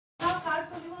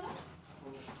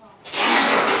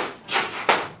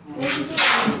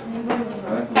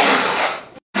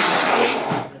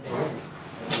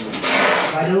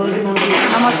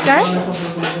নমস্কাৰ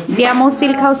ডিয়ামো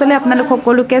সিল্ক হাউচলৈ আপোনালোক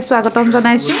সকলোকে স্বাগতম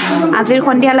জনাইছোঁ আজিৰ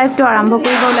সন্ধিয়া লাইভটো আৰম্ভ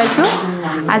কৰিব ওলাইছোঁ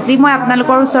আজি মই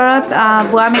আপোনালোকৰ ওচৰত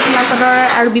বোৱা মেখেলা চাদৰ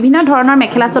আৰু বিভিন্ন ধৰণৰ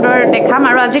মেখেলা চাদৰ দেখাম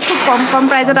আৰু আজি খুব কম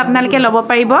প্ৰাইজত আপোনালোকে ল'ব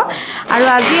পাৰিব আৰু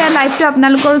আজি লাইভটো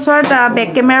আপোনালোকৰ ওচৰত বেক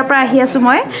কেমেৰাৰ পৰা আহি আছোঁ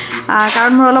মই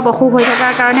কাৰণ মোৰ অলপ অসুখ হৈ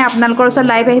থকাৰ কাৰণে আপোনালোকৰ ওচৰত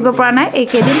লাইভ আহিব পৰা নাই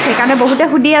এইকেইদিন সেইকাৰণে বহুতে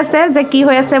সুধি আছে যে কি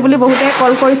হৈ আছে বুলি বহুতে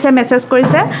কল কৰিছে মেছেজ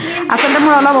কৰিছে আচলতে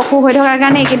মোৰ অলপ অসুখ হৈ থকাৰ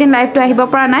কাৰণে এইকেইদিন লাইভটো আহিব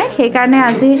পৰা নাই সেইকাৰণে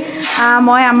আজি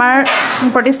মই আমাৰ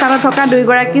প্ৰতিষ্ঠানত থকা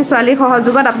দুইগৰাকী ছোৱালীৰ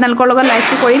সহযোগত আপোনালোকৰ লগত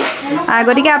লাইভটো কৰিম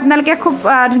গতিকে আপোনালোকে খুব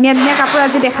ধুনীয়া ধুনীয়া কাপোৰ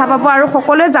আজি দেখা পাব আৰু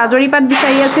সকলোৱে জাজৰি পাট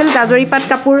বিচাৰি আছিল জাজৰি পাট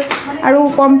কাপোৰ আৰু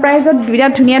কম প্ৰাইজত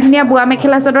বিৰাট ধুনীয়া ধুনীয়া বোৱা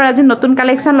মেখেলা চাদৰ আজি নতুন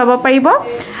কালেকশ্যন ল'ব পাৰিব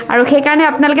আৰু সেইকাৰণে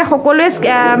আপোনালোকে সকলোৱে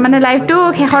মানে লাইভটো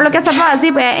শেষৰলৈকে চাব আজি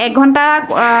 1 ঘণ্টা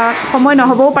সময়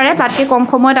নহ'বও পাৰে তাতকৈ কম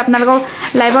সময়ত আপোনালোকক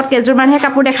লাইভত কেইযোৰমানহে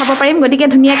কাপোৰ দেখাব পাৰিম গতিকে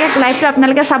ধুনীয়াকৈ লাইভটো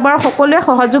আপোনালোকে চাব আৰু সকলোৱে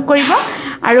সহযোগ কৰিব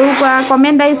আৰু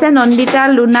কমেণ্ট আহিছে নন্দিতা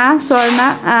লুনা স্বৰ্ণা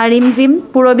ৰিমজিম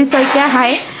পুৰবী শইকীয়া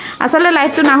হাই আচলতে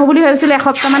লাইভটো নাহোঁ বুলি ভাবিছিলোঁ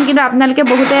এসপ্তাহমান কিন্তু আপোনালোকে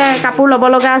বহুতে কাপোৰ ল'ব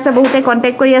লগা আছে বহুতে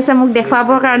কণ্টেক্ট কৰি আছে মোক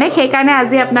দেখুৱাবৰ কাৰণে সেইকাৰণে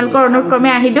আজি আপোনালোকৰ অনুক্ৰমে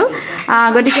আহিলোঁ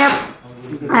গতিকে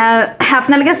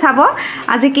আপোনালোকে চাব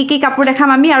আজি কি কাপোৰ দেখাম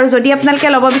আমি আৰু যদি আপোনালোকে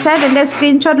ল'ব বিচাৰে তেন্তে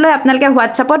স্ক্ৰীনশ্বট লৈ আপোনালোকে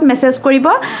হোৱাটছআপত মেছেজ কৰিব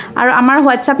আৰু আমাৰ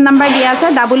হোৱাটছআপ নাম্বাৰ দিয়া আছে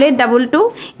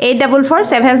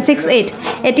 8822844768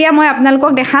 এতিয়া মই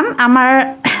আপোনালোকক দেখাম আমাৰ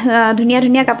ধুনীয়া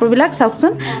ধুনীয়া কাপোৰবিলাক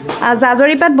চাওকচোন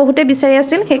জাজৰি পাট বহুতে বিচাৰি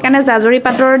আছিল সেইকাৰণে জাজৰি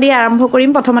পাটৰ দি আৰম্ভ কৰিম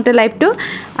প্ৰথমতে লাইভটো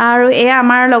আৰু এয়া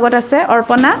আমাৰ লগত আছে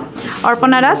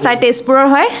অৰ্পণা দাস তাই তেজপুৰৰ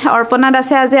হয় অৰ্পণা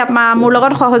দাসে আজি মোৰ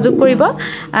লগত সহযোগ কৰিব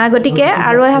গতিকে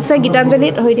আৰু আছে গীতাঞ্জলি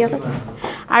হৈ দিয়ক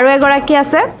আৰু এগৰাকী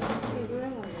আছে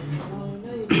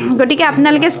গতিকে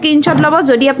আপোনালোকে স্ক্ৰীনশ্বট ল'ব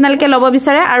যদি আপোনালোকে ল'ব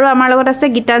বিচাৰে আৰু আমাৰ লগত আছে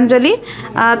গীতাঞ্জলি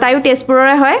তাইও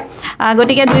তেজপুৰৰে হয়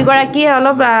গতিকে দুইগৰাকীয়ে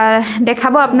অলপ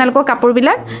দেখাব আপোনালোকৰ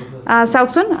কাপোৰবিলাক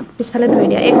চাওকচোন পিছফালে ধৰি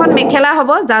দিয়া এইখন মেখেলা হ'ব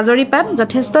জাজৰি পাট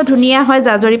যথেষ্ট ধুনীয়া হয়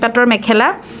জাজৰি পাটৰ মেখেলা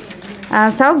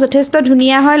চাওক যথেষ্ট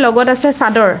ধুনীয়া হয় লগত আছে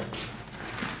চাদৰ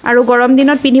আৰু গৰম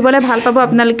দিনত পিন্ধিবলৈ ভাল পাব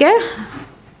আপোনালোকে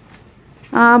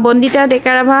বন্দিতা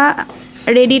ডেকাৰাভা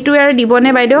ৰেডি টু ৱেৰ দিবনে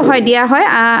বাইদেউ হয় দিয়া হয়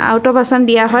আউট অফ আছাম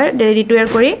দিয়া হয় ৰেডি টু ৱেৰ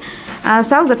কৰি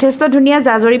চাওক যথেষ্ট ধুনীয়া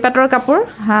জাজৰি পাটৰ কাপোৰ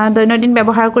দৈনন্দিন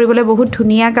ব্যৱহাৰ কৰিবলৈ বহুত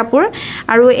ধুনীয়া কাপোৰ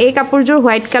আৰু এই কাপোৰযোৰ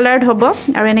হোৱাইট কালাৰত হ'ব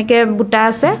আৰু এনেকৈ বুটা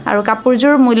আছে আৰু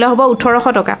কাপোৰযোৰ মূল্য হ'ব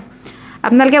 1800 টকা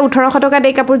আপোনালোকে 1800 টকাত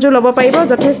এই কাপোৰযোৰ ল'ব পাৰিব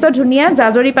যথেষ্ট ধুনীয়া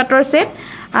জাজৰি পাটৰ ছেট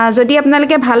যদি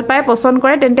আপোনালোকে ভাল পায় পচন্দ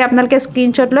কৰে তেন্তে আপোনালোকে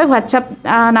স্ক্ৰীনশ্বট লৈ হোৱাটছআপ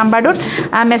নাম্বাৰটোত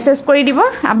মেছেজ কৰি দিব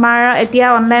আমাৰ এতিয়া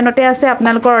অনলাইনতে আছে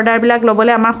আপোনালোকৰ অৰ্ডাৰবিলাক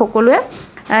ল'বলৈ আমাৰ সকলোৱে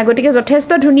গতিকে যথেষ্ট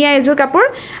ধুনীয়া এযোৰ কাপোৰ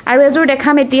আৰু এযোৰ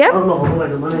দেখাম এতিয়া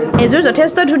এযোৰ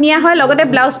যথেষ্ট ধুনীয়া হয় লগতে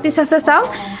ব্লাউজ পিচ আছে চাওক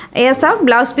এয়া চাওক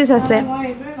ব্লাউজ পিচ আছে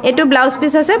এইটো ব্লাউজ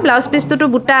পিচ আছে ব্লাউজ পিচটোতো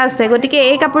বুটা আছে গতিকে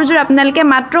এই কাপোৰযোৰ আপোনালোকে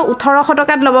মাত্ৰ 1800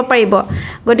 টকাত ল'ব পাৰিব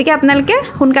গতিকে আপোনালোকে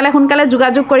সোনকালে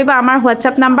যোগাযোগ কৰিব আমাৰ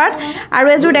হোৱাটছআপ নাম্বাৰত আৰু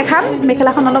এযোৰ দেখাম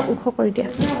মেখেলাখন অলপ ওখ কৰি দিয়া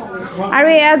আৰু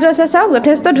এয়াযোৰ আছে চাওক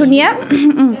যথেষ্ট ধুনীয়া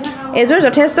এযোৰ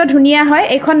যথেষ্ট ধুনীয়া হয়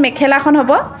এইখন মেখেলাখন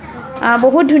হ'ব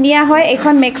বহুত ধুনীয়া হয়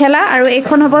এইখন মেখেলা আৰু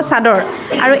এইখন হ'ব চাদৰ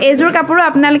আৰু এইযোৰ কাপোৰো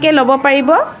আপোনালোকে ল'ব পাৰিব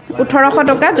 1800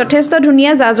 টকা যথেষ্ট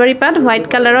ধুনীয়া জাজৰি পাট হোৱাইট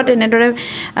কালাৰত এনেদৰে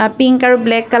পিংক আৰু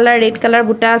ব্লেক কালাৰ ৰেড কালাৰ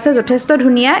বুটা আছে যথেষ্ট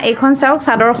ধুনীয়া এইখন চাওক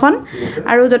চাদৰখন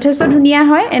আৰু যথেষ্ট ধুনীয়া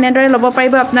হয় এনেদৰে ল'ব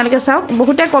পাৰিব আপোনালোকে চাওক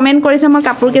বহুতে কমেণ্ট কৰিছে মই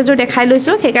কাপোৰ কেইযোৰ দেখাই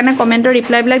লৈছোঁ সেইকাৰণে কমেণ্টৰ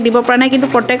ৰিপ্লাইবিলাক দিব পৰা নাই কিন্তু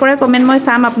প্ৰত্যেকৰে কমেণ্ট মই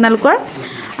চাম আপোনালোকৰ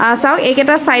চাওক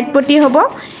এইকেইটা ছাইড পটি হ'ব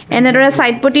এনেদৰে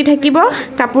ছাইড পটি থাকিব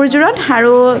কাপোৰযোৰত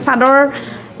আৰু চাদৰ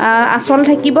আচল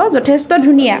থাকিব যথেষ্ট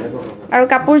ধুনীয়া আৰু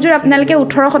কাপোৰযোৰ আপোনালোকে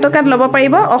 1800 টকাত ল'ব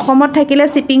পাৰিব অসমত থাকিলে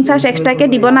শ্বিপিং চাৰ্জ এক্সট্ৰাকৈ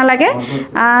দিব নালাগে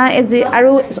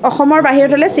আৰু অসমৰ বাহিৰত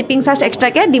হ'লে শ্বিপিং চাৰ্জ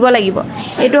এক্সট্ৰাকৈ দিব লাগিব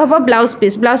এইটো হ'ব ব্লাউজ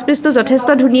পিচটো যথেষ্ট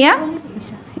ধুনীয়া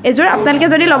এযোৰ আপোনালোকে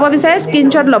যদি ল'ব বিচাৰে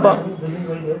স্ক্ৰীনশ্বট ল'ব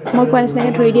মই কোৱা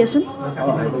নিচিনাকৈ ধৰি দিয়াচোন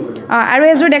আৰু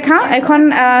এযোৰ দেখাওঁ এখন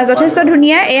যথেষ্ট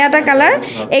ধুনীয়া এয়া এটা কালাৰ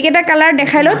এইকেইটা কালাৰ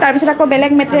দেখাই লওঁ তাৰপিছত আকৌ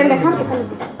বেলেগ মেটেৰিয়েল দেখাম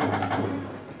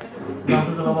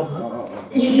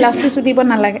ব্লাউজ পিচো দিব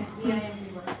নালাগে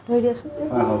ধৰি দিয়াচোন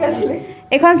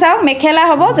এইখন চাওক মেখেলা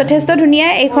হ'ব যথেষ্ট ধুনীয়া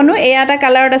এইখনো এয়া এটা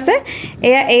কালাৰত আছে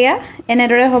এয়া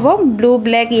এনেদৰে হ'ব ব্লু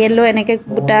ব্লেক য়েল্লো এনেকৈ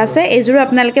বুটা আছে এইযোৰো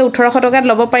আপোনালোকে 1800 টকাত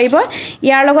ল'ব পাৰিব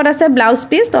ইয়াৰ লগত আছে ব্লাউজ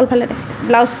পিচ তলফালে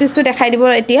ব্লাউজ পিচটো দেখাই দিব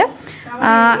এতিয়া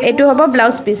এইটো হ'ব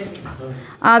ব্লাউজ পিচ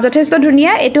যথেষ্ট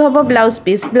ধুনীয়া এইটো হ'ব ব্লাউজ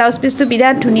পিচটো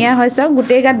বিৰাট ধুনীয়া হয় চাওক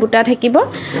গোটেই গাত বুটা থাকিব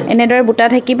এনেদৰে বুটা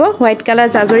থাকিব হোৱাইট কালাৰ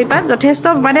জাজৰি পাট যথেষ্ট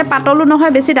মানে পাতলো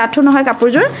নহয় বেছি ডাঠো নহয়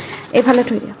কাপোৰযোৰ এইফালে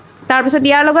থৈ দিয়া তাৰপিছত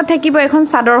ইয়াৰ লগত থাকিব এখন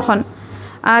চাদৰখন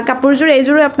কাপোৰযোৰ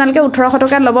এইযোৰো আপোনালোকে 1800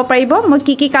 টকাত ল'ব পাৰিব মই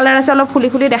কি কালাৰ আছে অলপ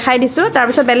খুলি দেখাই দিছোঁ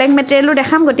তাৰপিছত বেলেগ মেটেৰিয়েলো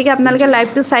দেখাম গতিকে আপোনালোকে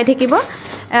লাইভটো চাই থাকিব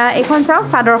এইখন চাওক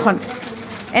চাদৰখন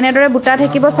এনেদৰে বুটা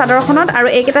থাকিব চাদৰখনত আৰু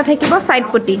এইকেইটা থাকিব ছাইড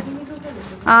পটি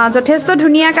যথেষ্ট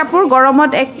ধুনীয়া কাপোৰ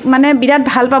গৰমত এক মানে বিৰাট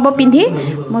ভাল পাব পিন্ধি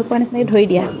মই কোৱা নিচিনাকৈ ধৰি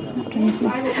দিয়া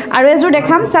আৰু এযোৰ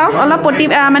দেখাম চাওক অলপ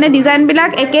মানে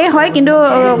ডিজাইনবিলাক একেই হয় কিন্তু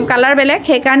কালাৰ বেলেগ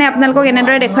সেইকাৰণে আপোনালোকক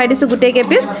এনেদৰে দেখুৱাই দিছোঁ গোটেই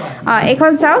কেইপিচ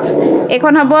এইখন চাওক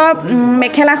এইখন হ'ব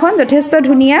মেখেলাখন যথেষ্ট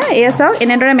ধুনীয়া এয়া চাওক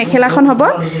এনেদৰে মেখেলাখন হ'ব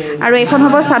আৰু এইখন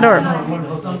হ'ব চাদৰ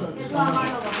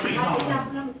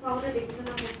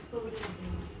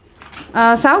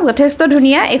চাওক যথেষ্ট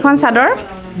ধুনীয়া এইখন চাদৰ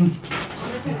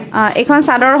এইখন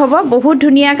চাদৰ হ'ব বহুত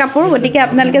ধুনীয়া কাপোৰ গতিকে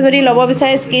আপোনালোকে যদি ল'ব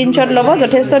বিচাৰে স্ক্ৰীনশ্বট ল'ব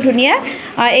যথেষ্ট ধুনীয়া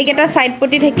এইকেইটা ছাইড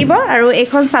পটি থাকিব আৰু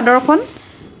এইখন চাদৰখন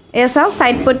এয়া চাওক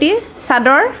ছাইড পটি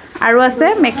চাদৰ আৰু আছে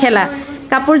মেখেলা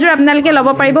কাপোৰযোৰ আপোনালোকে ল'ব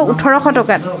পাৰিব 1800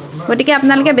 টকাত গতিকে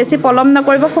আপোনালোকে বেছি পলম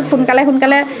নকৰিব খুব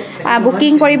সোনকালে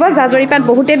বুকিং কৰিব জাজৰিপাত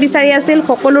বহুতে বিচাৰি আছিল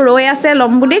সকলো ৰৈ আছে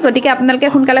ল'ম বুলি গতিকে আপোনালোকে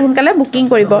সোনকালে বুকিং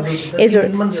কৰিব এইযোৰ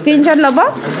স্ক্ৰীনশ্বট ল'ব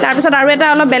তাৰপিছত আৰু এটা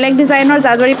অলপ বেলেগ ডিজাইনৰ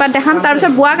জাজৰিপাত দেখাম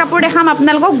তাৰপিছত বোৱা কাপোৰ দেখাম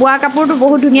আপোনালোকক বোৱা কাপোৰটো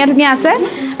বহুত ধুনীয়া আছে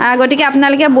গতিকে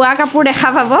আপোনালোকে বোৱা কাপোৰ দেখা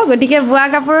পাব গতিকে বোৱা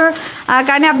কাপোৰ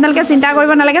কাৰণে আপোনালোকে চিন্তা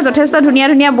কৰিব নালাগে যথেষ্ট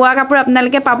ধুনীয়া বোৱা কাপোৰ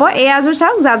আপোনালোকে পাব এয়াযোৰ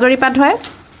চাওক জাজৰিপাত হয়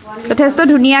যথেষ্ট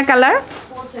ধুনীয়া কালাৰ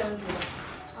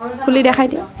খুলি দেখাই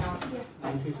দিওঁ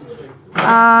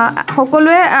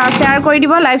সকলোৱে শ্বেয়াৰ কৰি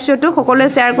দিব লাইভ শ্ব'টো সকলোৱে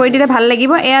শ্বেয়াৰ কৰি দিলে ভাল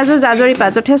লাগিব এয়াযোৰ জাজৰিপাত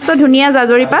যথেষ্ট ধুনীয়া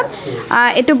জাজৰিপাত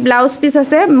এইটো ব্লাউজ পিচ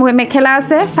আছে মেখেলা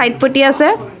আছে ছাইড পটি আছে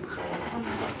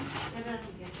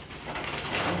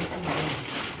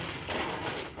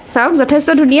চাওক যথেষ্ট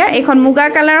ধুনীয়া এইখন মুগা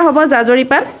কালাৰ হ'ব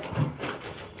জাজৰিপাত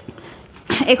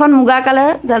এইখন মুগা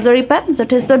কালাৰ জাজৰিপাত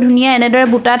যথেষ্ট ধুনীয়া এনেদৰে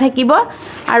বুটা থাকিব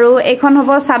আৰু এইখন হ'ব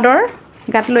চাদৰ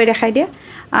গাত লৈ দেখাই দিয়ে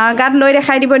গাত লৈ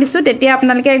দেখাই দিব দিছোঁ তেতিয়া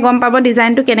আপোনালোকে গম পাব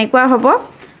ডিজাইনটো কেনেকুৱা হ'ব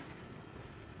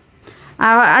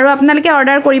আৰু আপোনালোকে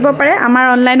অৰ্ডাৰ কৰিব পাৰে আমাৰ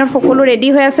অনলাইনত সকলো ৰেডি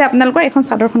হৈ আছে আপোনালোকৰ এখন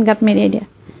চাদৰখন গাত মেৰিয়াই দিয়া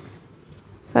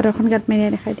চাদৰখন গাত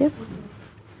মেৰিয়াই দেখাই দিয়া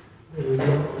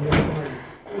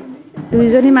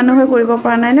দুইজনী মানুহে কৰিব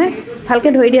পৰা নাই নে ভালকৈ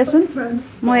ধৰি দিয়াচোন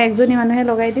মই একজনী মানুহে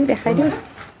লগাই দিওঁ দেখাই দিওঁ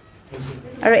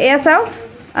আৰু এয়া চাওক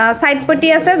ছাইড পটি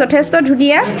আছে যথেষ্ট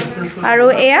ধুনীয়া আৰু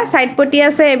এয়া ছাইড পটি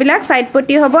আছে এইবিলাক ছাইড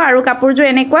পটি হ'ব আৰু কাপোৰযোৰ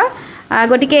এনেকুৱা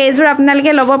গতিকে এইযোৰ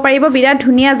আপোনালোকে ল'ব পাৰিব বিৰাট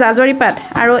ধুনীয়া জাজৰিপাত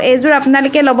আৰু এইযোৰ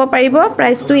আপোনালোকে ল'ব পাৰিব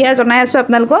প্ৰাইচটো ইয়াৰ জনাই আছোঁ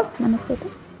আপোনালোকক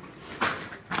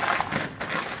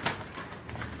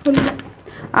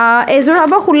এইযোৰ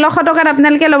হ'ব 1600 টকাত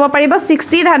আপোনালোকে ল'ব পাৰিব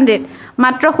 1600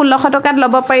 মাত্ৰ 1600 টকাত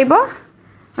ল'ব পাৰিব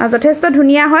যথেষ্ট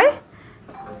ধুনীয়া হয়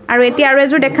আৰু এতিয়া আৰু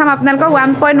এযোৰ দেখাম আপোনালোকক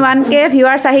 1.1K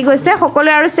ভিউৱাৰ্ছ আহি গৈছে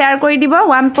সকলোৱে আৰু শ্বেয়াৰ কৰি দিব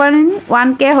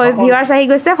 1.1K হয় ভিউৱাৰ্ছ আহি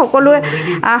গৈছে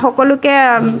সকলোকে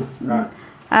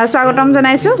স্বাগতম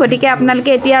জনাইছোঁ গতিকে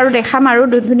আপোনালোকে এতিয়া আৰু দেখাম আৰু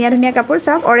ধুনীয়া কাপোৰ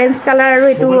চাওক অৰেঞ্জ কালাৰ আৰু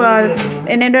এইটো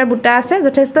এনেদৰে বুটা আছে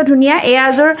যথেষ্ট ধুনীয়া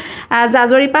এয়াযোৰ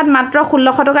জাজৰিপাত মাত্ৰ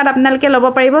 1600 টকাত আপোনালোকে ল'ব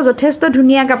পাৰিব যথেষ্ট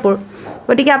ধুনীয়া কাপোৰ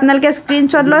গতিকে আপোনালোকে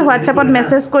স্ক্ৰীনশ্বট লৈ হোৱাটছএপত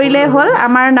মেছেজ কৰিলেই হ'ল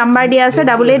আমাৰ নাম্বাৰ দিয়া আছে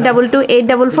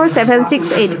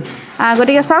 8822844768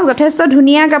 গতিকে চাওক যথেষ্ট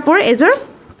ধুনীয়া কাপোৰ এইযোৰ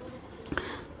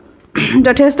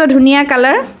যথেষ্ট ধুনীয়া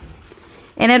কালাৰ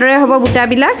এনেদৰে হ'ব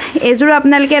বুটাবিলাক এইযোৰ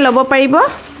আপোনালোকে ল'ব পাৰিব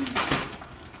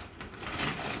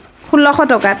 1600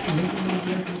 টকাত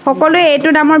সকলোৱে এইটো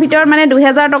দামৰ ভিতৰত মানে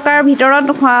 2000 টকাৰ ভিতৰত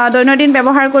দৈনন্দিন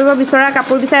ব্যৱহাৰ কৰিব বিচৰা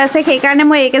কাপোৰ বিচাৰি আছে সেইকাৰণে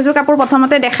মই এইকেইযোৰ কাপোৰ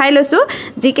প্ৰথমতে দেখাই লৈছোঁ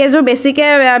যিকেইযোৰ বেছিকৈ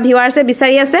ভিউৱাৰ্ছে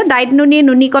বিচাৰি আছে ডাইট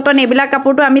নুনি কটন এইবিলাক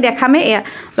কাপোৰটো আমি দেখামেই এয়া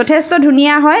যথেষ্ট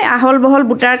ধুনীয়া হয় আহল বহল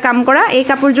বুটাৰ কাম কৰা এই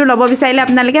কাপোৰযোৰ ল'ব বিচাৰিলে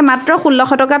আপোনালোকে মাত্ৰ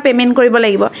 1600 টকা পে'মেণ্ট কৰিব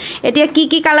লাগিব এতিয়া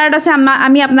কি কালাৰত আছে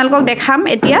আমি আপোনালোকক দেখাম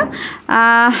এতিয়া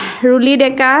ৰুলি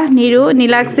ডেকা নিৰু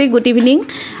নীলাক্ষী গুড ইভিনিং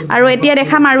আৰু এতিয়া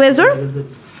দেখাম আৰু এযোৰ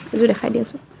দেখাই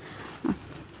দিয়াছোঁ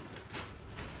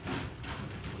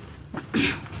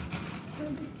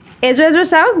এযোৰ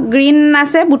চাওক গ্ৰীণ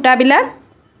আছে বুটাবিলাক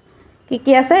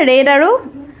কি আছে ৰেড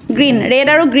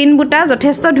আৰু গ্ৰীণ বুটা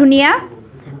যথেষ্ট ধুনীয়া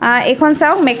এইখন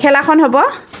চাওক মেখেলাখন হ'ব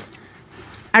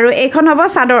আৰু এইখন হ'ব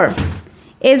চাদৰ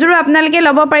এইযোৰো আপোনালোকে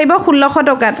ল'ব পাৰিব 1600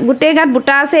 টকাত গোটেই গাত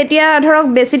বুটা আছে এতিয়া ধৰক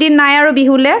বেছি দিন নাই আৰু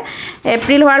বিহুলে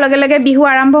এপ্ৰিল হোৱাৰ লগে লগে বিহু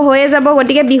আৰম্ভ হৈয়ে যাব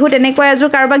গতিকে বিহুত এনেকুৱা এযোৰ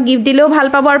কাৰোবাক গিফ্ট দিলেও ভাল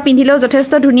পাব আৰু পিন্ধিলেও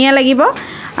যথেষ্ট ধুনীয়া লাগিব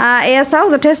এয়া চাওক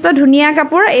যথেষ্ট ধুনীয়া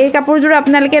কাপোৰ এই কাপোৰযোৰ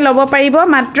আপোনালোকে ল'ব পাৰিব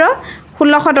মাত্ৰ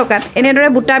 1600 টকাত এনেদৰে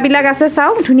বুটাবিলাক আছে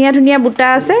চাওক ধুনীয়া বুটা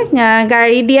আছে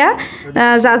গাড়ী দিয়া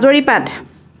জাজৰিপাত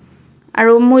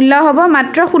আৰু মূল্য হ'ব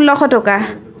মাত্ৰ 1600 টকা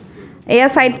এয়া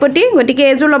ছাইড পটি গতিকে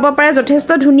এইযোৰ ল'ব পাৰে যথেষ্ট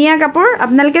ধুনীয়া কাপোৰ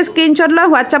আপোনালোকে স্ক্ৰীনশ্বট লৈ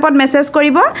হোৱাটছএপত মেছেজ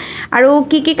কৰিব আৰু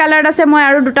কি কালাৰত আছে মই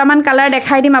আৰু দুটামান কালাৰ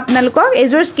দেখাই দিম আপোনালোকক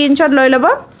এইযোৰ স্ক্ৰীনশ্বট লৈ ল'ব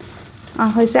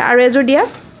হৈছে আৰু এযোৰ দিয়া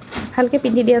ভালকৈ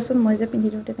পিন্ধি দিয়াচোন মই যে পিন্ধি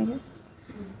দিওঁ তেনেকৈ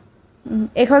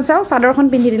এইখন চাওক চাদৰখন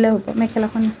পিন্ধি দিলে হ'ব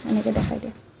মেখেলাখন এনেকৈ দেখাই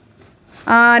দিয়া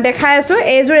দেখাই আছোঁ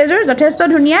এইযোৰ যথেষ্ট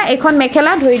ধুনীয়া এইখন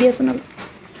মেখেলা ধৰি দিয়াচোন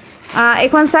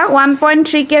এখন চাওক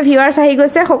 1.3K ভিউৱাৰ্ছ আহি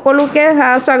গৈছে সকলোকে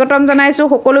স্বাগতম জনাইছোঁ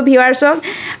সকলো ভিউৱাৰ্ছক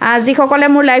যিসকলে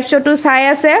মোৰ লাইভ শ্ব'টো চাই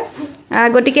আছে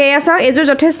গতিকে এয়া চাওক এইযোৰ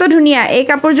যথেষ্ট ধুনীয়া এই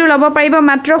কাপোৰযোৰ ল'ব পাৰিব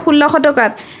মাত্ৰ 1600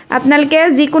 টকাত আপোনালোকে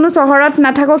যিকোনো চহৰত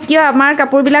নাথাকক কিয় আমাৰ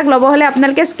কাপোৰবিলাক ল'ব হ'লে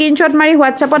আপোনালোকে স্ক্ৰীনশ্বট মাৰি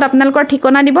হোৱাটছআপত আপোনালোকৰ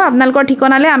ঠিকনা দিব আপোনালোকৰ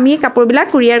ঠিকনালৈ আমি কাপোৰবিলাক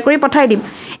কুৰিয়াৰ কৰি পঠাই দিম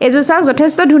এইযোৰ চাওক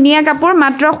যথেষ্ট ধুনীয়া কাপোৰ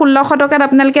মাত্ৰ 1600 টকাত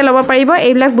আপোনালোকে ল'ব পাৰিব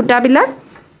এইবিলাক বুটাবিলাক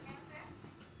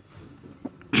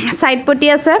সাইড পটি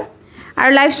আছে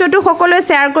আৰু লাইভ শ্ব'টো সকলোৱে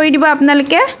শ্বেয়াৰ কৰি দিব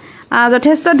আপোনালোকে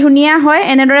যথেষ্ট ধুনীয়া হয়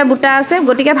এনেদৰে বুটা আছে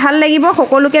গতিকে ভাল লাগিব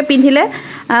সকলোকে পিন্ধিলে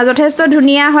যথেষ্ট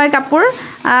ধুনীয়া হয় কাপোৰ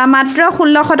মাত্ৰ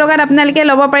 1600 টকাত আপোনালোকে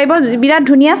ল'ব পাৰিব বিৰাট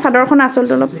ধুনীয়া চাদৰখন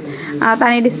আঁচলটো অলপ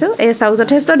টানি দিছোঁ এই চাওক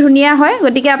যথেষ্ট ধুনীয়া হয়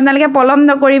গতিকে আপোনালোকে পলম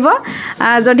নকৰিব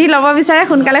যদি ল'ব বিচাৰে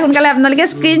সোনকালে সোনকালে আপোনালোকে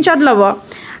স্ক্ৰীনশ্বট ল'ব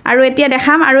আৰু এতিয়া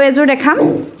দেখাম আৰু এযোৰ দেখাম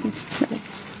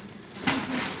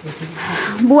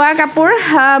বুৱা কাপোৰ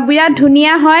বিৰাট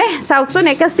ধুনীয়া হয় চাওকচোন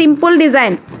একে সিম্পল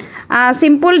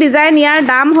ডিজাইন ইয়াৰ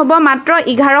দাম হ'ব মাত্ৰ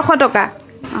 1100 টকা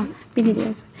পিন্ধি দিয়া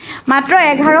মাত্ৰ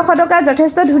 1100 টকা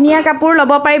যথেষ্ট ধুনীয়া কাপোৰ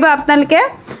ল'ব পাৰিব আপোনালোকে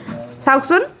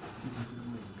চাওকচোন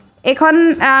এখন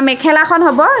মেখেলাখন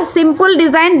হ'ব সিম্পল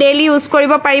ডিজাইন ডেইলি ইউজ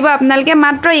কৰিব পাৰিব আপোনালোকে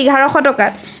মাত্ৰ 1100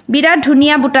 টকাত বিৰাট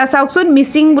ধুনীয়া বুটা চাওকচোন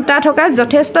মিচিং বুটা থকা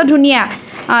যথেষ্ট ধুনীয়া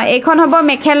এইখন হ'ব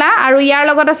মেখেলা আৰু ইয়াৰ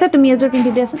লগত আছে তুমি এযোৰ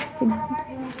পিন্ধি দিয়াচোন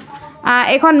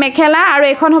এখন মেখেলা আৰু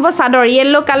এখন হ'ব চাদৰ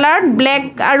ইয়েলো কালাৰ ব্লেক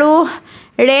আৰু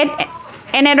ৰেড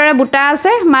এনেদৰে বুটা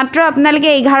আছে মাত্ৰ আপোনালোকে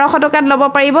 1100 টকাত ল'ব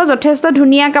পাৰিব যথেষ্ট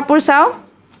ধুনীয়া কাপোৰ চাও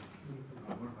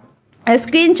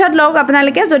স্ক্ৰীনশ্বট লওক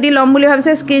আপোনালোকে যদি ল'ম বুলি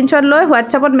ভাবিছে স্ক্ৰীনশ্বট লৈ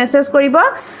হোৱাটছআপত মেছেজ কৰিব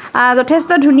যথেষ্ট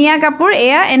ধুনীয়া কাপোৰ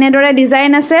এয়া এনেদৰে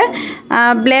ডিজাইন আছে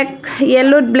ব্লেক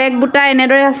ইয়েলোত ব্লেক বুটা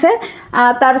এনেদৰে আছে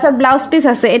তাৰ পিছত ব্লাউজ পিস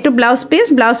আছে এটো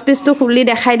ব্লাউজ পিসটো খুলি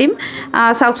দেখাই দিম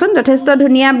চাওকচোন যথেষ্ট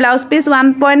ধুনীয়া ব্লাউজ পিস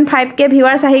 1.5K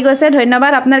ভিউৱাৰ্ছ আহি গৈছে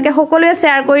ধন্যবাদ আপোনালোকে সকলোৱে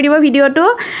শ্বেয়াৰ কৰি দিব ভিডিওটো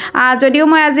যদিও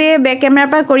মই আজি বেক কেমেৰাৰ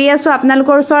পৰা কৰি আছো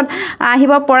আপোনালোকৰ ওচৰত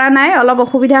আহিব পৰা নাই অলপ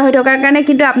অসুবিধা হৈ থকাৰ কাৰণে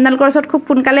কিন্তু আপোনালোকৰ ওচৰত খুব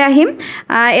সোনকালে আহিম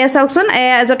এ চাওকচোন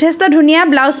যথেষ্ট ধুনীয়া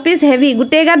ব্লাউজ পিস হেভি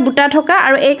গোটেই গাত বুটা থকা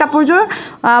আৰু এই কাপোৰযোৰ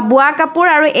বুৱা কাপোৰ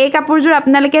আৰু এই কাপোৰযোৰ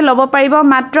আপোনালোকে ল'ব পাৰিব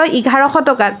মাত্ৰ 1100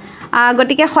 টকাত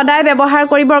গতিকে সদায় ব্যৱহাৰ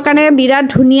কৰিবৰ কাৰণে বিৰাট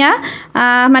ধুনীয়া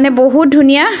মানে বহুত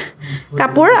ধুনীয়া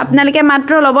কাপোৰ আপোনালোকে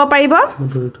মাত্ৰ ল'ব পাৰিব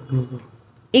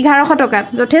 1100 টকাত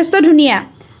যথেষ্ট ধুনীয়া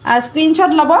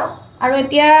স্ক্ৰীনশ্বট ল'ব আৰু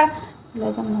এতিয়া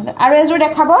আৰু এযোৰ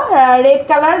দেখাব ৰেড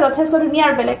কালাৰ যথেষ্ট ধুনীয়া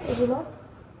আৰু বেলেগ এযোৰ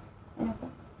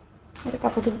এটা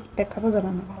কাপোৰটো দেখাব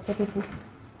জনা নাই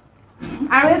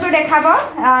আৰু এযোৰ দেখাব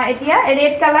এতিয়া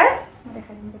ৰেড কালাৰ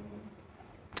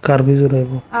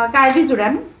কাৰ্বি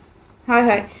জোৰাম হয়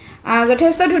হয়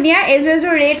যথেষ্ট ধুনীয়া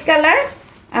এযোৰ ৰেড কালাৰ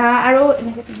আৰু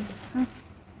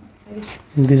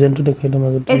ডিজাইনটো দেখাই দিম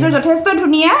মাজত এযোৰ যথেষ্ট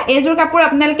ধুনীয়া এযোৰ কাপোৰ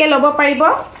আপোনালোকে ল'ব পাৰিব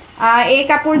এই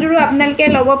কাপোৰযোৰো আপোনালোকে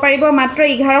ল'ব পাৰিব মাত্ৰ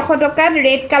 1100 টকাত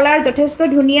ৰেড কালাৰ যথেষ্ট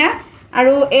ধুনীয়া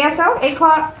আৰু এয়া চাওক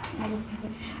এইখন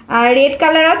ৰেড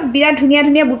কালাৰত বিৰাট ধুনীয়া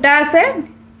ধুনীয়া বুটা আছে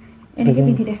এনেকৈ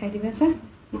পিন্ধি দেখাই দিবা আছে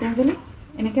গীতাঞ্জলি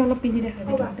এনেকৈ অলপ পিন্ধি দেখাই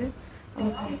দিবা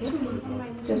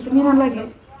চুনি নালাগে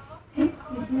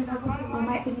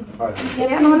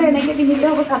নহ'লে এনেকৈ পিন্ধিলে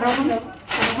হ'ব চাদৰখন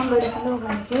লৈ দেখালে হ'ব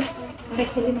এনেকৈ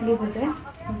খেলি মেলি হৈ যায়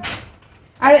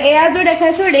আৰু এয়াযোৰ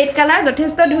দেখাইছোঁ ৰেড কালাৰ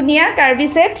যথেষ্ট ধুনীয়া কাৰ্বি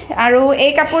ছেট আৰু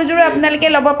এই কাপোৰযোৰো আপোনালোকে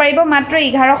ল'ব পাৰিব মাত্ৰ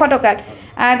 1100 টকাত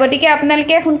গতিকে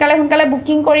আপোনালোকে সোনকালে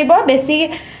বুকিং কৰিব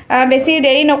বেছি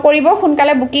দেৰি নকৰিব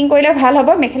সোনকালে বুকিং কৰিলে ভাল হ'ব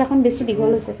মেখেলাখন বেছি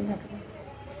দীঘল হৈছে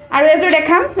আৰু এযোৰ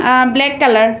দেখাম ব্লেক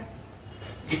কালাৰ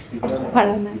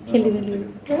খেলি মেলি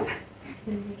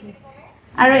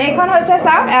আৰু এইখন হৈছে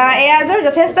চাওক এয়াযোৰ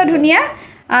যথেষ্ট ধুনীয়া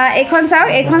এইখন চাওক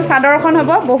এইখন চাদৰখন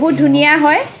হ'ব বহুত ধুনীয়া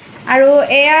হয় আৰু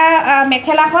এয়া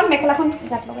মেখেলাখন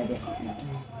গাত লগাই দিয়া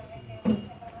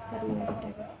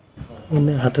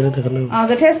মানে হাতেৰে দেখালে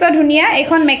যথেষ্ট ধুনীয়া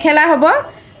এইখন মেখেলা হ'ব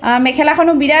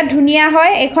মেখেলাখনো বিৰাট ধুনীয়া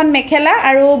হয় এইখন মেখেলা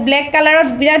আৰু ব্লেক কালাৰত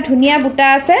বিৰাট ধুনীয়া বুটা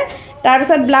আছে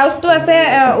তাৰপিছত ব্লাউজটো আছে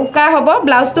উকা হ'ব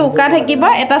ব্লাউজটো উকা থাকিব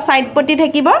এটা সাইড পটি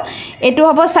থাকিব এটো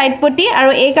হ'ব সাইড পটি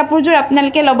আৰু এই কাপোৰযোৰ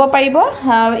আপোনালোকে ল'ব পাৰিব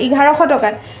 1100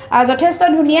 টকাত যথেষ্ট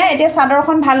ধুনীয়া এতিয়া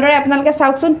চাদৰখন ভালদৰে আপোনালোকে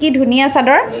চাওকচোন কি ধুনীয়া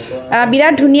চাদৰ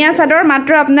বিৰাট ধুনীয়া চাদৰ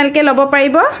মাত্ৰ আপোনালোকে ল'ব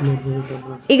পাৰিব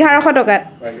 1100 টকাত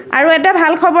আৰু এটা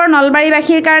ভাল খবৰ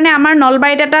নলবাৰীবাসীৰ কাৰণে আমাৰ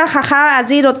নলবাৰীত এটা শাখা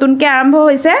আজি নতুনকৈ আৰম্ভ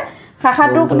হৈছে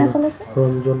শাখাটো কোনে চলাইছে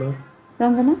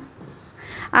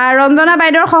ৰঞ্জনা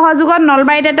বাইদেউৰ সহযোগত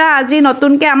নলবাৰীত এটা আজি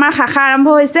নতুনকৈ আমাৰ শাখা আৰম্ভ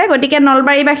হৈছে গতিকে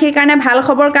নলবাৰীবাসীৰ কাৰণে ভাল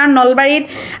খবৰ কাৰণ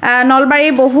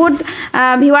নলবাৰীৰ বহুত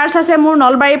ভিউৱাৰ্ছ আছে মোৰ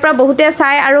নলবাৰীৰ পৰা বহুতে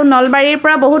চাই আৰু নলবাৰীৰ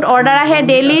পৰা বহুত অৰ্ডাৰ আহে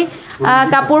ডেইলি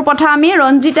কাপোৰ পঠাওঁ আমি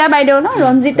ৰঞ্জিতা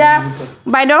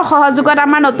বাইদেউৰ সহযোগত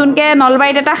আমাৰ নতুনকৈ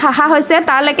নলবাৰীত এটা শাখা হৈছে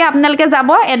তালৈকে আপোনালোকে যাব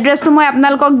এড্ৰেছটো মই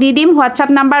আপোনালোকক দি দিম হোৱাটছআপ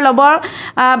নাম্বাৰ ল'ব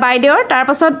বাইদেউৰ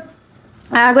তাৰপাছত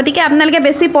গতিকে আপোনালোকে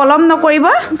বেছি পলম নকৰিব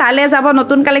তালে যাব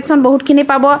নতুন কালেকশ্যন বহুতখিনি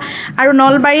পাব আৰু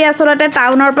নলবাৰী আচলতে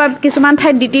টাউনৰ পৰা কিছুমান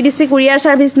ঠাইত DTDC কুৰিয়াৰ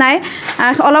ছাৰ্ভিচ নাই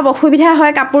অলপ অসুবিধা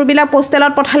হয় কাপোৰবিলাক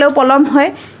পোষ্টেলত পঠালেও পলম হয়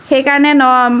সেইকাৰণে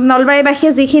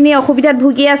নলবাৰীবাসীয়ে যিখিনি অসুবিধাত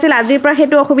ভুগি আছিল আজিৰ পৰা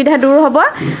সেইটো অসুবিধা দূৰ হ'ব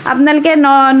আপোনালোকে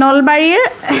নলবাৰীৰ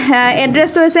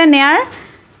এড্ৰেছটো হৈছে নেয়াৰ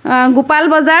গোপাল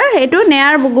বজাৰ এইটো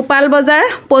নেয়াৰ গোপাল বজাৰ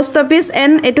পোষ্ট অফিচ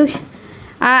এণ্ড এইটো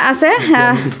আছে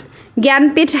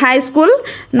Jnanpith high school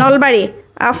Nalbari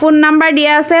phone number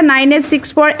দিয়া আছে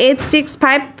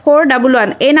 9864865411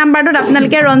 এই নাম্বাৰটোত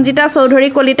আপোনালোকে ৰঞ্জিতা চৌধুৰী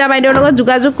কলিতা বাইদেউৰ লগত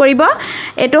যোগাযোগ কৰিব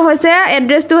এইটো হৈছে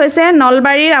এড্ৰেছটো হৈছে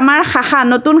নলবাৰীৰ আমাৰ শাখা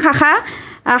নতুন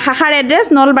শাখাৰ এড্ৰেছ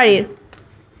নলবাৰীৰ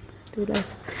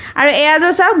আৰু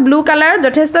এয়াযোৰ চাওক ব্লু কালাৰ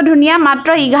যথেষ্ট ধুনীয়া মাত্ৰ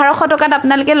 1100 টকাত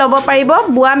আপোনালোকে ল'ব পাৰিব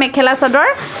বোৱা মেখেলা চাদৰ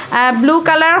ব্লু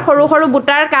কালাৰ সৰু সৰু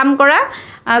বুটাৰ কাম কৰা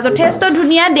যথেষ্ট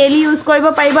ধুনীয়া ডেইলি ইউজ কৰিব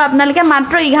পাৰিব আপোনালোকে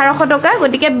মাত্ৰ 1100 টকা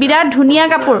গতিকে বিৰাট ধুনীয়া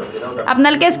কাপোৰ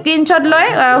আপোনালোকে স্ক্ৰীনশ্বট লৈ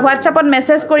হোৱাটছআপত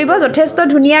মেছেজ কৰিব যথেষ্ট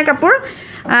ধুনীয়া কাপোৰ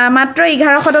মাত্ৰ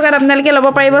 1100 টকাত আপোনালোকে ল'ব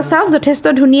পাৰিব চাওক যথেষ্ট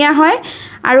ধুনীয়া হয়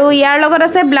আৰু ইয়াৰ লগত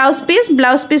আছে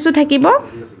ব্লাউজ পিচো থাকিব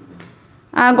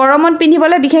গৰমত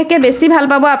পিন্ধিবলৈ বিশেষকৈ বেছি ভাল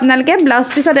পাব আপোনালোকে ব্লাউজ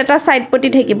পিছত এটা সাইড পটি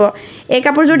থাকিব এই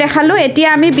কাপোৰযোৰ দেখালোঁ এতিয়া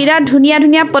আমি বিৰাট ধুনীয়া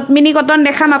ধুনীয়া পদ্মিনী কটন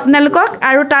দেখাম আপোনালোকক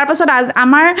আৰু তাৰ পাছত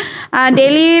আমাৰ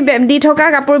ডেইলি দি থকা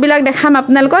কাপোৰবিলাক দেখাম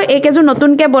আপোনালোকক এইকেইযোৰ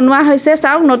নতুনকৈ বনোৱা হৈছে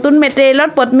চাওক নতুন মেটেৰিয়েলত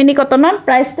পদ্মিনী কটনৰ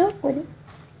প্ৰাইচটো কৈ দিম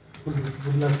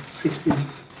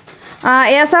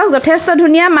এয়া চাওক যথেষ্ট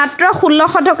ধুনীয়া মাত্ৰ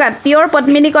 1600 টকাত পিয়ৰ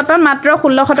পদ্মিনী কটন মাত্ৰ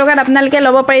 1600 টকাত আপোনালোকে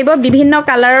ল'ব পাৰিব বিভিন্ন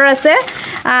কালাৰৰ আছে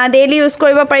ডেইলি ইউজ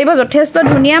কৰিব পাৰিব যথেষ্ট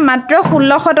ধুনীয়া মাত্ৰ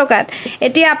 1600 টকাত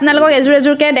এতিয়া আপোনালোকক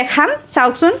এজোৰকৈ দেখাম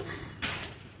চাওকচোন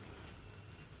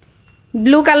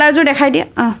ব্লু কালাৰযোৰ দেখাই দিয়া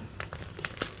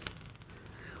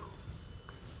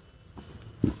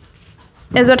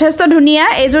যথেষ্ট ধুনীয়া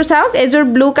এইযোৰ চাওক এইযোৰ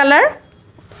ব্লু কালাৰ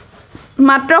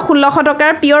মাত্ৰ 1600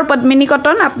 টকাৰ পিয়ৰ পদ্মিনী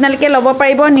কটন আপোনালোকে ল'ব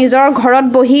পাৰিব নিজৰ ঘৰত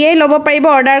বহিয়েই ল'ব পাৰিব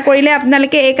অৰ্ডাৰ কৰিলে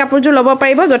আপোনালোকে এই কাপোৰযোৰ ল'ব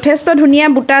পাৰিব যথেষ্ট ধুনীয়া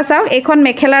বুটা চাওক এইখন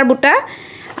মেখেলাৰ বুটা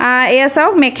এয়া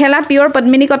চাওক মেখেলা পিয়ৰ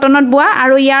পদ্মিনী কটনত বোৱা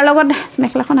আৰু ইয়াৰ লগত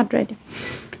মেখেলাখন আঁতৰাই দিওঁ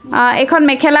এইখন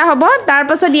মেখেলা হ'ব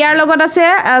তাৰপাছত ইয়াৰ লগত আছে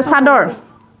চাদৰ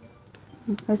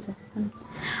হৈছে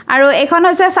আৰু এইখন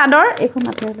হৈছে চাদৰ এইখন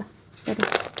আঁতৰাই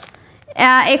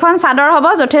এইখন চাদৰ হ'ব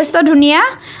যথেষ্ট ধুনীয়া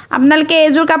আপোনালোকে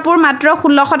এইযোৰ কাপোৰ মাত্ৰ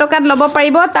 1600 টকাত ল'ব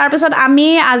পাৰিব তাৰপিছত আমি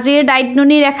আজিৰ ডাইট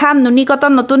নুনি দেখাম নুনি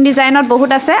কটন নতুন ডিজাইনত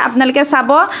বহুত আছে আপোনালোকে চাব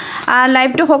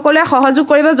লাইভটো সকলোৱে সহযোগ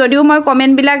কৰিব যদিও মই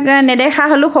কমেণ্টবিলাক নেদেখা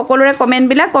হ'লোঁ সকলোৰে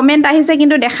কমেণ্ট আহিছে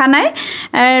কিন্তু দেখা নাই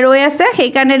ৰৈ আছে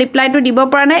সেইকাৰণে ৰিপ্লাইটো দিব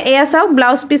পৰা নাই এয়া চাওক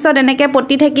ব্লাউজ পিছত এনেকৈ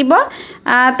পটি থাকিব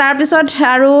তাৰপিছত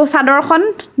আৰু চাদৰখন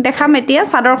দেখাম এতিয়া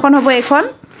চাদৰখন হ'ব এইখন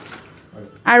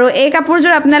আৰু এই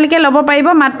কাপোৰযোৰ আপোনালোকে ল'ব পাৰিব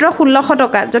মাত্ৰ 1600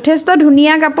 টকা যথেষ্ট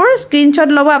ধুনীয়া কাপোৰ স্ক্ৰীনশ্বট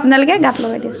ল'ব আপোনালোকে গাত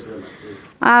লগাই দিছোঁ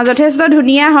যথেষ্ট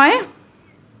ধুনীয়া হয়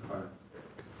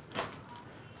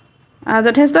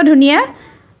যথেষ্ট ধুনীয়া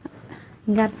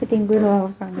গাত ফিটিং কৰি ল'ব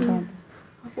কাৰণে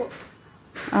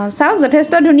চাওক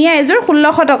যথেষ্ট ধুনীয়া এযোৰ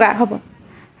 1600 টকা হ'ব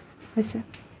হৈছে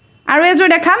আৰু এযোৰ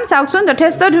দেখাম চাওকচোন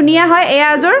যথেষ্ট ধুনীয়া হয়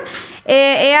এয়াযোৰ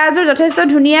যথেষ্ট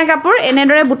ধুনীয়া কাপোৰ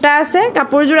এনেদৰে বুটা আছে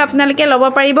কাপোৰযোৰ আপোনালোকে ল'ব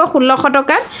পাৰিব 1600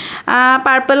 টকাত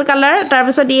পাৰ্পল কালাৰ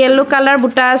তাৰপিছত য়েলো কালাৰ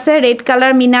বুটা আছে ৰেড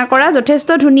কালাৰ মিনা কৰা যথেষ্ট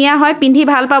ধুনীয়া হয় পিন্ধি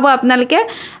ভাল পাব আপোনালোকে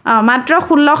মাত্ৰ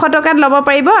 1600 টকাত ল'ব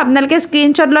পাৰিব আপোনালোকে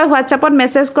স্ক্ৰীনশ্বট লৈ হোৱাটছআপত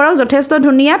মেছেজ কৰক যথেষ্ট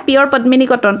ধুনীয়া পিয়ৰ পদ্মিনী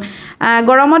কটন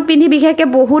গৰমত পিন্ধি বিশেষকৈ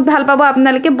বহুত ভাল পাব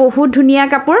আপোনালোকে বহুত ধুনীয়া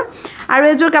কাপোৰ আৰু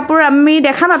এযোৰ কাপোৰ আমি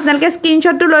দেখাম আপোনালোকে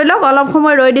স্ক্ৰীনশ্বটটো লৈ লওক অলপ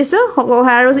সময় ৰৈ দিছোঁ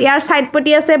আৰু ইয়াৰ সাইড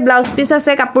পটি আছে ব্লাউজ পিচ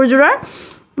আছে কাপোৰযোৰৰ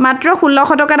মাত্ৰ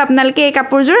 1600 টকাত আপোনালোকে এই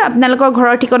কাপোৰযোৰ আপোনালোকৰ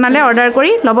ঘৰৰ ঠিকনালৈ অৰ্ডাৰ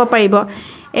কৰি ল'ব পাৰিব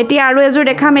এতিয়া আৰু এযোৰ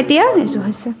দেখাম এতিয়া এইযোৰ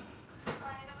হৈছে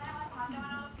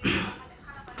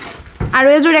আৰু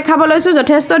এযোৰ দেখাব লৈছোঁ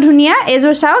যথেষ্ট ধুনীয়া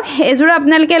এইযোৰ চাওক এইযোৰ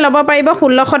আপোনালোকে ল'ব পাৰিব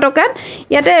 1600 টকাত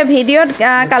ইয়াতে ভিডিঅ'ত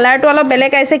কালাৰটো অলপ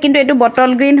বেলেগ আহিছে কিন্তু এইটো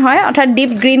বটল গ্ৰীণ হয় অৰ্থাৎ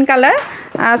ডিপ গ্ৰীণ কালাৰ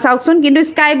চাওকচোন কিন্তু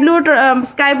স্কাই ব্লুৰ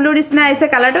নিচিনা আহিছে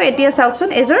কালাৰটো এতিয়া চাওকচোন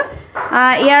এইযোৰ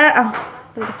ইয়াৰ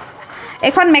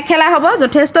এখন মেখেলা হ'ব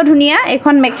যথেষ্ট ধুনীয়া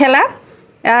এখন মেখেলা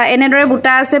এনেদৰে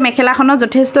বুটা আছে মেখেলাখনত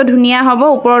যথেষ্ট ধুনীয়া হ'ব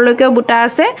ওপৰলৈকেও বুটা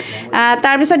আছে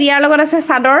তাৰপিছত ইয়াৰ লগত আছে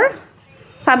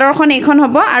চাদৰখন এইখন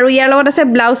হ'ব আৰু ইয়াৰ লগত আছে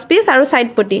ব্লাউজ পিচ আৰু সাইড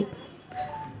পটি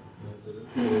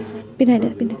পিন্ধাই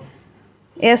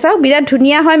এয়া চাওক বিৰাট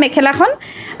ধুনীয়া হয় মেখেলাখন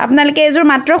আপোনালোকে এইযোৰ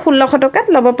মাত্ৰ 1600 টকাত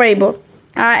ল'ব পাৰিব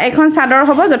এখন চাদৰ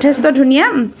হ'ব যথেষ্ট ধুনীয়া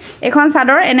এখন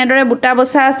চাদৰ এনেদৰে বুটা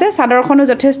বচা আছে চাদৰখনো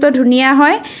যথেষ্ট ধুনীয়া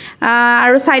হয়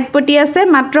আৰু সাইড পটি আছে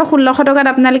মাত্ৰ 1600 টকাত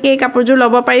আপোনালোকে এই কাপোৰযোৰ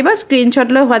ল'ব পাৰিব স্ক্ৰীনশ্বট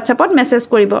লৈ হোৱাটছআপত মেছেজ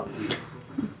কৰিব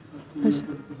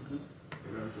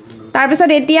তাৰপিছত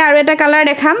এতিয়া আৰু এটা কালাৰ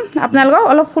দেখাম আপোনালোকক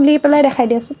অলপ খুলি পেলাই দেখাই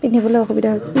দিয়াছোঁ পিন্ধিবলৈ অসুবিধা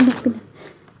হৈছে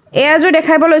এয়াযোৰ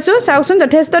দেখাব লৈছোঁ চাওকচোন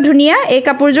যথেষ্ট ধুনীয়া এই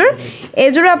কাপোৰযোৰ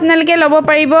এইযোৰ আপোনালোকে ল'ব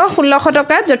পাৰিব 1600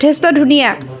 টকাত যথেষ্ট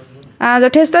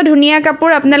ধুনীয়া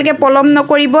কাপোৰ আপোনালোকে পলম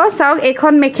নকৰিব চাওক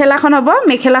এইখন মেখেলাখন হ'ব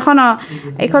মেখেলাখন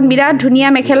এইখন বিৰাট ধুনীয়া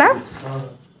মেখেলা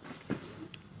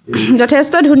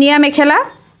যথেষ্ট ধুনীয়া মেখেলা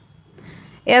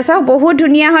এয়া চাওক বহুত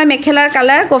ধুনীয়া হয় মেখেলাৰ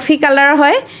কালাৰ কফি কালাৰ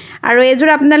হয় আৰু এইযোৰ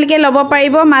আপোনালোকে ল'ব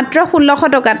পাৰিব মাত্ৰ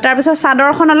 1600 টকাত তাৰপিছত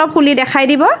চাদৰখন অলপ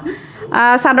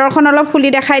খুলি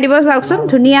দেখাই দিব চাওকচোন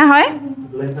ধুনীয়া হয়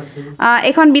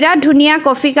এখন বিৰাট ধুনীয়া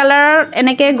কফি কালাৰৰ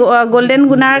এনেকৈ গোল্ডেন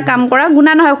গুণাৰ কাম কৰা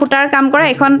গুণা নহয় সূতাৰ কাম কৰা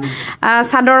এখন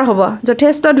চাদৰ হ'ব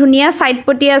যথেষ্ট ধুনীয়া সাইড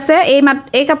পটি আছে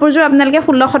এই কাপোৰযোৰ আপোনালোকে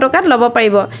 1600 টকাত ল'ব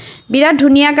পাৰিব বিৰাট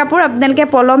ধুনীয়া কাপোৰ আপোনালোকে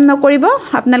পলম নকৰিব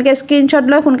আপোনালোকে স্ক্ৰীনশ্বট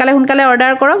লৈ সোনকালে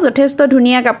অৰ্ডাৰ কৰক যথেষ্ট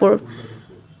ধুনীয়া কাপোৰ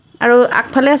আৰু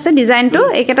আগফালে আছে ডিজাইনটো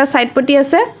এইকেইটা সাইড পটি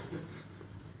আছে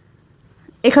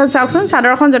এখন চাওকচোন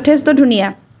চাদৰখন যথেষ্ট ধুনীয়া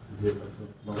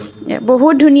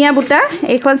বহুত ধুনীয়া বুটা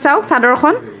এইখন চাওক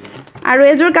চাদৰখন আৰু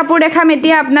এযোৰ কাপোৰ দেখাম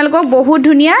এতিয়া আপোনালোকক বহুত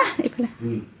ধুনীয়া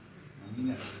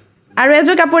আৰু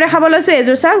এযোৰ কাপোৰ দেখাব লৈছোঁ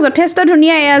এযোৰ চাওক যথেষ্ট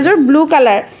ধুনীয়া এযোৰ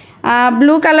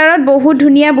ব্লু কালাৰত বহুত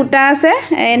ধুনীয়া বুটা আছে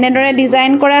এনেদৰে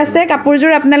ডিজাইন কৰা আছে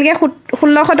কাপোৰযোৰ আপোনালোকে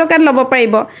 1600 টকাত ল'ব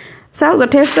পাৰিব চাওক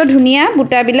যথেষ্ট ধুনীয়া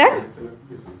বুটাবিলাক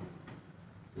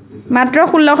মাত্ৰ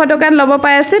 1600 টকাত ল'ব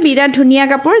পাই আছে বিৰাট ধুনীয়া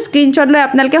কাপোৰ স্ক্ৰীনশ্বট লৈ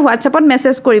আপোনালোকে হোৱাটছআপত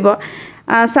মেছেজ কৰিব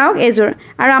চাওক এযোৰ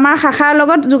আৰু আমাৰ শাখাৰ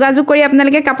লগত যোগাযোগ কৰি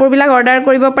আপোনালোকে কাপোৰবিলাক অৰ্ডাৰ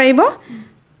কৰিব পাৰিব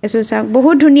এযোৰ চাওক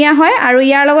বহুত ধুনীয়া হয় আৰু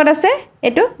ইয়াৰ লগত আছে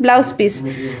এইটো ব্লাউজ পিচ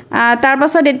তাৰ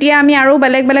পাছত এতিয়া আমি আৰু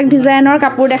বেলেগ ডিজাইনৰ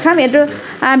কাপোৰ দেখাম এইটো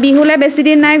বিহুলে বেছি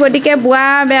দিন নাই গতিকে বোৱা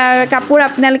কাপোৰ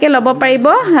আপোনালোকে ল'ব পাৰিব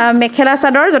মেখেলা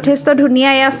চাদৰ যথেষ্ট ধুনীয়া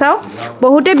এয়া চাওক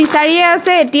বহুতে বিচাৰিয়ে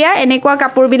আছে এতিয়া এনেকুৱা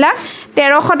কাপোৰবিলাক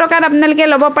 1300 টকাত আপোনালোকে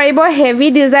ল'ব পাৰিব হেভি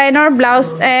ডিজাইনৰ ব্লাউজ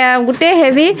গোটেই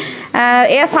হেভি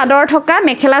এয়া চাদৰ থকা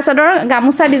মেখেলা চাদৰ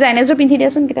গামোচা ডিজাইন এযোৰ পিন্ধি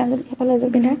দিয়াচোন কিতাপজন সেইফালে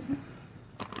এযোৰ পিন্ধা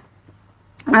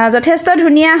যথেষ্ট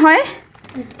ধুনীয়া হয়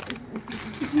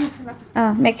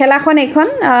মেখেলাখন এইখন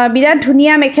বিৰাট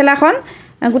ধুনীয়া মেখেলাখন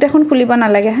গোটেইখন খুলিব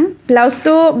নালাগে হা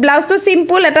ব্লাউজটো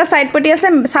সিম্পল এটা সাইড পটি আছে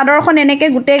চাদৰখন এনেকৈ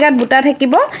গোটেই গাত বুটা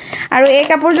থাকিব আৰু এই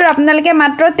কাপোৰযোৰ আপোনালোকে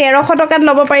মাত্ৰ 1300 টকাত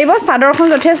ল'ব পাৰিব চাদৰখন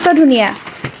যথেষ্ট ধুনীয়া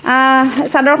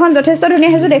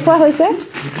সেইযোৰ দেখুওৱা হৈছে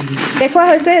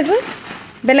সেইযোৰ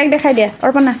বেলেগ দেখাই দিয়া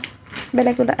অৰ্পণা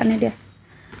বেলেগ আনি দিয়া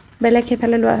বেলেগ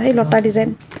সেইফালে লোৱা এই লতা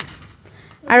ডিজাইন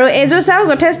আৰু এইযোৰ চাওক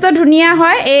যথেষ্ট ধুনীয়া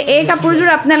হয় এই কাপোৰযোৰ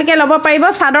আপোনালোকে ল'ব পাৰিব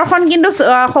চাদৰখন কিন্তু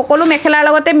সকলো মেখেলাৰ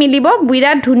লগতে মিলিব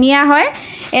বিৰাট ধুনীয়া হয়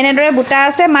এনেদৰে বুটা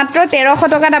আছে মাত্ৰ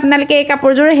 1300 টকাত আপোনালোকে এই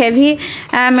কাপোৰযোৰ হেভি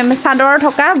চাদৰ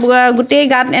থকা গোটেই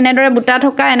গাত এনেদৰে বুটা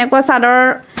থকা এনেকুৱা চাদৰ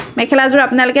মেখেলাযোৰ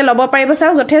আপোনালোকে ল'ব পাৰিব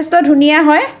চাওক যথেষ্ট ধুনীয়া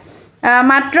হয়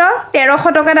মাত্ৰ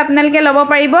 1300 টকাত আপোনালোকে ল'ব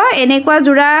পাৰিব এনেকুৱা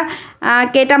যোৰা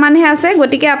কেইটামানহে আছে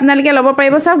গতিকে আপোনালোকে ল'ব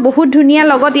পাৰিব চাওক বহুত ধুনীয়া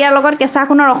লগত ইয়াৰ লগত কেঁচা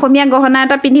সোণৰ অসমীয়া গহনা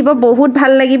এটা পিন্ধিব বহুত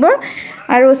ভাল লাগিব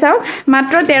আৰু চাওক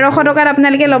মাত্ৰ 1300 টকাত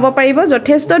আপোনালোকে ল'ব পাৰিব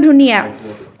যথেষ্ট ধুনীয়া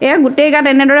এয়া গোটেই গাত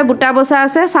এনেদৰে বুটা বসা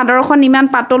আছে চাদৰখন ইমান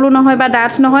পাতলো নহয় বা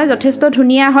ডাঠ নহয় যথেষ্ট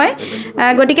ধুনীয়া হয়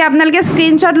গতিকে আপোনালোকে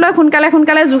স্ক্ৰীনশ্বট লৈ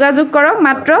সোনকালে যোগাযোগ কৰক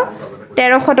মাত্ৰ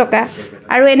 1300 টকা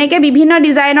আৰু এনেকৈ বিভিন্ন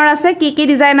ডিজাইনৰ আছে কি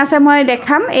ডিজাইন আছে মই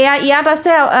দেখাম ইয়াত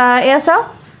আছে এয়া চাওক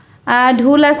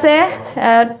ঢোল আছে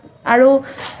আৰু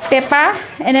পেপা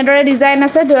এনেদৰে ডিজাইন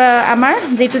আছে আমাৰ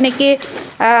যেটো নেকি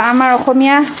আমাৰ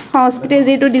অসমীয়া সংস্কৃতিৰ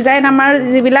যেটো ডিজাইন আমাৰ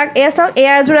যিবিলাক এয়া চাওক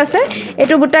এয়াযোৰ আছে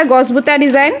এটো বুটা গছ বুটা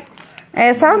ডিজাইন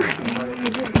এয়া চাওক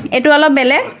এটো অলপ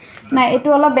বেলেগ নাই এটো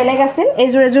অলপ বেলেগ আছিল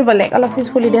এযোৰ বেলেগ অলপ পিছ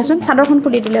খুলি দিয়াচোন চাদৰখন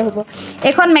খুলি দিলে হ'ব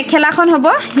এখন মেখেলাখন হ'ব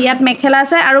ইয়াত মেখেলা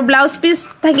আছে আৰু ব্লাউজ পিচ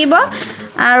থাকিব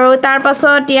আৰু তাৰ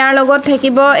পাছত ইয়াৰ লগত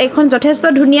থাকিব এখন যথেষ্ট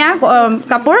ধুনীয়া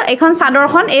কাপোৰ এখন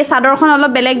চাদৰখন এই চাদৰখন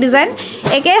অলপ বেলেগ ডিজাইন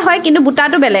একে হয় কিন্তু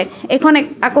বুটাটো বেলেগ এখন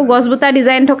আকৌ গছ বুটা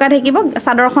ডিজাইন থকা থাকিব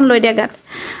চাদৰখন লৈ দিয়া গাত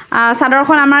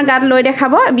চাদৰখন আমাৰ গাত লৈ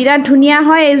দেখাব বিৰাট ধুনীয়া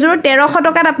হয় এইযোৰ 1300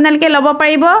 টকাত আপোনালোকে ল'ব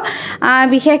পাৰিব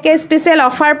বিশেষকৈ স্পেশাল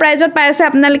অফাৰ প্ৰাইজত পাইছে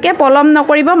আপোনালোকে পলম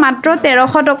নকৰিব মাত্ৰ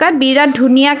 1300 টকাত বিৰাট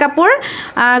ধুনীয়া কাপোৰ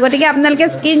গতিকে আপোনালোকে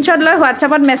স্ক্ৰীনশ্বট লৈ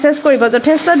হোৱাটছআপত মেছেজ কৰিব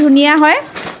যথেষ্ট ধুনীয়া হয়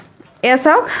এয়া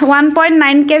চাওক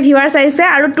 1.9K ভিউৱাৰ্ছ আহিছে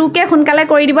আৰু 2K সোনকালে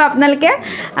কৰি দিব আপোনালোকে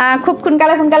খুব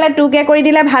সোনকালে 2K কৰি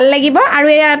দিলে ভাল লাগিব আৰু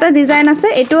এয়া এটা ডিজাইন আছে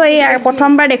এটো এই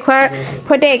প্ৰথমবাৰ দেখুৱাৰ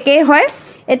সৈতে একেই হয়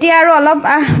এতিয়া আৰু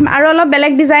অলপ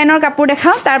বেলেগ ডিজাইনৰ কাপোৰ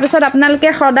দেখাম তাৰ পিছত আপোনালোকে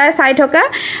সদায় চাই থকা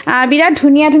বিৰাট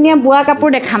ধুনীয়া বোৱা কাপোৰ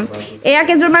দেখাম এয়া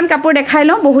কেইযোৰমান কাপোৰ দেখাই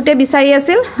লওঁ বহুতে বিচাৰি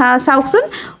আছিল চাওকচোন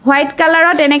হোৱাইট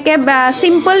কালাৰত এনেকৈ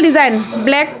সিম্পল ডিজাইন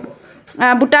ব্লেক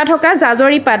বুটা থকা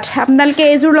জাজৰি পাট আপোনালোকে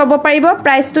এইযোৰ ল'ব পাৰিব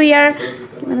প্ৰাইচটো ইয়াৰ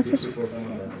কিমান আছে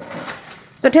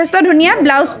যথেষ্ট ধুনীয়া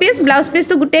ব্লাউজ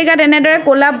পিচটো গোটেই গাত এনেদৰে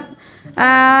ক'লা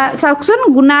চাওকচোন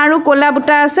গুণা আৰু ক'লা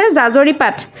বুটা আছে জাজৰি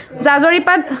পাট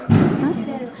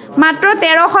মাত্ৰ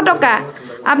 1300 টকা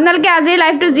আপোনালোকে আজিৰ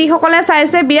লাইভটো যিসকলে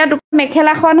চাইছে বিৰাট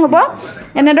মেখেলাখন হ'ব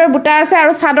এনেদৰে বুটা আছে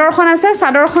আৰু চাদৰখন আছে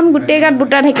চাদৰখন গোটেই গাত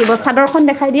বুটা থাকিব চাদৰখন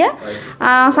দেখাই দিয়া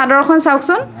চাদৰখন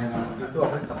চাওকচোন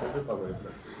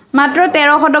মাত্ৰ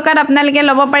 1300 টকাত আপোনালোকে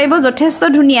ল'ব পাৰিব যথেষ্ট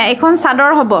ধুনীয়া এখন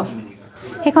চাদৰ হ'ব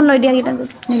সেইখন লৈ দিয়া গিটা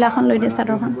নীলাখন লৈ দিয়া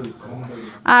চাদৰখন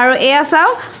আৰু এয়া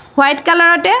চাওক হোৱাইট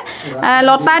কালাৰতে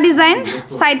লতা ডিজাইন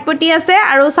সাইড পটি আছে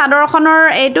আৰু চাদৰখনৰ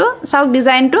এইটো চাওক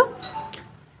ডিজাইনটো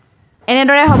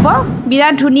এনেদৰে হ'ব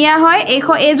বিৰাট ধুনীয়া হয়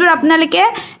এইযোৰ আপোনালোকে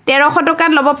 1300 টকাত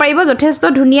ল'ব পাৰিব যথেষ্ট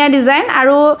ধুনীয়া ডিজাইন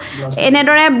আৰু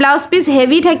এনেদৰে ব্লাউজ পিস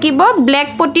হেভি থাকিব ব্লেক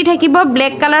পটি থাকিব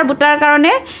ব্লেক কালাৰ বুটাৰ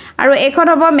কাৰণে আৰু এখন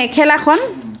হ'ব মেখেলাখন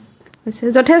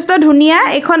যথেষ্ট ধুনীয়া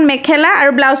এখন মেখেলা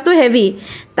আৰু ব্লাউজটো হেভি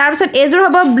তাৰ পিছত এইযোৰ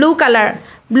হ'ব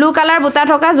ব্লু কালাৰ বুটা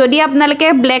থকা যদি আপোনালোকে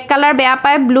ব্লেক কালাৰ বেয়া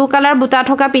পায় ব্লু কালাৰ বুটা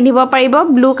থকা পিন্ধিব পাৰিব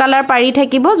ব্লু কালাৰ পাৰি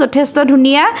থাকিব যথেষ্ট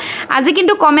ধুনীয়া আজি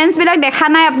কিন্তু কমেন্টছ বিলাক দেখা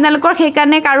নাই আপোনালোকৰ সেই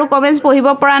কাৰণে কাৰো কমেন্টছ পঢ়িব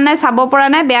পৰা নাই চাব পৰা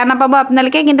নাই বেয়া নাপাব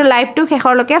আপোনালোকে কিন্তু লাইভটো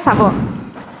শেষৰলৈকে চাব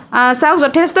চাওক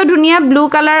যথেষ্ট ধুনীয়া ব্লু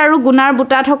কালাৰ আৰু গুণাৰ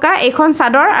বুটা থকা এখন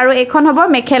চাদৰ আৰু এখন হ'ব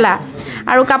মেখেলা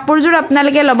আৰু কাপোৰযোৰ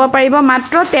আপোনালোকে ল'ব পাৰিব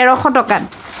মাত্ৰ 1300 টকাত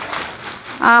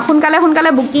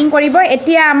সোনকালে বুকিং কৰিব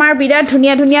এতিয়া আমাৰ বিৰাট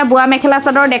ধুনীয়া বুৱা মেখেলা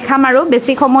চাদৰ দেখাম আৰু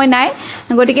বেছি সময় নাই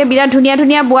গতিকে বিৰাট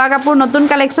ধুনীয়া বুৱা কাপোৰ নতুন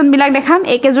কালেকশ্যন বিলাক দেখাম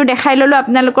একেযোৰ দেখাই ললো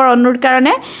আপোনালোকৰ অনুৰোধ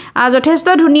কাৰণে যথেষ্ট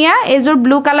ধুনীয়া এইযোৰ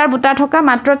ব্লু কালাৰ বুটা থকা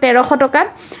মাত্ৰ 1300 টকাত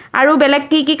আৰু বেলেগ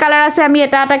কি কালাৰ আছে আমি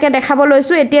এটা এটাকে দেখাব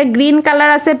লৈছো এতিয়া গ্ৰীন কালাৰ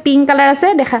আছে পিংক কালাৰ আছে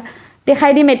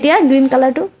দেখাই দিম এতিয়া গ্ৰীন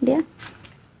কালাৰটো দিয়া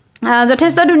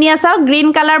যথেষ্ট ধুনীয়া চাওক গ্ৰীন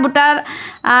কালাৰ বুটা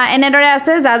এনেদৰে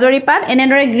আছে জাজৰি পাত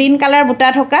এনেদৰে গ্ৰীন কালাৰ বুটা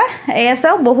থকা এয়া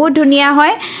চাওক বহুত ধুনীয়া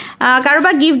হয়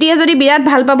কাৰোবাক গিফট দিয়ে যদি বিৰাট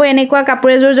ভাল পাব এনেকুৱা কাপোৰ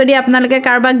এযোৰ যদি আপোনালোকে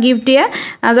কাৰোবাক গিফট দিয়ে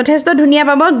যথেষ্ট ধুনীয়া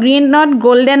পাব গ্ৰীনত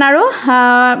গোল্ডেন আৰু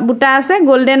বুটা আছে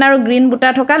গোল্ডেন আৰু গ্ৰীন বুটা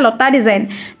থকা লতা ডিজাইন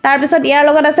তাৰ পিছত ইয়াৰ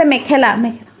লগত আছে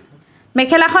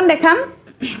মেখেলাখন দেখাম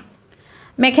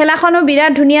মেখেলাখনো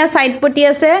বিৰাট ধুনীয়া সাইড পটি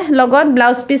আছে লগত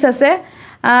ব্লাউজ পিস আছে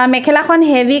মেখেলাখন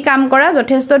হেভি কাম কৰা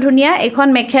যথেষ্ট ধুনীয়া এখন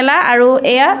মেখেলা আৰু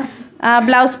এয়া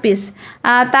ব্লাউজ পিস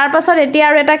তাৰ পাছত এতিয়া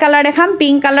আৰু এটা কালাৰ দেখাম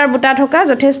পিংক কালাৰ বুটা থকা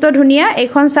যথেষ্ট ধুনীয়া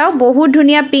এখন চাও বহুত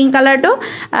ধুনীয়া পিংক কালাৰটো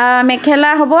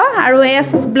মেখেলা হ'ব আৰু এয়া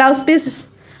ব্লাউজ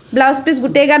পিস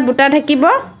গোটেই গাত বুটা থাকিব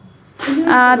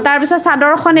তাৰ পিছত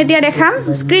চাদৰখন এতিয়া দেখাম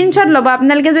স্ক্ৰিনশ্বট ল'ব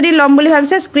আপোনালোকে যদি ল'ম বুলি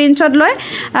ভাবিছে স্ক্ৰিনশ্বট লৈ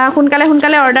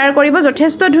সোনকালে অৰ্ডাৰ কৰিব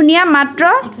যথেষ্ট ধুনীয়া মাত্ৰ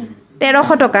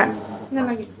 1300 টকা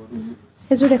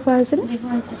এযোৰ দেখুৱা হৈছে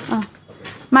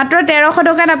মাত্ৰ 1300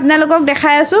 টকাত আপোনালোকক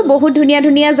দেখাই আছো বহুত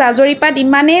ধুনীয়া জাজৰি পাত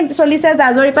ইমানে চলিছে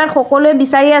জাজৰি পাত সকলোৱে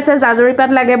বিচাৰি আছে জাজৰি পাত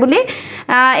লাগে বুলি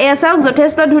এয়া চাওক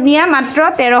যথেষ্ট ধুনীয়া মাত্ৰ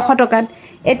 1300 টকাত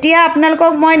এতিয়া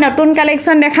আপোনালোকক মই নতুন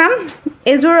কালেকশ্যন দেখাম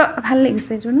এযোৰ ভাল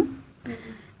লাগিছে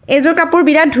এযোৰ কাপোৰ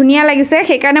বিৰাট ধুনীয়া লাগিছে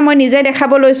সেইকাৰণে মই নিজে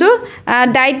দেখাব লৈছো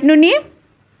ডাইট নুনি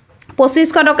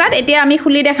 2500 টকাত এতিয়া আমি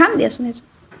খুলি দেখাম দিয়াচোন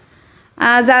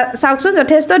চাওকচোন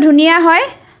যথেষ্ট ধুনীয়া হয়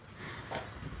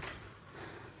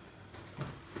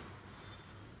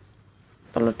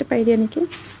তলতে পাই দিয়া নেকি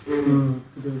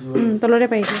তলতে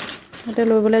পাই দিয়া এটা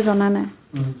লইবলে জনা নাই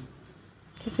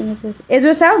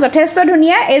এযোৰ চাওক যথেষ্ট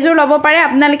ধুনীয়া এযোৰ ল'ব পাৰে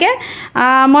আপোনালোকে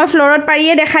মই ফ্লোৰত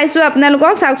পাৰিয়ে দেখাইছো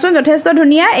আপোনালোকক চাওকচোন যথেষ্ট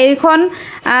ধুনীয়া এইখন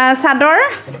চাদৰ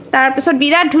তাৰ পিছত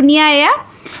বিৰাট ধুনীয়া এয়া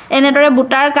এনেদৰে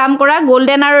বুটাৰ কাম কৰা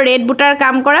গোল্ডেন আৰু ৰেড বুটাৰ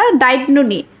কাম কৰা ডাইট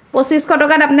নুনি 2500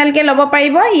 টকাত আপোনালোকে ল'ব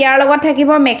পাৰিব ইয়াৰ লগত থাকিব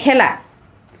মেখেলা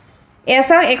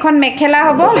এসা এখন মেখেলা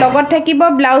হ'ব লগত থাকিব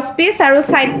ব্লাউজ পিস আৰু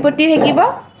সাইড পটি থাকিব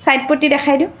সাইড পটি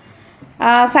দেখাই দিও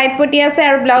সাইড পটি আছে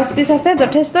আৰু ব্লাউজ পিস আছে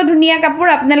যথেষ্ট ধুনীয়া কাপোৰ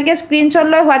আপোনালোকে স্ক্ৰিনশ্বট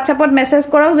লৈ WhatsAppত মেছেজ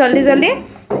কৰক জলদি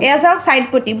এয়া চাওক সাইড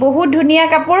পটি বহুত ধুনীয়া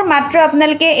কাপোৰ মাত্ৰ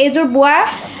আপোনালোকে এইযোৰ বুৱা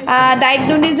ডাইট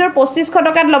নুনিযোৰ 2500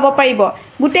 টকাত ল'ব পাৰিব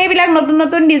গুটেই বিলাক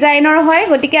নতুন ডিজাইনৰ হয়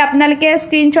গতিকে আপোনালোকে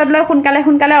স্ক্ৰিনশ্বট লৈ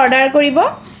সোনকালে অৰ্ডাৰ কৰিব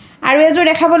আৰু এযোৰ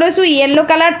দেখাব লৈছো ইয়েলো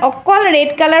কালাৰ অকল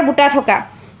ৰেড কালাৰ বুটা থকা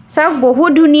চাওক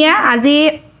বহুত ধুনীয়া আজি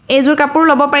এইযোৰ কাপোৰ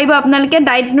ল'ব পাৰিব আপোনালোকে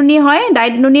ডাইট নুনি হয়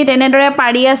ডাইট নুনি তেনেদৰে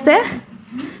পাৰি আছে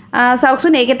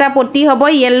চাওকচোন এইকেটা পটি হ'ব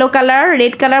ইয়েলো কালাৰ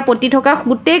ৰেড কালাৰ পটি থকা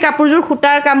গুটেই কাপোৰযোৰ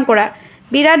খুটাৰ কাম কৰা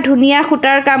বিৰাট ধুনীয়া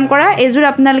খুটাৰ কাম কৰা এইযোৰ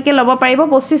আপোনালোকে ল'ব পাৰিব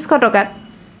 2500 টকাত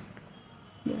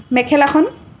মেখেলাখন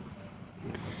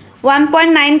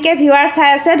 1.9k ভিউৱাৰ চাই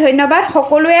আছে ধন্যবাদ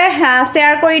সকলোৱে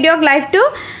শেয়াৰ কৰি দিয়ক লাইভটো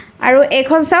আৰু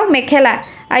এখন চাওক মেখেলা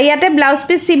আৰু ইয়াতে ব্লাউজ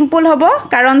পিস সিম্পল হ'ব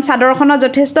কাৰণ চাদৰখনত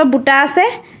যথেষ্ট বুটা আছে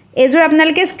এযোৰ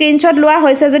আপোনালোকে স্ক্ৰিনশ্বট লোৱা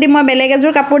হৈছে যদি মই বেলেগ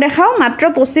এযোৰ কাপোৰ দেখাও মাত্ৰ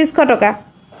 2500 টকা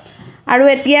আৰু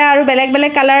এতিয়া আৰু বেলেগ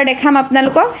কালাৰ দেখাম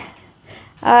আপোনালোকক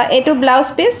এটো ব্লাউজ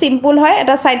পিস সিম্পল হয়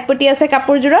এটা সাইড পটি আছে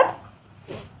কাপোৰজোৰত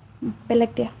বেলেগ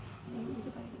দিয়া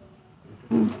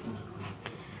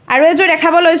আৰু এযোৰ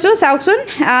দেখাব লৈছো চাওকচোন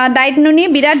ডাইট নুনি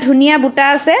বিৰাট ধুনীয়া বুটা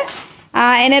আছে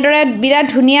এনেদৰে বিৰাট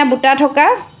ধুনীয়া বুটা থকা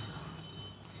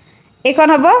এইখন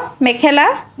হ'ব মেখেলা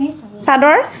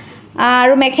চাদৰ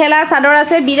আৰু মেখেলা চাদৰ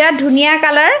আছে বিৰাট ধুনীয়া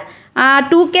কালাৰ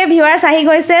 2K ভিউৱাৰ্ছ আহি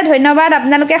গৈছে ধন্যবাদ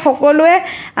আপোনালোকে সকলোৱে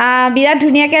বিৰাট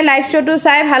ধুনীয়াকৈ লাইভ শ্ব'টো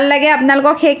চাই ভাল লাগে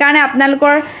আপোনালোকক সেইকাৰণে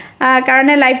আপোনালোকৰ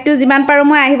কাৰণে লাইভটো যিমান পাৰোঁ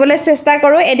মই আহিবলৈ চেষ্টা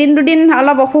কৰোঁ এদিন দুদিন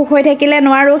অলপ অসুখ হৈ থাকিলে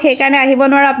নোৱাৰোঁ সেইকাৰণে আহিব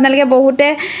নোৱাৰোঁ আপোনালোকে বহুতে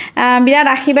বিৰাট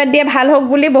আশীৰ্বাদ দিয়ে ভাল হওক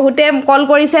বুলি বহুতে কল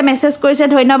কৰিছে মেছেজ কৰিছে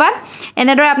ধন্যবাদ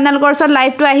এনেদৰে আপোনালোকৰ ওচৰত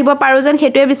লাইভটো আহিব পাৰোঁ যেন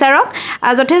সেইটোৱে বিচাৰক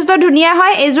যথেষ্ট ধুনীয়া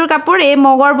হয় এইযোৰ কাপোৰ এই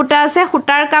মগৰ বুটা আছে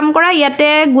সূতাৰ কাম কৰা ইয়াতে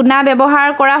গুণা ব্যৱহাৰ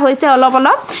কৰা হৈছে অলপ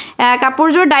অলপ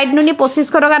কাপোৰযোৰ ডাইট নুনি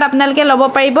 2500 টকাত আপোনালোকে ল'ব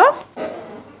পাৰিব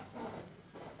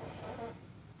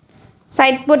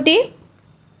সাইড পটি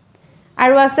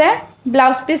আৰু আছে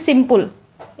ব্লাউজ পিস সিম্পল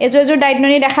এযোৰ ডাইট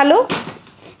নুনি দেখালো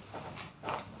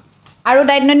আৰু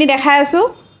ডাইট নুনি দেখাই আছো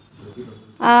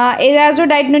এযোৰ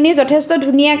ডাইট নুনি যথেষ্ট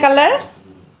ধুনীয়া কালাৰ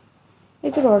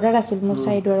এযোৰ অৰ্ডাৰ আছিল মোৰ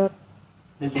সাইডৰত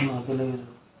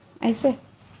আইছে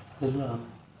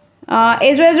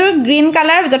এযোৰ গ্ৰীন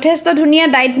কালাৰ যথেষ্ট ধুনীয়া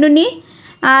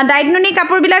ডাইট নুনি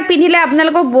কাপোৰবিলাক পিন্ধিলে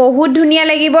আপোনালোকক বহুত ধুনীয়া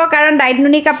লাগিব কাৰণ ডাইট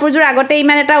নুনি কাপোৰযোৰ আগতে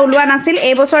ইমান এটা ওলোৱা নাছিল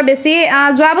এই বছৰ বেছি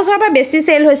যোৱা বছৰৰ পৰা বেছি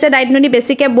সেল হৈছে ডাইট নুনি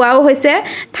বেছিকৈ বোৱাও হৈছে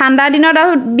ঠাণ্ডা দিনত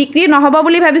আৰু বিক্ৰী নহব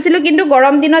বুলি ভাবিছিলো কিন্তু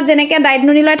গৰম দিনত যেনেকৈ ডাইট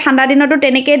নুনি লয় ঠাণ্ডা দিনতো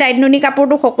তেনেকৈ ডাইট নুনি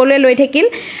কাপোৰটো সকলোৱে লৈ থাকিল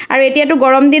আৰু এতিয়াতো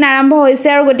গৰম দিন আৰম্ভ হৈছে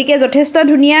আৰু গতিকে যথেষ্ট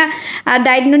ধুনীয়া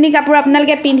ডাইট নুনি কাপোৰ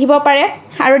আপোনালোকে পিন্ধিব পাৰে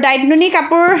আৰু ডাইট নুনি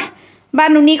কাপোৰ বা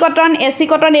নুনি কটন এসি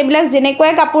কটন এইবিলাক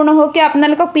যেনেকৈ কাপোৰ নহওক কিয়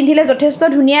আপোনালোকক পিন্ধিলে যথেষ্ট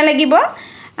ধুনীয়া লাগিব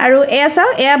আৰু এয়া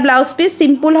চাওক এয়া ব্লাউজ পিস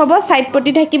সিম্পল হ'ব সাইড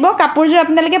পটি থাকিব কাপোৰযোৰ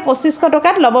আপোনালোকে 2500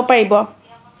 টকাত ল'ব পাৰিব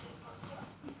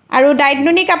আৰু ডাইট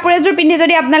নুনি কাপোৰ এযোৰ পিন্ধি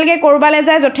যদি আপোনালোকে কৰবালৈ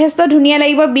যায় যথেষ্ট ধুনীয়া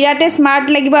লাগিব বিৰাটে স্মাৰ্ট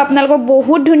লাগিব আপোনালোকক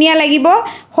বহুত ধুনীয়া লাগিব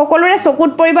সকলোৰে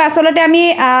চকুত পৰিব আসলতে আমি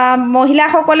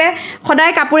মহিলাসকলে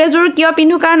সদায় কাপোৰ এযোৰ কিয়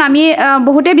পিন্ধো কাৰণ আমি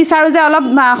বহুতে বিচাৰো যে অলপ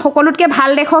সকলোতকৈ ভাল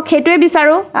দেখক সেইটোৱে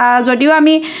বিচাৰো যদিও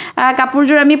আমি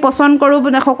কাপোৰযোৰ আমি পছন্দ কৰোঁ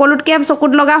সকলোতকৈ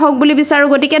চকুত লগা হওক বুলি বিচাৰো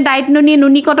গতিকে ডাইট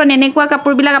নুনি কটন এনেকুৱা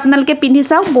কাপোৰবিলাক আপোনালোকে পিন্ধি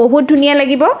চাওক বহুত ধুনীয়া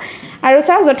লাগিব আৰু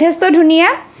চাওক যথেষ্ট ধুনীয়া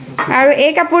আৰু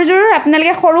এই কাপোৰযোৰ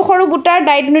আপোনালোকে সৰু সৰু বুটাৰ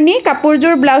ডাইট নুনি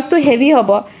কাপোৰযোৰ ব্লাউজটো হেভি হ'ব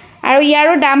আৰু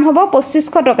ইয়াৰো দাম হ'ব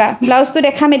 2500 টকা ব্লাউজটো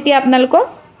দেখাম এতিয়া আপোনালোকক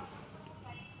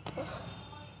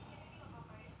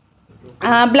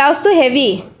ব্লাউজটো হেভি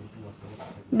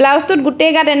ব্লাউজটোত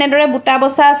গোটেই গাত এনেদৰে বুটা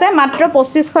বসা আছে মাত্ৰ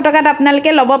 2500 টকাত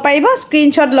আপোনালোকে ল'ব পাৰিব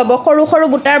স্ক্ৰিনশ্বট ল'ব সৰু সৰু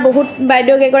বুটাৰ বহুত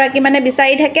বাইদেউ কেগৰাকী মানে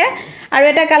বিচাৰি থাকে আৰু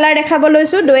এটা কালাৰ দেখাব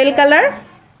লৈছো ডুৱেল কালাৰ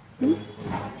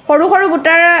সৰু সৰু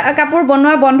বুটাৰ কাপোৰ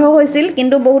বনোৱা বন্ধ হৈছিল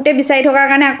কিন্তু বহুতে বিচাৰি থকাৰ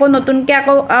কাৰণে আকৌ নতুনকৈ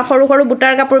আকৌ সৰু সৰু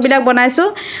বুটাৰ কাপোৰবিলাক বনাইছো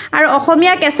আৰু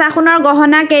অসমীয়া কেঁচা সোণৰ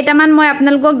গহনা কেইটামান মই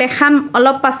আপোনালোকক দেখাম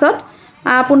অলপ পাছত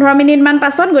 15 মিনিট মান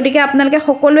পাছত গতিকে আপোনালোকে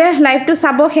সকলোৱে লাইভটো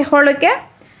চাব শেষৰলৈকে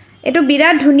এটো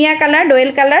বিৰাট ধুনীয়া কালাৰ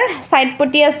ডুৱেল কালাৰ সাইড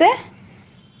পটি আছে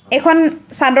এখন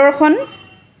চাদৰখন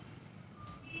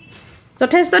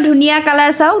যথেষ্ট ধুনীয়া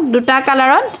কালাৰ চাওক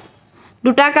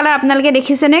দুটা কালাৰ আপোনালোকে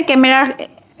দেখিছেনে কেমেৰাৰ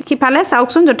কিফালে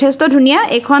চাওকচোন যথেষ্ট ধুনীয়া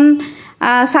এখন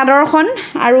চাদৰখন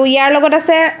আৰু ইয়াৰ লগত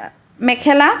আছে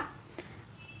মেখেলা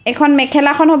এখন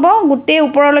মেখেলাখন হ'ব গোটেই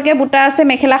ওপৰলৈকে বুটা আছে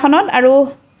মেখেলাখনত আৰু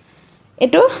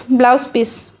এটো ব্লাউজ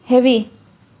পিস হেভি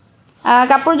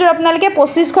কাপোৰযোৰ আপোনালোকে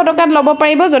 2500 টকাত ল'ব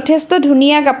পাৰিব যথেষ্ট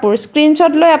ধুনীয়া কাপোৰ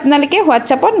স্ক্ৰিনশ্বট লৈ আপোনালোকে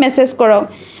হোৱাটছআপত মেছেজ কৰক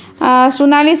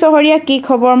সোণালী চহৰীয়া কি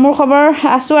খবৰ মোৰ খবৰ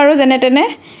আছো আৰু যেনে তেনে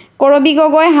কৰবি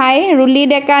গগৈ হাই ৰুলি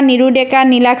ডেকা নিৰু ডেকা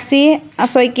নীলাক্ষী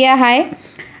শইকীয়া হাই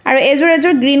আৰু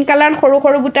এযোৰ গ্ৰীন কালাৰ সৰু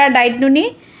সৰু বুটাৰ ডাইট নুনি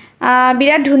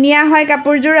বিৰাট ধুনীয়া হয়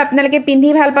কাপোৰযোৰ আপোনালোকে পিন্ধি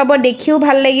ভাল পাব দেখিও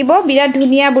ভাল লাগিব বিৰাট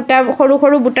ধুনীয়া বুটা সৰু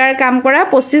সৰু বুটাৰ কাম কৰা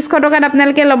 2500 টকাত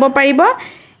আপোনালোকে ল'ব পাৰিব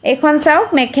এখন চাওক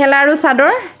মেখেলা আৰু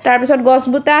চাদৰ তাৰ পিছত গছ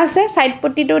বুটা আছে সাইড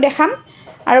পটিটো দেখাম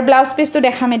আৰু ব্লাউজ পিসটো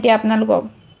দেখাম এতিয়া আপোনালোকক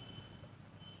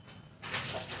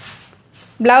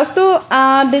ব্লাউজটো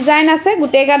ডিজাইন আছে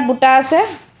গোটেই গাত বুটা আছে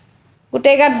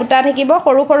গোটেই গাত বুটা থাকিব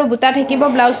সৰু সৰু বুটা থাকিব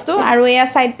ব্লাউজটো আৰু এয়া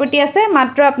সাইড পটি আছে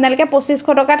মাত্ৰ আপোনালোকে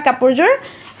 2500 টকাত কাপোৰযোৰ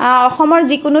অসমৰ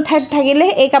যিকোনো ঠাইত থাকিলে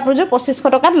এই কাপোৰযোৰ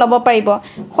 2500 টকাত ল'ব পাৰিব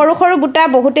সৰু সৰু বুটা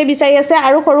বহুতে বিচাৰি আছে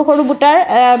আৰু সৰু সৰু বুটাৰ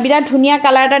বিৰাট ধুনীয়া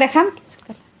কালাৰ এটা দেখাম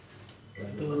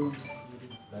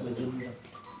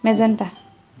মেজেন্টা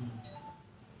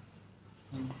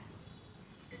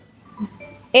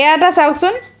এয়া এটা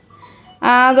চাওকচোন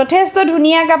যথেষ্ট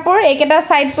ধুনীয়া কাপোৰ এইকেইটা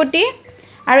সাইড পটি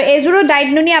আৰু এযোৰো ডাইট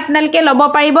নুনি আপোনালোকে ল'ব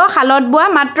পাৰিব শালত বোৱা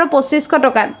মাত্ৰ 2500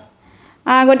 টকাত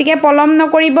গতিকে পলম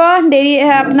নকৰিব দেৰি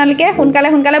আপোনালোকে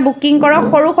সোনকালে বুকিং কৰক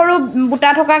সৰু সৰু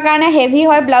বুটা থকা কাৰণে হেভি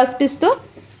হয় ব্লাউজ পিসটো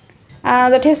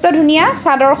যথেষ্ট ধুনীয়া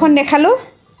চাদৰখন দেখালো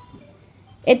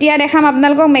এতিয়া দেখাম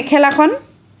আপোনালোকক মেখেলাখন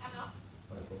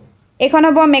এখন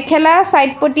হ'ব মেখেলা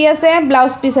সাইড পটি আছে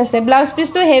ব্লাউজ পিস আছে ব্লাউজ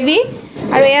পিসটো হেভি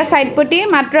আৰু এয়া সাইড পটি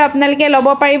মাত্ৰ আপোনালোকে ল'ব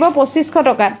পাৰিব 2500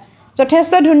 টকাত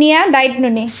যথেষ্ট ধুনীয়া ডাইট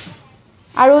নুনি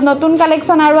আৰু নতুন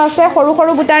কালেকশ্যন আৰু আছে সৰু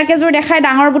সৰু বুটাৰ কেইযোৰ দেখাই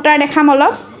ডাঙৰ বুটাৰ দেখাম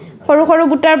অলপ সৰু সৰু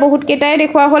বুটাৰ বহুত কেইটাই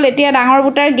দেখুৱা হ'ল এতিয়া ডাঙৰ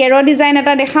বুটাৰ গেৰ ডিজাইন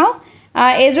এটা দেখাওঁ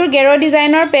এইযোৰ গেৰ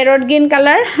ডিজাইনৰ পেৰট গ্ৰীণ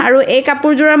কালাৰ আৰু এই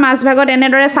কাপোৰযোৰৰ মাজভাগত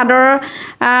এনেদৰে চাদৰৰ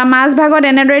মাজভাগত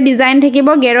এনেদৰে ডিজাইন থাকিব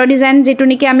গেৰ ডিজাইন যিটো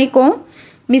নেকি আমি কওঁ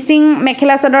মিচিং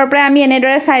মেখেলা চাদৰৰ পৰা আমি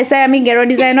এনেদৰে চাই আমি গেৰ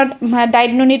ডিজাইনত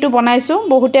ডাইট নুনিটো বনাইছোঁ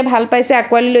বহুতে ভাল পাইছে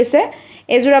আঁকোৱালি লৈছে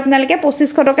এইযোৰ আপোনালোকে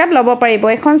 2500 টকাত ল'ব পাৰিব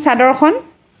এখন চাদৰখন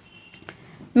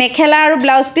মেখেলা আৰু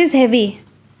ব্লাউজ পিচ হেভি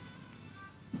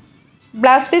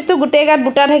ব্লাউজ পিচটো গোটেই গাত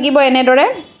বুটা থাকিব এনেদৰে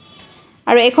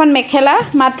আৰু এখন মেখেলা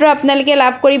মাত্ৰ আপোনালোকে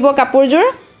লাভ কৰিব কাপোৰযোৰ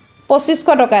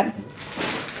 2500 টকাত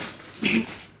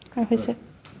হৈছে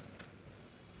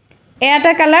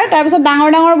এটা কালাৰ তাৰপিছত ডাঙৰ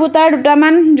ডাঙৰ বুটাৰ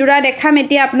দুটামান জোৰা দেখাম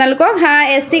এতিয়া আপোনালোকক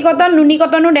এছটি কটন নুনি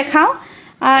কটনো দেখাওঁ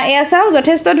এয়া চাওক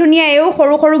যথেষ্ট ধুনীয়া এও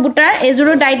সৰু সৰু বুটাৰ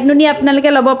এযোৰো ডাইট নুনি আপোনালোকে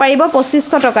ল'ব পাৰিব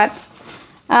 2500 টকাত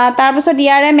তাৰপিছত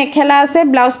ইয়াৰে মেখেলা আছে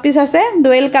ব্লাউজ পিচ আছে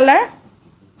ডুৱেল কালাৰ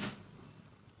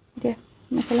দিয়া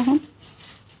মেখেলাখন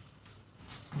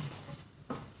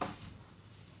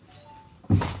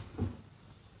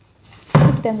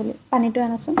পানীটো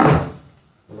আনাচোন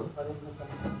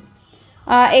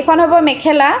এইখন হ'ব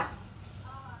মেখেলা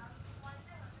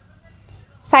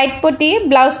সাইড পটি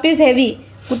ব্লাউজ পিচ হেভি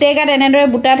গোটেই গাত এনেদৰে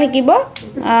বুটা থাকিব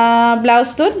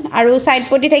ব্লাউজটোত আৰু সাইড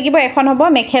পটি থাকিব এখন হ'ব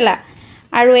মেখেলা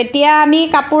আৰু এতিয়া আমি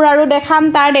কাপোৰ আৰু দেখাম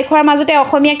তাৰ দেখুৱাৰ মাজতে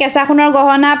অসমীয়া কেঁচা সোণৰ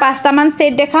গহনা 5টামান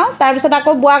সেট দেখাওঁ তাৰ পিছত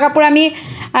আকৌ বোৱা কাপোৰ আমি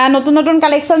নতুন নতুন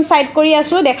কালেকশ্যন সাইড কৰি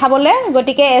আছো দেখাবলৈ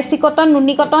গতিকে এসি কটন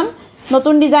নুনি কটন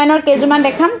নতুন ডিজাইনৰ কেইজুমান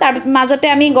দেখাম তাৰ মাজতে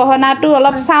আমি গহনাটো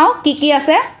অলপ চাওঁ কি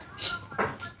আছে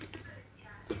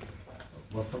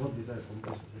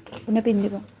কোনে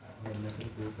পিন্ধিব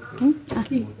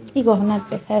কি গহনা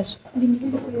দেখাই আছো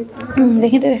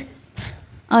দেখিতে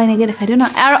এনেকৈ দেখাই দিওঁ ন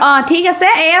আৰু ঠিক আছে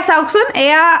এয়া চাওকচোন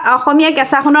এয়া অসমীয়া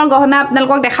কেঁচা সোণৰ গহনা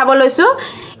আপোনালোকক দেখাব লৈছোঁ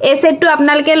এই সেটটো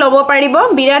আপোনালোকে ল'ব পাৰিব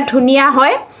বিৰাট ধুনীয়া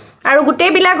হয় আৰু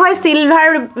গোটেইবিলাক হয় সিলভাৰ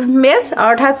বেছ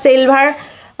অৰ্থাৎ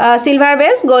সিলভাৰ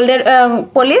বেছ গোল্ডেন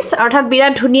পলিশ অৰ্থাৎ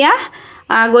বিৰাট ধুনীয়া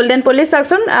গোল্ডেন পলিশ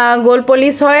চাওকচোন গোল্ড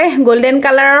পলিশ হয় গোল্ডেন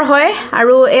কালাৰৰ হয়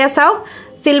আৰু এয়া চাওক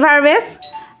সিলভাৰ বেছ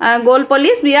গোল্ড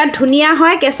পলিশ বিৰাট ধুনীয়া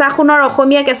হয় কেঁচা সোণৰ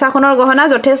অসমীয়া কেঁচা সোণৰ গহনা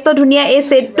যথেষ্ট ধুনীয়া এই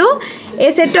সেটটো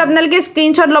আপোনালোকে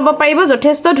স্ক্ৰীনশ্বট ল'ব পাৰিব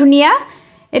যথেষ্ট ধুনীয়া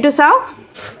এইটো চাওক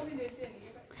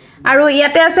আৰু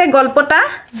ইয়াতে আছে গলপটা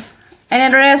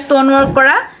এনেদৰে ষ্টন ৱৰ্ক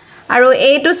কৰা আৰু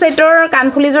এইটো সেটৰ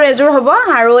কাণফুলিযোৰ এযোৰ হ'ব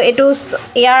আৰু এইটো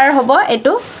ইয়াৰ হ'ব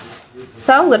এইটো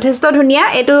চাওক যথেষ্ট ধুনীয়া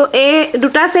এইটো এই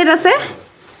দুটা সেট আছে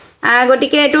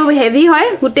গতিকে এইটো হেভি হয়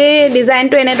গোটেই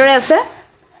ডিজাইনটো এনেদৰে আছে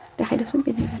দেখাই দিছোন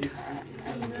পিন্ধিটো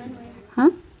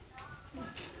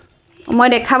মই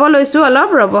দেখাব লৈছোঁ অলপ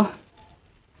ৰ'ব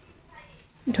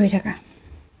ধৰি থাকা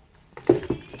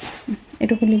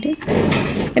এইটো খুলি দি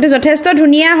এইটো যথেষ্ট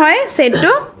ধুনীয়া হয়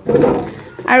সেটটো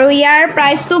আৰু ইয়াৰ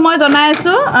প্ৰাইচটো মই জনাই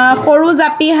আছোঁ সৰু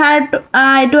জাপি হাৰ্ট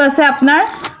এইটো আছে আপোনাৰ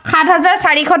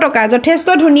 7400 টকা যথেষ্ট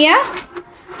ধুনীয়া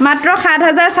মাত্ৰ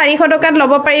 7400 টকাত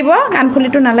ল'ব পাৰিব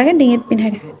কাণফুলিটো নালাগে ডিঙিত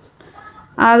পিন্ধাই দেখাই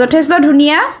যথেষ্ট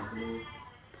ধুনীয়া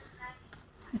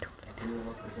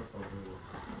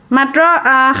মাত্ৰ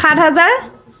 7000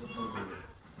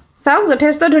 চাওক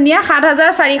যথেষ্ট ধুনীয়া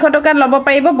 7400 টকাত ল'ব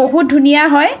পাৰিব বহুত ধুনীয়া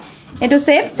হয় এইটো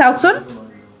সেট চাওকচোন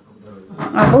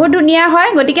বহুত ধুনীয়া হয়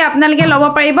গতিকে আপোনালোকে ল'ব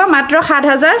পাৰিব মাত্ৰ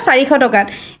 7400 টকাত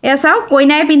এয়া চাওক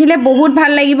কইনাই পিন্ধিলে বহুত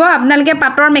ভাল লাগিব আপোনালোকে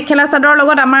পাটৰ মেখেলা চাদৰ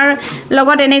লগত আমাৰ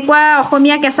লগত এনেকুৱা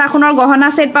অসমীয়া কেঁচা সোণৰ গহনা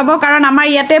সেট পাব কাৰণ আমাৰ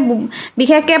ইয়াতে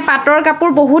বিশেষকৈ পাটৰ কাপোৰ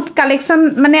বহুত কালেকশ্যন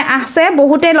মানে আছে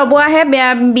বহুতে ল'ব আহে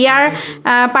বিয়াৰ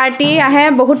পাৰ্টি আহে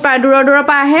বহুত দূৰৰ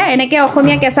পৰা আহে এনেকৈ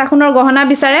অসমীয়া কেঁচা সোণৰ গহনা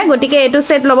বিচাৰে গতিকে এইটো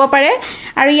সেট ল'ব পাৰে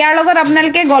আৰু ইয়াৰ লগত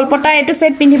আপোনালোকে গলপতা এইটো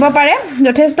সেট পিন্ধিব পাৰে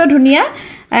যথেষ্ট ধুনীয়া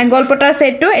গলপতাৰ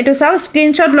সেটটো এইটো চাওক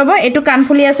স্ক্ৰীনশ্বট ল'ব এইটো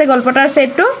কাণফুলি আছে গলপতাৰ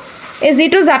সেটটো এই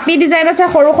যিটো জাপি ডিজাইন আছে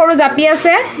সৰু সৰু জাপি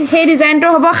আছে সেই ডিজাইনটো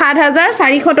হ'ব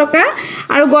 7400 টকা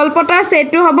আৰু গলপতাৰ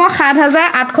সেটটো হ'ব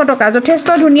 7800 টকা যথেষ্ট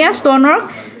ধুনীয়া ষ্টন ৱৰ্ক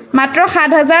মাত্ৰ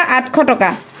 7800 টকা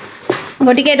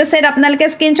গতিকে এইটো সেট আপোনালোকে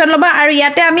স্ক্ৰীনশ্বট ল'ব আৰু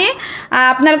ইয়াতে আমি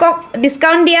আপোনালোকক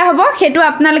ডিসকাউন্ট দিয়া হ'ব সেইটো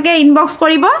আপোনালোকে ইনবক্স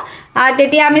কৰিব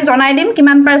তেতিয়া আমি জনাই দিম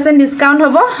কিমান % ডিসকাউন্ট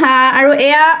হ'ব আৰু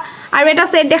এয়া আৰু এটা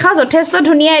সেট দেখাও যথেষ্ট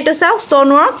ধুনীয়া এইটো চাওক ষ্টন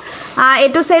ৱৰ্ক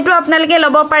এইটো সেটটো আপোনালোকে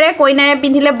ল'ব পাৰে কইনাই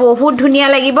পিন্ধিলে বহুত ধুনীয়া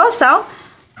লাগিব চাওক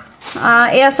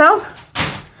এয়া চাওক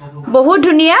বহুত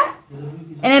ধুনীয়া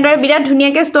এনেদৰে বিৰাট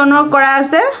ধুনীয়াকৈ ষ্টন ৱৰ্ক কৰা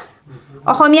আছে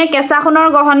অসমীয়া কেঁচা সোণৰ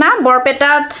গহনা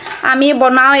বৰপেটাত আমি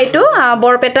বনাওঁ এইটো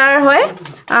বৰপেটাৰ হয়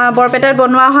বৰপেটাত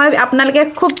বনোৱা হয় আপোনালোকে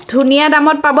খুব ধুনীয়া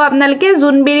দামত পাব আপোনালোকে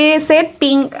জোনবিৰি সেট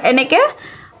পিংক এনেকৈ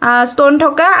ষ্টন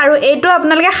থকা আৰু এইটো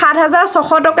আপোনালোকে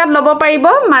 7600 টকাত ল'ব পাৰিব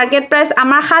মাৰ্কেট প্ৰাইস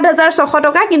আমাৰ 7600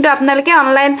 টকা কিন্তু আপোনালোকে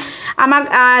অনলাইন আমাক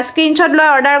স্ক্ৰীনশ্বট লৈ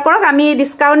অৰ্ডাৰ কৰক আমি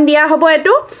ডিসকাউন্ট দিয়া হ'ব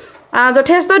এইটো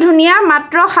যথেষ্ট ধুনীয়া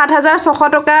মাত্ৰ ৭৬০০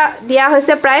 টকা দিয়া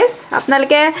হৈছে প্ৰাইচ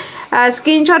আপোনালোকে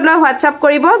স্ক্ৰীনশ্বট লৈ হোৱাটছআপ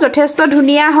কৰিব যথেষ্ট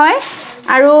ধুনীয়া হয়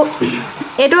আৰু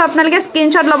এইটো আপোনালোকে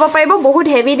স্ক্ৰীনশ্বট ল'ব পাৰিব বহুত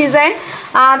হেভি ডিজাইন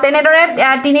তেনেদৰে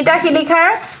তিনিটা শিলিখাৰ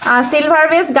সিলভাৰ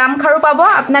বেস গামখাৰু পাব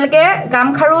আপোনালোকে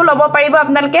গামখাৰু ল'ব পাৰিব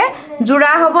আপোনালোকে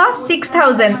জোৰা হ'ব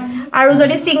 6000 আৰু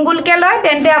যদি সিঙ্গল কে লয়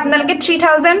তেন্তে আপোনালোকে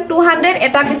 3200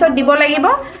 এটা পিছত দিব লাগিব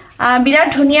বিৰাট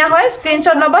ধুনীয়া হয়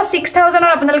স্ক্ৰীনশ্বট ল'ব 6000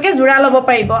 ৰ আপোনালোকে জোৰা ল'ব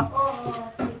পাৰিব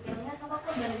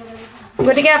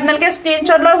গতিকে আপোনালোকে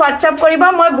স্ক্ৰীনশ্বট লৈ হোৱাটছআপ কৰিব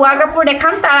মই বুৱা কাপোৰ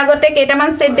দেখাম তাৰ আগতে কেইটামান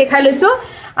সেট দেখাই লৈছো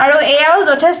আৰু এয়াও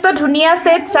যথেষ্ট ধুনীয়া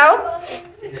সেট চাও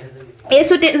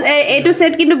এইটো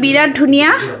সেট কিন্তু বিৰাট ধুনীয়া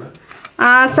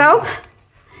চাওক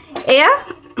এয়া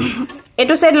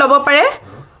এইটো সেট ল'ব পাৰে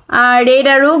ৰেড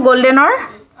আৰু গোল্ডেনৰ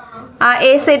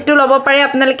এই সেটটো ল'ব পাৰে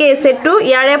আপোনালোকে এই সেটটো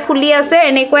ইয়াৰে ফুলি আছে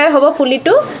এনেকৈ হ'ব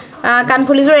ফুলিটো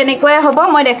কানফুলিজোৰ এনেকৈ হ'ব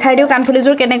মই দেখাই দিও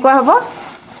কানফুলিজোৰ কেনেকুৱা হ'ব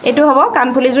এটো হ'ব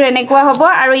কানফুলিজোৰ এনেকুৱা হ'ব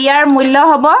আৰু ইয়াৰ মূল্য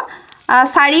হ'ব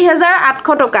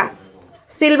 4800 টকা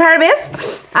সিলভাৰ বেস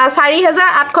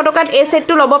 4800 টকাত এই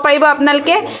সেটটো ল'ব পাৰিব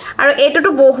আপোনালোকে আৰু এটোটো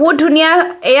বহুত ধুনীয়া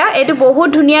এয়া এটো বহুত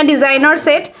ধুনীয়া ডিজাইনৰ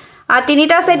সেট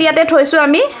তিনিটা সেট ইয়াতে থৈছো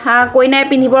আমি কইনাই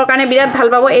পিন্ধিবৰ কাৰণে বিৰাট ভাল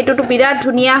পাব এটোটো বিৰাট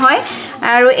ধুনীয়া হয়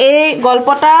আৰু এই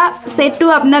গলপটা সেটটো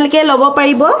আপোনালোকে ল'ব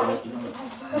পাৰিব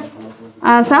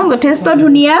চাও যথেষ্ট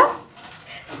ধুনীয়া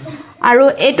আৰু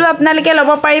এটো আপোনালোকে ল'ব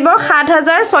পাৰিব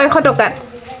 7600 টকাত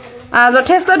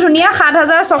যথেষ্ট ধুনীয়া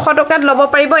 7600 টকাত ল'ব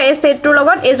পাৰিব এই সেটটোৰ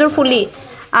লগত এজোৰ ফুলি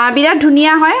বিৰাট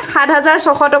ধুনীয়া হয়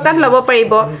 7600 টকাত ল'ব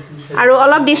পাৰিব আৰু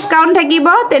অলপ ডিসকাউন্ট থাকিব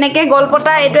তেনেকে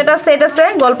গলপটা এটো এটা সেট আছে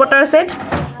গলপটাৰ সেট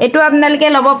এটো আপোনালোকে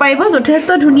ল'ব পাৰিব যথেষ্ট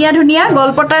ধুনীয়া ধুনীয়া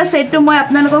গলপটাৰ সেটটো মই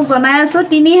আপোনালোকক জনাই আছো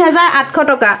 3800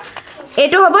 টকা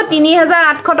এটো হ'ব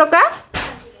 3800 টকা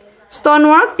ষ্টন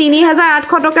ওয়ার্ক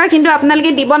 3800 টকা কিন্তু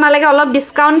আপোনালোকে দিব নালাগে অলপ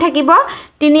ডিসকাউন্ট থাকিব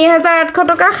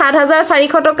 3800 টকা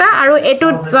 7400 টকা আৰু এটো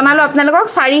জনালো আপোনালোকক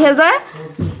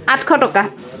 4800 টকা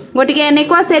গটিকে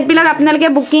এনেকুৱা সেট বিলাক আপোনালোকে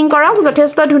বুকিং কৰক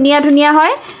যথেষ্ট ধুনীয়া ধুনীয়া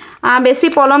হয় বেছি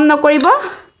পলম নকৰিব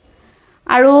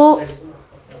আৰু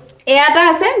এয়াটা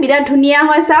আছে বিৰাট ধুনীয়া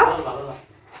হয় চাও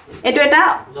এটো এটা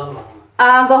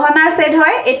গহনাৰ সেট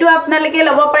হয় এটো আপোনালোকে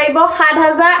ল'ব পাৰিব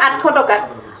 7800 টকা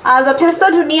যথেষ্ট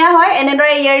ধুনীয়া হয়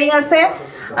এনেদৰে ইয়াৰিং আছে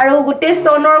আৰু গুটে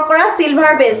ষ্টনৰ কৰা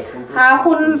সিলভাৰ বেস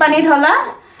খুন পানী ঢলা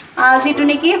যেটো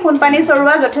নেকি খুন পানী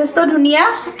সৰুৱা যথেষ্ট ধুনীয়া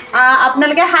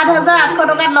আপোনালোকে 7800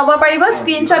 টকাত ল'ব পাৰিব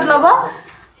স্ক্ৰীনশ্বট ল'ব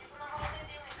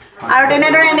আৰু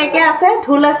তেনেদৰে এনেকে আছে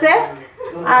ঢোল আছে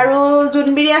আৰু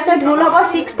জুনবিৰি আছে ঢোল হ'ব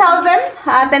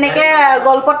 6000 তেনেকে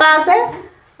গলপটা আছে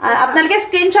আপোনালোকে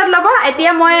স্ক্ৰীনশ্বট ল'ব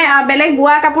এতিয়া মই বেলেগ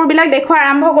বুৱা কাপোৰ বিলাক দেখুৱা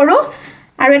আৰম্ভ কৰো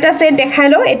আৰু এটা সেট দেখাই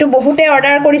লো এটো বহুতে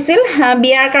অৰ্ডাৰ কৰিছিল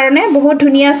বিয়াৰ কাৰণে বহুত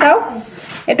ধুনীয়া চাও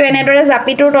এটো এনেদৰে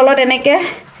জাপিটোৰ তলত এনেকে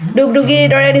দুগদুগিৰ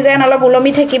দৰে ডিজাইন অলপ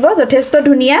উলমি থাকিব যথেষ্ট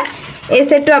ধুনীয়া এই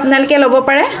সেটটো আপোনালোকে ল'ব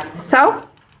পাৰে চাও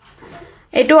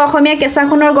এটো অসমীয়া কেঁচা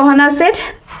সোণৰ গহনা সেট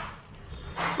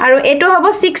আৰু এটো হ'ব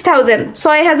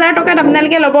 6000 টকাত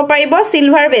আপোনালোকে ল'ব পাৰিব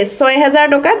সিলভাৰ বেস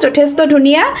 6000 টকাত যথেষ্ট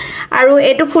ধুনীয়া আৰু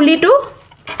এটো ফুলিটো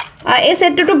এই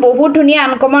সেটটো বহুত ধুনীয়া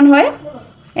আনকমন হয়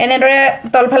এনেদৰে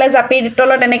তলফালে জাপিৰ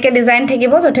তলত এনেকে ডিজাইন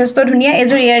থাকিব যথেষ্ট ধুনীয়া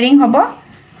এজোৰ ইয়াৰিং হ'ব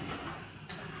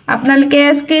আপোনালোকে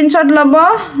স্ক্ৰীনশ্বট ল'ব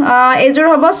এজোৰ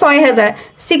হ'ব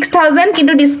 6000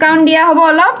 কিন্তু ডিসকাউন্ট দিয়া হ'ব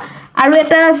অলপ আৰু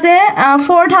এটা আছে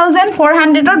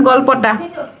 4400 ত গলপটা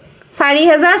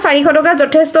 4400 টকা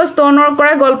যথেষ্ট ষ্টনৰ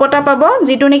কৰা গলপটা পাব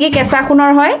যেটো নেকি কেঁচা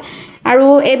সোণৰ হয় আৰু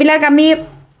এবিলাক আমি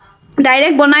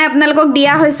ডাইৰেক্ট বনাই আপোনালোকক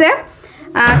দিয়া হৈছে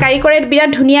কাৰিকৰে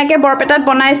বিৰাট ধুনীয়াকে বৰপেটাত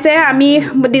বনাইছে আমি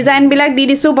ডিজাইন বিলাক দি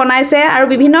দিছো বনাইছে আৰু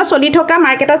বিভিন্ন চলি থকা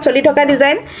মাৰ্কেটত চলি থকা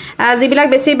ডিজাইন যিবিলাক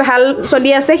বেছি ভাল চলি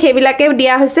আছে সেইবিলাকে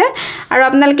দিয়া হৈছে আৰু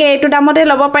আপোনালোকে এইটো দামতে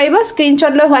ল'ব পাৰিব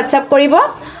স্ক্ৰীনশ্বট লৈ হোৱাটছআপ কৰিব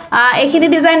এইখিনি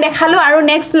ডিজাইন দেখালো আৰু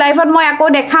নেক্সট লাইভত মই আকৌ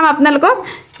দেখাম আপোনালোকক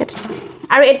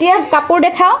আৰু এতিয়া কাপোৰ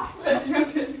দেখাও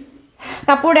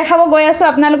কাপোৰ দেখাব গৈ আছো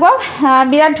আপোনালোকক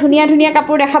বিৰাট ধুনীয়া ধুনীয়া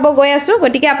কাপোৰ দেখাব গৈ আছো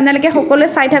গতিকে আপোনালোকে সকলোৱে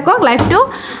চাই থাকক লাইভটো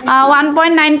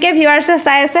 1.9k ভিউৱাৰ্ছে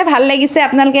চাই আছে ভাল লাগিছে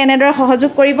আপোনালোকে এনেদৰে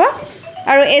সহযোগ কৰিব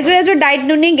আৰু এজোৰ ডাইট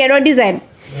নুনি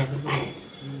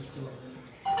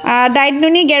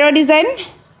গেৰ ডিজাইন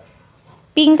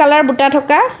পিংক কালাৰ বুটা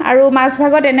থকা আৰু মাছ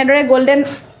ভাগত এনেদৰে গোল্ডেন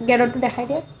গেৰটো দেখাই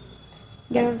দিয়ে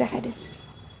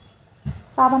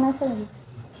চা বনাইছে নেকি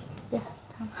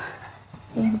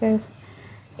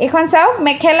এখন চাও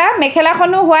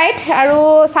মেখেলাখনো হোৱাইট আৰু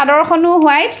চাদৰখনো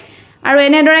হোৱাইট আৰু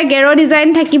এনেদৰে গেৰ ডিজাইন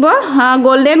থাকিব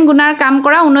গোল্ডেন গুণাৰ কাম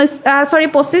কৰা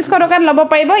 2500 টকাত ল'ব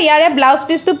পাৰিব ইয়াৰে ব্লাউজ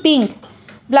পিসটো পিংক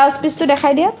ব্লাউজ পিসটো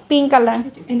দেখাই দিয়া পিংক কালাৰ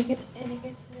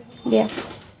দিয়া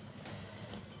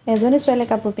এজনী ছোৱালী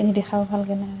কাপোৰ পিন্ধি দেখাও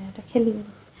ভালকে না এটা খেলি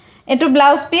এটো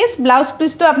ব্লাউজ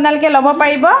পিসটো আপোনালোকে ল'ব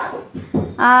পাৰিব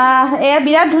এয়া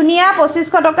বিৰাট ধুনীয়া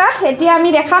 2500 টকা এতিয়া আমি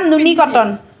দেখাম নুনি কটন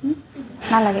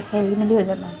নালাগে খেলি মেলি হৈ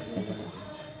যাব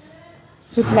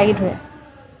জুট লাগি ধৰে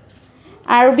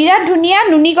আৰু বিৰাট ধুনীয়া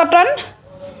নুনি কটন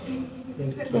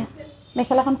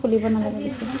মেখেলাখন খুলিব নালাগে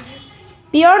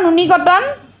পিয়ৰ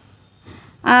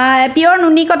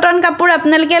নুনি কটন কাপোৰ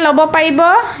আপোনালোকে ল'ব পাৰিব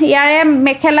ইয়াৰে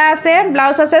মেখেলা আছে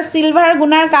ব্লাউজ আছে সিলভাৰ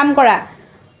গুণাৰ কাম কৰা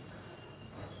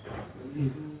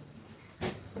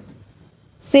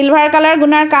সিলভাৰ কালাৰ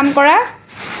গুণাৰ কাম কৰা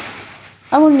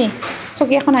আমুনি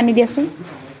চকী এখন আনি দিয়াচোন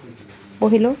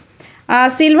বহিলো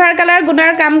সিলভাৰ কালাৰ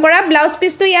গুণাৰ কাম কৰা ব্লাউজ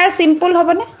পিসটো ইয়াৰ সিম্পল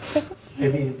হ'বনে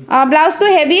ব্লাউজটো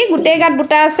হেভি গোটেই গাত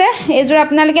বুটা আছে এইযোৰ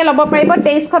আপোনালোকে ল'ব পাৰিব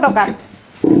 2300 টকা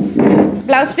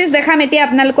ব্লাউজ পিস দেখাম এতিয়া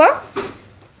আপোনালোকক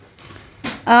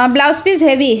ব্লাউজ পিস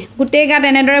হেভি গোটেই গাত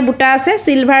এনেদৰে বুটা আছে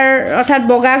সিলভাৰ অৰ্থাৎ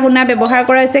বগা গুণা ব্যৱহাৰ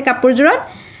কৰা হৈছে কাপোৰজোৰত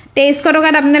 2300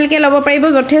 টকাত আপোনালোকে ল'ব পাৰিব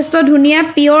যথেষ্ট ধুনীয়া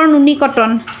পিয়ৰ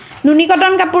নুনি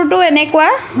কটন কাপোৰটো এনেকুৱা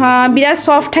বিৰাট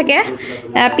সফট থাকে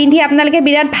পিন্ধি আপোনালোকে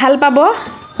বিৰাট ভাল পাব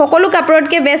সকলো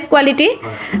কাপোৰতকৈ বেষ্ট কোৱালিটি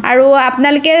আৰু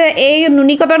আপোনালোকে এই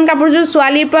নুনি কটন কাপোৰযোৰ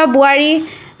ছোৱালীৰ পৰা বোৱাৰী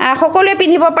সকলোৱে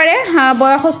পিন্ধিব পাৰে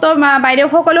বয়সস্থ বাইদেউ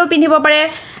সকলেও পিন্ধিব পাৰে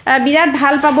বিৰাট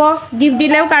ভাল পাব গিফ্ট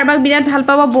দিলেও কাৰোবাক বিৰাট ভাল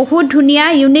পাব বহুত ধুনীয়া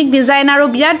ইউনিক ডিজাইন আৰু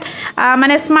বিৰাট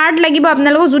মানে স্মাৰ্ট লাগিব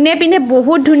আপোনালোকক যোনে পিন্ধে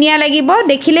বহুত ধুনীয়া লাগিব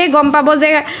দেখিলেই গম পাব যে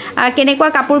কেনেকুৱা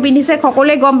কাপোৰ পিন্ধিছে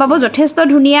সকলোৱে গম পাব যথেষ্ট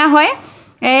ধুনীয়া হয়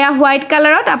এয়া হোৱাইট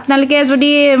কালাৰত আপোনালোকে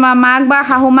যদি মাক বা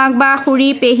শাহু মাক বা খুৰী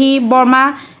পেহী বৰমা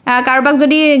কাৰোবাক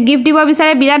যদি গিফ্ট দিব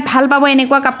বিচাৰে বিৰাট ভাল পাব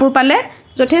এনেকুৱা কাপোৰ পালে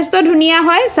যথেষ্ট ধুনীয়া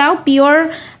হয় চাও পিয়ৰ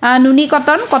নুনি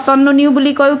কটন নুনিও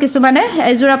বুলি কয়ও কিছুমানে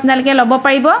এইযোৰ আপোনালোকে ল'ব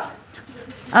পাৰিব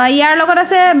ইয়াৰ লগত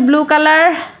আছে ব্লু কালাৰ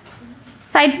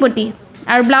সাইড পটি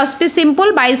আৰু ব্লাউজ পিস সিম্পল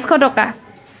 2200 টকা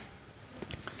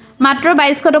মাত্ৰ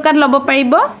 2200 টকাত ল'ব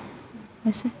পাৰিব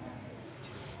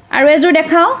আৰু এযোৰ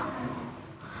দেখাও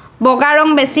বগা ৰং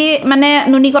বেছি মানে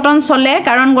নুনি কটন চলে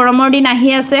কাৰণ গৰমৰ দিন আহি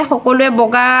আছে সকলোৱে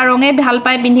বগা ৰঙে ভাল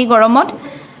পায় পিন্ধি গৰমত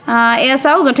এয়া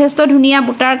চাও যথেষ্ট ধুনীয়া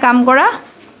বুটাৰ কাম কৰা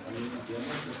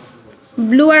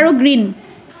ব্লু আৰু গ্ৰীন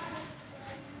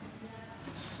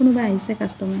কোনোবা আহিছে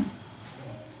কাস্টমাৰ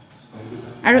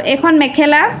আৰু এখন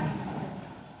মেখেলা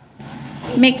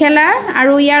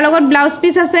আৰু ইয়াৰ লগত ব্লাউজ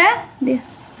পিস আছে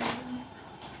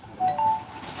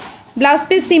ব্লাউজ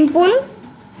পিস সিম্পল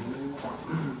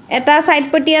এটা সাইড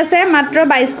পটি আছে মাত্ৰ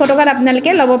 2200 টকাত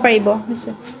আপোনালোকে ল'ব পাৰিব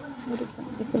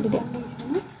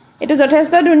এটো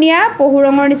যথেষ্ট ধুনীয়া পহু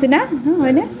ৰঙৰ নিচিনা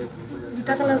হয়নে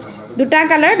দুটা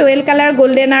কালাৰ ডুৱেল কালাৰ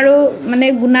গোল্ডেন আৰু মানে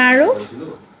গুণা আৰু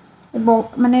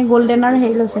মানে গোল্ডেন আৰু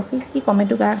হেৰি লৈছে কি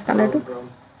কমেটো কালাৰটো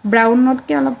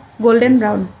ব্ৰাউনতকৈ অলপ গোল্ডেন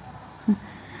ব্ৰাউন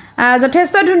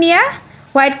যথেষ্ট ধুনীয়া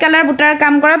হোৱাইট কালাৰ বুটাৰ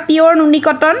কাম কৰা পিয়ৰ নুনি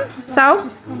কটন চাওক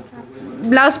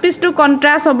ব্লাউজ পিসটো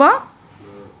কন্ট্ৰাষ্ট হ'ব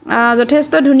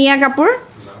যথেষ্ট ধুনীয়া কাপোৰ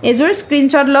এযোৰ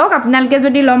স্ক্ৰীনশ্বট লওক আপোনালোকে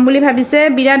যদি ল'ম বুলি ভাবিছে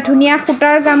বিৰাট ধুনীয়া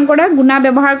সূতাৰ কাম কৰা গুণা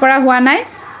ব্যৱহাৰ কৰা হোৱা নাই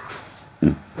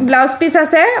ব্লাউজ পিস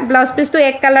আছে ব্লাউজ পিসটো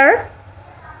এক কালাৰ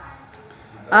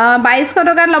 2200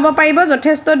 টকাত ল'ব পাৰিব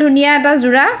যথেষ্ট ধুনীয়া এটা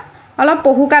জোৰা অলপ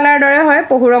পহু কালাৰ দৰে হয়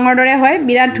পহু ৰঙৰ দৰে হয়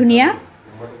বিৰাট ধুনীয়া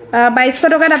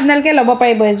 2200 টকাত আপোনালোকে ল'ব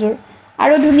পাৰিব এযোৰ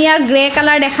আৰু ধুনীয়া গ্ৰে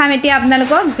কালাৰ দেখাম এতিয়া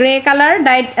আপোনালোকক গ্ৰে কালাৰ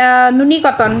ডাইট নুনি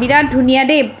কটন বিৰাট ধুনীয়া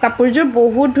দেই কাপোৰযোৰ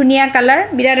বহুত ধুনীয়া কালাৰ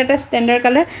বিৰাট এটা ষ্টেণ্ডাৰ্ড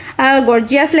কালাৰ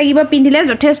গৰ্জিয়াছ লাগিব পিন্ধিলে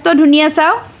যথেষ্ট ধুনীয়া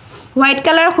চাও হোৱাইট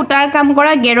কালাৰ সূতাৰ কাম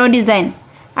কৰা গেৰো ডিজাইন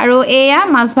আৰু এয়া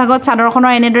মাজভাগত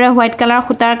চাদৰখনৰ এনেদৰে হোৱাইট কালাৰ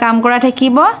সূতাৰ কাম কৰা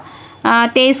থাকিব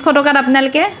 2300 টকাত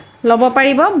আপোনালোকে ল'ব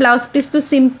পাৰিব ব্লাউজ পিসটো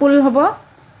সিম্পল হ'ব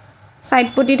সাইড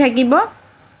পটি থাকিব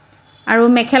আৰু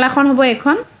মেখেলাখন হ'ব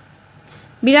এখন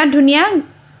বিৰাট ধুনীয়া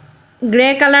গ্ৰে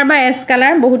কালাৰ বা এছ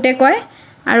কালাৰ বহুতে কয়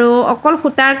আৰু অকল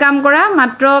সূতাৰ কাম কৰা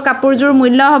মাত্ৰ কাপোৰযোৰ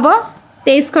মূল্য হ'ব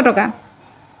 2300 টকা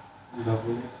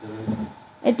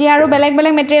এতিয়া আৰু বেলেগ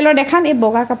মেটেৰিয়েলৰ দেখাম এই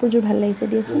বগা কাপোৰযোৰ ভাল লাগিছে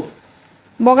দিয়াচোন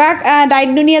বগা ডাইট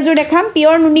নুনি এযোৰ দেখাম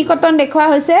পিয়ৰ নুনি কটন দেখুৱা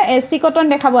হৈছে এসি কটন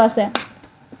দেখাব আছে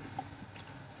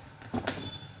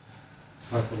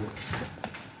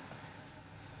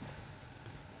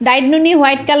ডাইট নুনি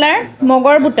হোৱাইট কালাৰ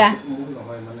মগৰ বুটা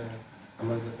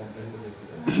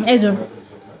এযোৰ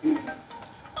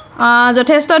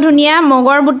যথেষ্ট ধুনীয়া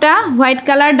মগৰ বুটা হোৱাইট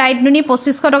কালাৰ ডাইট নুনি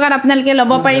 2500 টকাত আপোনালোকে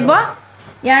ল'ব পাৰিব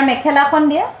ইয়াৰ মেখেলাখন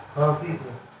দিয়ে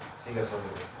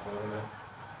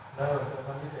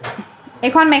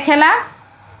এখন মেখেলা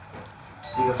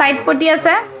সাইড পটি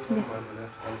আছে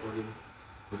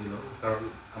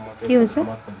কি হৈছে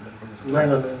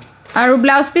আৰু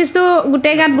ব্লাউজ পিসটো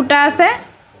গোটেই গাত বুটা আছে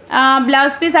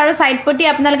ব্লাউজ পিস আৰু সাইড পটি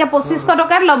আপোনালোকে 2500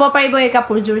 টকাত ল'ব পাৰিব এই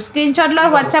কাপোৰযোৰ স্ক্ৰীনশ্বট লৈ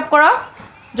হোৱাটছআপ কৰক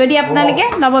যদি আপোনালোকে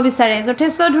ল'ব বিচাৰে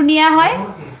যথেষ্ট ধুনীয়া হয়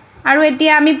আৰু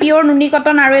এতিয়া আমি পিয়ৰ নুনি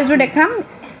কটন আৰু এযোৰ দেখাম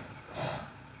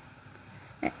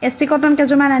এসি কটন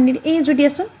কেজুমান আনি এই জুদি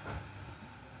আছো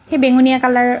সেই বেঙুনীয়া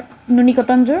কালাৰ নুনি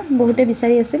কটনযোৰ বহুতে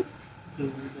বিচাৰি আছিল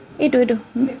এইটো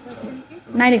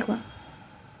নাই দেখুৱা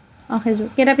সেইযোৰ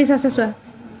কেইটা পিচ আছে চোৱা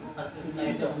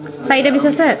 4টা পিচ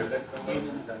আছে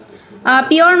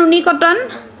পিয়ৰ নুনি কটন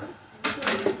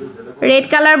ৰেড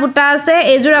কালাৰ বুটা আছে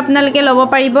এইযোৰ আপোনালোকে ল'ব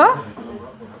পাৰিব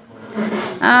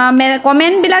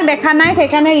কমেণ্টবিলাক দেখা নাই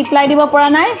সেইকাৰণে ৰিপ্লাই দিব পৰা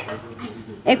নাই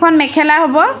এখন মেখেলা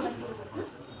হ'ব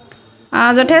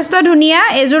যথেষ্ট ধুনীয়া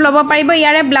এইযোৰ ল'ব পাৰিব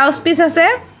ইয়াৰে ব্লাউজ পিচ আছে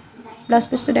ব্লাউজ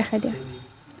পিচটো দেখাই দিয়া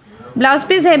ব্লাউজ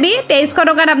পিচ হেভি 2300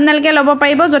 টকাত আপোনালোকে ল'ব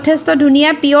পাৰিব যথেষ্ট ধুনীয়া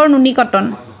পিয়ৰ নুনি কটন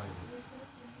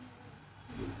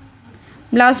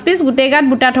ব্লাউজ পিচ গোটেই গাত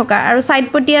বুটা থকা আৰু সাইড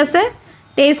পটি আছে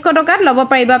 2300 টকাত ল'ব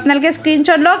পাৰিব আপোনালোকে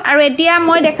স্ক্ৰিনশ্বট লওক আৰু এতিয়া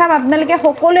মই দেখাম আপোনালোকে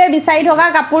সকলোৱে বিচাৰি থকা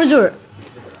কাপোৰযোৰ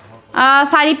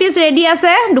 4 পিচ ৰেডি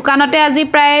আছে দোকানতে আজি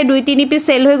প্ৰায় 2-3 পিচ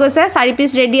সেল হৈ গৈছে 4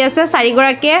 পিচ ৰেডি আছে 4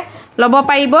 গৰাকীয়ে ল'ব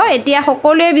পাৰিব এতিয়া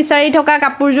সকলোৱে বিচাৰি থকা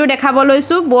কাপোৰযোৰ দেখাব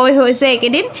লৈছো বৈ হৈছে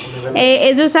একেদিন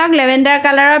এইযোৰ চাওক লেভেণ্ডাৰ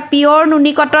কালাৰৰ পিয়ৰ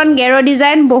নুনি কটন গেৰো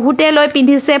ডিজাইন বহুতে লৈ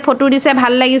পিন্ধিছে ফটো দিছে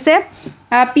ভাল লাগিছে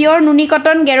পিয়ৰ নুনি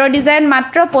কটন গেৰো ডিজাইন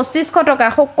মাত্ৰ 2500 টকা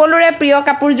সকলোৰে প্ৰিয়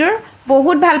কাপোৰযোৰ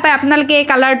বহুত ভাল পায় আপোনালোকে এই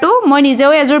কালাৰটো মই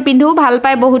নিজেও এযোৰ পিন্ধো ভাল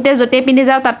পায় বহুতে যতে পিন্ধি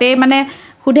যাও তাতে মানে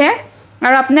খুধে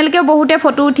আৰু আপোনালোকে বহুতে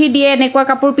ফটো উঠি দিয়ে এনেকুৱা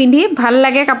কাপোৰ পিন্ধি ভাল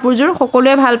লাগে কাপোৰযোৰ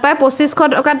সকলোৱে ভাল পায় 2500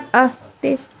 টকাত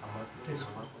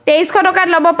 2300 টকাত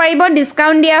ল'ব পাৰিব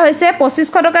ডিসকাউন্ট দিয়া হৈছে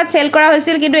 2500 টকাত সেল কৰা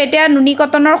হৈছিল কিন্তু এতিয়া নুনি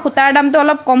কটনৰ খুটাৰ দামটো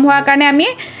অলপ কম হোৱাৰ কাৰণে আমি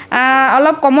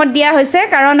অলপ কমত দিয়া হৈছে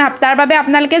কাৰণ তাৰ বাবে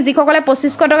আপোনালোকে যিসকলে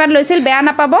 2500 টকাত লৈছিল বেয়া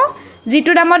নাপাব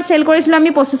যিটো দামত সেল কৰিছিল আমি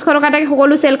 2500 টকাতে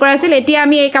সকলো সেল কৰাছিল এতিয়া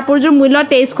আমি এই কাপোৰযোৰ মূল্য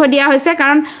 2300 দিয়া হৈছে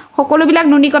কাৰণ সকলোবিলাক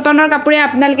নুনি কটনৰ কাপোৰে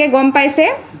আপোনালোকে গম পাইছে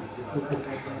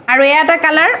আৰু এটা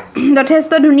কালাৰ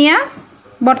যথেষ্ট ধুনীয়া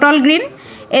বটল গ্ৰীন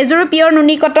এযোৰ পিয়ৰ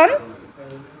নুনি কটন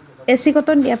এসি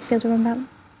কটন দিয়াতকে জোৰ ভাল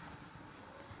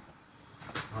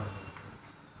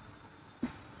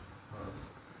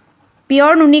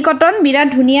পিয়ৰ নুনি কটন বিৰাট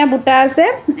ধুনীয়া বুটা আছে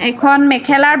এখন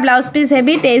মেখেলাৰ ব্লাউজ পিচ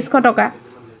হেভি 2300 টকা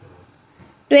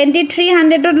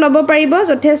 2300 ত ল'ব পাৰিব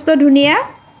যথেষ্ট ধুনীয়া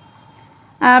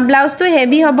ব্লাউজটো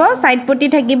হেভি হ'ব সাইড পটি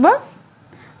থাকিব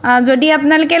যদি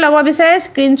আপোনালোকে ল'ব বিচাৰে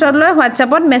স্ক্ৰিনশ্বট লৈ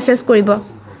হোৱাটছআপত মেছেজ কৰিব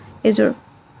এযোৰ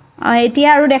এতিয়া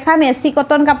আৰু দেখাম এসি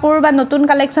কটন কাপোৰ বা নতুন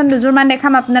কালেকচন দুজোৰমান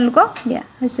দেখাম আপোনালোকক দিয়া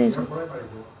হৈছে এযোৰ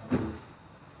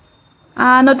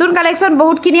নতুন কালেকচন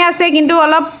বহুতখিনি আছে কিন্তু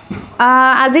অলপ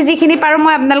আজি যিখিনি পাৰো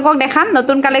মই আপোনালোকক দেখাম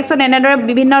নতুন কালেকচন এনেদৰে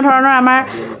বিভিন্ন ধৰণৰ আমাৰ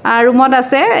ৰুমত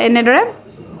আছে এনেদৰে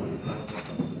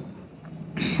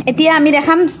এতিয়া আমি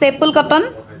দেখাম staple cotton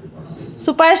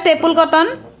super staple cotton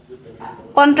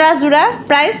contrast জোৰা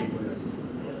প্ৰাইস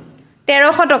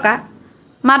 1300 টকা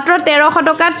মাত্ৰ 1300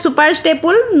 টকাত সুপাৰ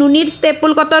ষ্টেপল নুনিত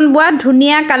ষ্টেপল কটন বুৱা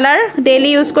ধুনীয়া কালাৰ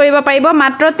ডেইলি ইউজ কৰিব পাৰিব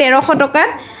মাত্ৰ 1300 টকাত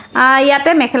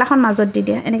ইয়াতে মেখেলাখন মাজত দি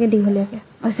দিয়া এনেকে দীঘলীয়াকে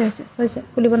হৈছে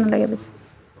খুলিব নালাগে বেছি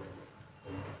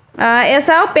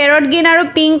এসাও পেৰট গ্ৰীন আৰু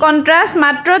পিংক কন্ট্ৰাষ্ট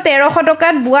মাত্ৰ 1300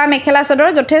 টকাত বুৱা মেখেলা চাদৰ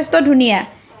যথেষ্ট ধুনীয়া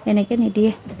এনেকে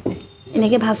নিদিয়ে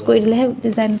এনেকে ভাঁজ কৰি দিলেহে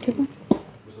ডিজাইন উঠিব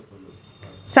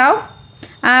চাও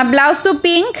ব্লাউজটো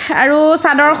পিংক আৰু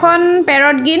চাদৰখন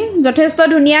পেৰট গ্ৰীন যথেষ্ট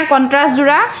ধুনীয়া কন্ট্ৰাষ্ট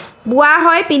জোৰা বুৱা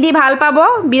হয় পিন্ধি ভাল পাব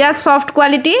বিৰাট সফট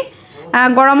কোৱালিটি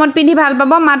গৰমত পিন্ধি ভাল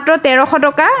পাব মাত্ৰ 1300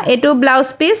 টকা এটো ব্লাউজ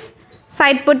পিচ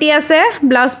সাইড পটি আছে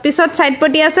ব্লাউজ পিছত সাইড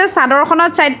পটি আছে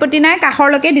চাদৰখনত সাইড পটি নাই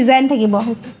কাখৰলৈকে ডিজাইন থাকিব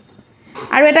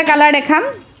আৰু এটা কালাৰ দেখাম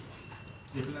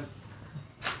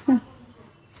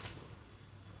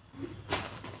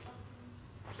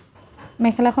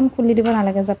মেখেলাখন খুলি দিব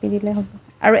নালাগে জাপি দিলে হ'ব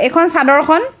আৰু এখন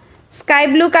চাদৰখন স্কাই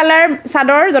ব্লু কালাৰ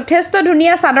চাদৰ যথেষ্ট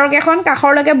ধুনীয়া চাদৰ কেখন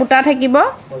কাখৰলৈকে বুটা থাকিব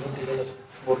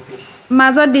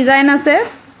মাজত ডিজাইন আছে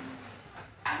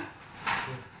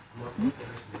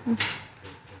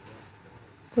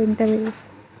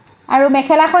আৰু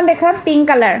মেখেলাখন দেখাম পিংক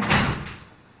কালাৰ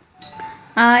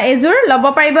এযোৰ ল'ব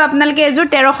পাৰিব আপোনালোকে এযোৰ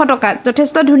 1300 টকাত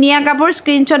যথেষ্ট ধুনীয়া কাপোৰ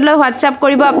স্ক্ৰিনশ্বট লৈ হোৱাটছআপ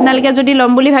কৰিব আপোনালোকে যদি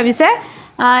ল'ম বুলি ভাবিছে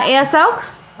এয়া চাওক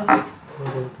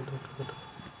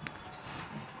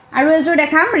আৰু এযোৰ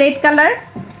দেখাম ৰেড কালাৰ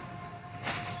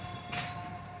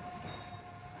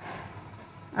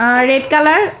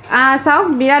চাওক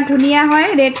বিৰাট ধুনীয়া হয়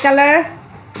ৰেড কালাৰ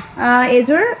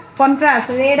এযোৰ কন্ট্ৰাষ্ট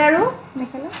ৰেড আৰু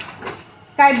মেখেলা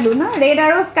স্কাই ব্লু না ৰেড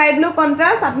আৰু স্কাই ব্লু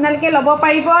কন্ট্ৰাষ্ট আপোনালোকে ল'ব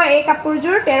পাৰিব এই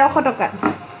কাপোৰযোৰ 1300 টকা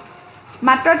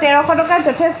মাত্ৰ 1300 টকা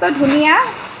যথেষ্ট ধুনীয়া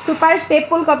সুপাৰ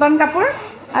ষ্টেপল কটন কাপোৰ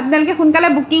আপোনালোকে সোনকালে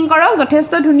বুকিং কৰক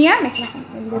যথেষ্ট ধুনীয়া মেখেলাখন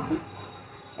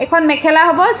এখন মেখেলা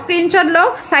হ'ব স্ক্ৰিনশ্বট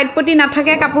লওক সাইড পটি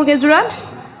নাথাকে কাপোৰ কেজোৰত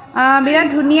বিৰাট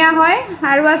ধুনীয়া হয়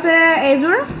আৰু আছে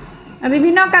এযোৰ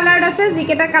বিভিন্ন কালাৰত আছে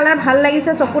যিকেটা কালাৰ ভাল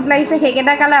লাগিছে চকুত লাগিছে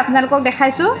সেইকেটা কালাৰ আপোনালোকক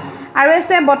দেখাইছো আৰু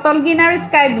আছে বটল গ্ৰীন আৰু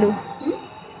স্কাই ব্লু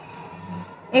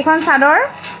এখন চাদৰ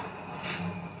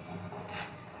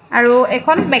আৰু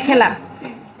এখন মেখেলা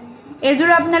এযোৰ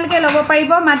আপোনালোকে ল'ব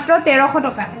পাৰিব মাত্ৰ 1300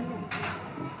 টকা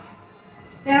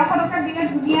 1300 টকা দিলে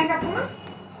ধুনীয়া কাপোৰ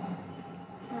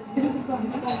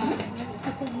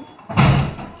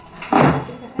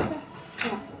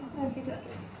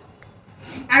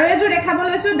আৰু এযোৰ দেখাব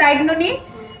লৈছো ডাইট নুনি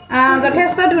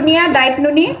যথেষ্ট ধুনীয়া ডাইট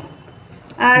নুনি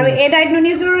আৰু এই ডাইট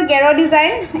নুনিযোৰ গেৰ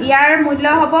ডিজাইন ইয়াৰ মূল্য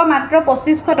হ'ব মাত্ৰ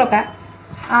 2500 টকা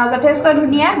যথেষ্ট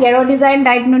ধুনীয়া গেৰ ডিজাইন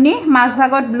ডাইট নুনি মাছ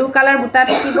ভাগত ব্লু কালাৰ বুটা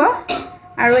থাকিব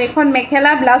আৰু এখন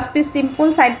মেখেলা ব্লাউজ পিস সিম্পল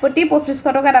সাইড পটি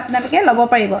 2500 টকাত আপোনালোকে ল'ব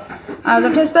পাৰিব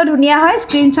যথেষ্ট ধুনীয়া হয়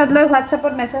স্ক্ৰিনশ্বট লৈ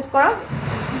হোৱাটছএপত মেছেজ কৰক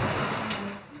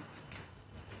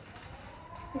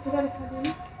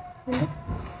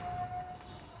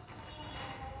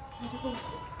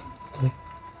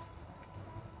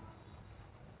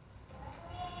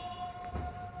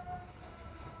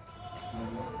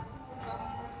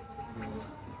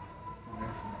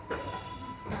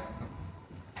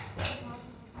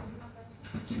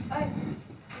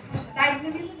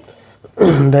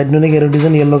ডাইট নুনি গেৰ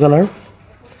ডিজাইন য়েল্লো কালাৰ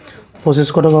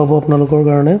 2500 টকা হ'ব আপোনালোকৰ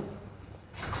কাৰণে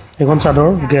এখন চাদৰ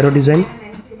গেৰ ডিজাইন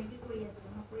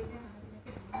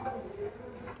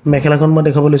মেখেলাখন মই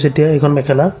দেখাব লৈছোঁ এতিয়া এইখন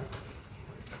মেখেলা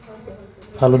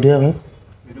হালধীয়া হয়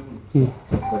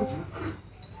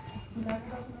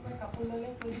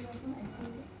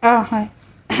হয়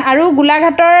আৰু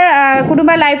গোলাঘাটৰ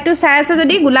কোনোবা লাইভটো চাই আছে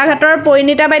যদি গোলাঘাটৰ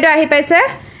পৰিণীতা বাইদেউ আহি পাইছে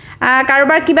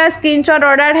কাৰোবাৰ কিবা স্ক্ৰিনশ্বট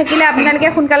অৰ্ডাৰ থাকিলে আপোনালোকে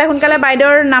সোনকালে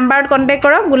বাইদেউৰ নাম্বাৰত কণ্টেক্ট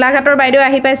কৰক গোলাঘাটৰ বাইদেউ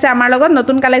আহি পাইছে আমাৰ লগত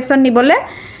নতুন কালেকশ্যন নিবলৈ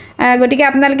গতিকে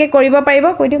আপোনালোকে কৰিব পাৰিব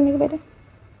কৈ দিয়ক নেকি বাইদেউ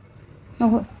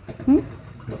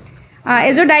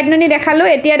এযোৰ ডাইট নুনি দেখালোঁ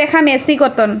এতিয়া দেখাম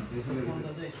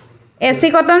এচি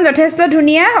কটন যথেষ্ট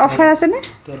ধুনীয়া অফাৰ আছেনে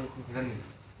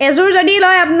এযোৰ যদি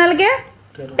লয় আপোনালোকে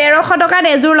 1300 টকাত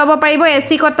এযোৰ ল'ব পাৰিব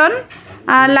AC cotton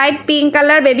light pink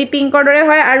colour baby পিংকৰ দৰে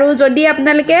হয় আৰু যদি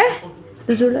আপোনালোকে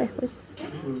দুযোৰ লয়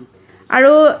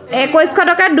আৰু 2100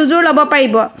 টকাত দুযোৰ ল'ব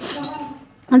পাৰিব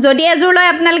যদি এযোৰ লয়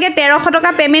আপোনালোকে 1300 টকা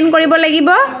পে'মেণ্ট কৰিব লাগিব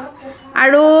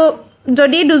আৰু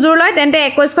যদি দুযোৰ লয় তেন্তে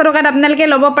 2100 টকাত আপোনালোকে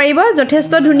ল'ব পাৰিব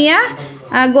যথেষ্ট ধুনীয়া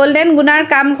গোল্ডেন গুণাৰ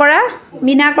কাম কৰা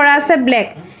মিনা কৰা আছে ব্লেক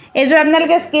এযোৰ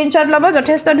আপোনালোকে স্ক্ৰিনশ্বট ল'ব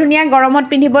যথেষ্ট ধুনীয়া গৰমত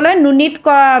পিন্ধিবলৈ নুনিত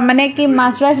মানে কি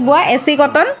মাছৰাইজ বোৱা এচি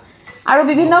কটন আৰু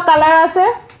বিভিন্ন কালাৰ আছে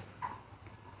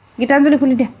গীতাঞ্জলি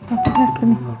খুলি দিয়া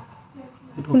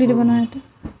খুলি দিব নহয়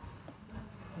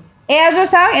এযোৰ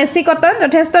চাওক এচি কটন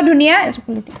যথেষ্ট ধুনীয়া এযোৰ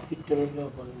খুলি দিয়া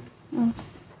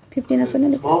 15 আছে নে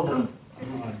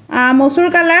মচুৰ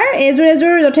কালাৰ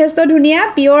এযোৰ যথেষ্ট ধুনীয়া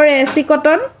পিয়ৰ এচি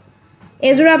কটন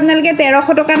এযোৰ আপোনালোকে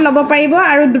 1300 টকাত ল'ব পাৰিব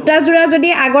আৰু দুটা যোৰা যদি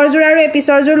আগৰ যোৰা আৰু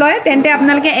পিছৰ যোৰ লয় তেন্তে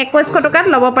আপোনালোকে 2100 টকাত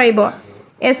ল'ব পাৰিব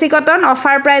এচি কটন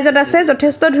অফাৰ প্ৰাইজত আছে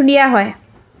যথেষ্ট ধুনীয়া হয়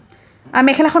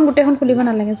মেখেলাখন গোটেইখন খুলিব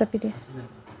নালাগে জাপি দিয়ে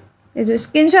এযোৰ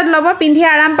স্ক্ৰিনশ্বট ল'ব পিন্ধি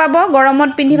আৰাম পাব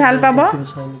গৰমত পিন্ধি ভাল পাব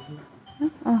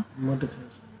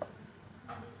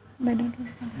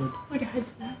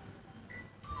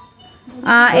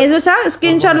এযোৰ চাওক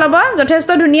স্ক্ৰিনশ্বট ল'ব যথেষ্ট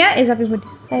ধুনীয়া এই জাপিব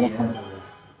দিয়ে তাই দেখাম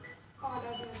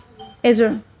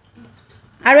এযোৰ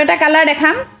আৰু এটা কালাৰ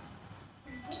দেখাম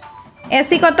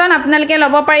এচি কটন আপোনালোকে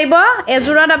ল'ব পাৰিব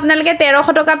এযোৰত আপোনালোকে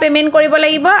 1300 টকা পে'মেণ্ট কৰিব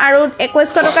লাগিব আৰু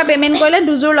 2100 টকা পে'মেণ্ট কৰিলে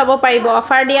দুযোৰ ল'ব পাৰিব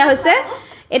অফাৰ দিয়া হৈছে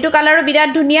এইটো কালাৰো বিৰাট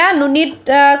ধুনীয়া নুনিত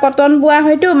কটন বোৱা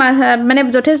হয়তো মানে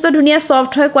যথেষ্ট ধুনীয়া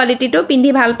ছফ্ট হয় কোৱালিটিটো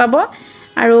পিন্ধি ভাল পাব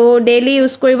আৰু ডেইলি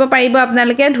ইউজ কৰিব পাৰিব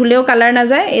আপোনালোকে ধুলেও কালাৰ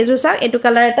নাযায় এযোৰ চাওক এইটো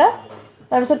কালাৰ এটা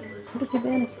তাৰপিছত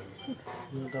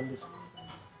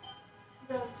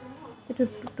এইটো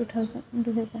 2000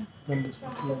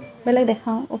 বেলেগ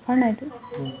দেখাওঁ অফাৰ নাইতো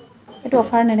এইটো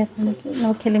অফাৰ নেদেখাওঁ ন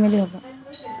খেলি মেলি হ'ব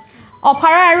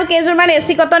অফাৰৰ আৰু কেইযোৰমান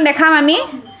এচি কটন দেখাম আমি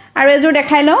আৰু এযোৰ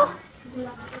দেখাই লওঁ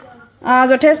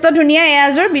যথেষ্ট ধুনীয়া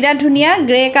এযোৰ বিৰাট ধুনীয়া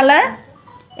গ্ৰে কালাৰ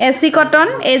এচি কটন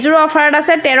এযোৰ অফাৰত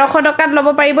আছে 1300 টকাত ল'ব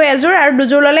পাৰিব এযোৰ আৰু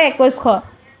দুযোৰ ল'লে 2100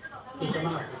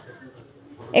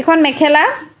 এখন মেখেলা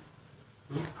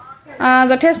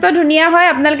যথেষ্ট ধুনীয়া হয়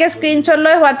আপোনালোকে স্ক্ৰিনশ্বট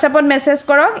লৈ হোৱাটছএপত মেছেজ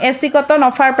কৰক এচি কটন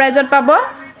অফাৰ প্ৰাইজত পাব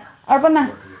অৰ্পণা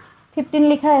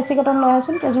 15 লিখা এচি কটন লৈ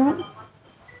আছোন কেইযোৰমান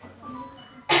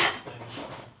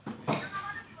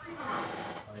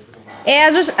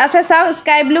এযোৰ আছে চাওক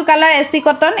sky blue colour AC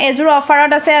cotton এযোৰ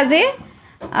অফাৰত আছে আজি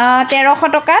 1300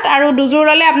 টকাত আৰু দুযোৰ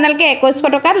ল'লে আপোনালোকে 2100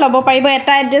 টকাত ল'ব পাৰিব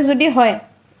এটা এড্ৰেছ যদি হয়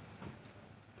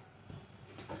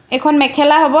এখন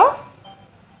মেখেলা হ'ব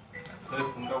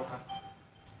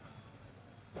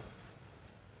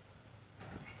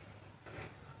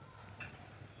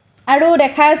আৰু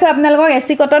দেখাই আছো আপোনালোকক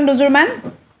এচি কটন দুযোৰমান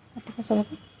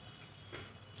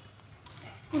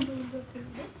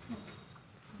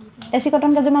এচি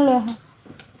কটন কেইযোৰমান লৈ আহা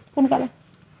সোনকালে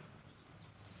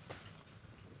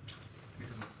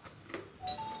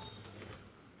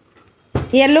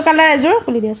येलो कलर एजोर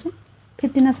खुली दियासो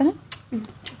 15 আছে না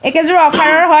একেযোৰ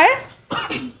অফাৰৰ হয়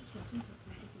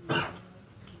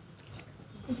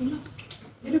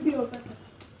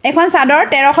এখন চাদৰ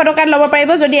 1300 টকাত ল'ব পাৰিব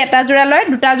যদি এটা জোৰা লয়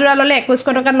দুটা জোৰা ল'লে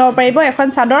 2100 টকাত ল'ব পাৰিব এখন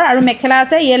চাদৰ আৰু মেখেলা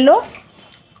আছে ইয়েলো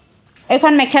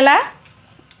এখন মেখেলা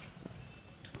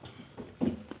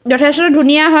যথেষ্ট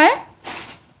ধুনীয়া হয়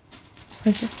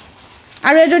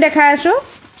আৰু এযোৰ দেখাই আছো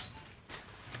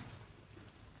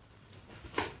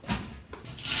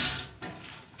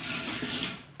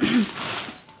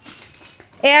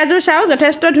এযোৰ চাও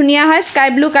যথেষ্ট ধুনীয়া হয় স্কাই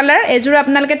ব্লু কালাৰ এযোৰ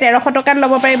আপোনালোকে 1300 টকাত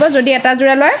ল'ব পাৰিব যদি এটা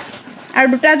জোৰা লয় আৰু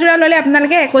দুটা জোৰা ল'লে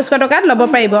আপোনালোকে 2100 টকাত ল'ব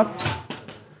পাৰিব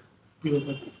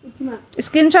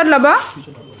স্ক্ৰিনশ্বট ল'ব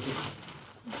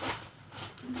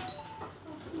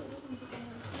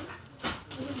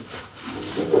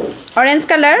অৰেঞ্জ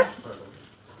কালাৰ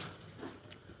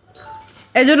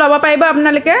এযোৰ ল'ব পাৰিব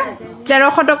আপোনালোকে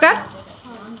 1300 টকাত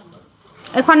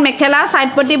এখন মেখেলা সাইড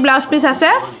পটি ব্লাউজ পিস আছে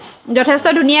যথেষ্ট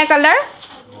ধুনীয়া কালাৰ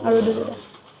আৰু দুটা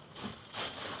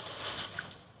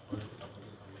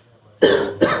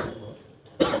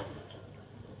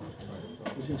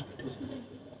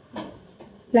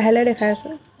লাহে লাহে দেখাই আছো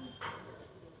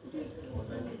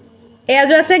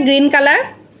এযোৰ আছে গ্ৰীণ কালাৰ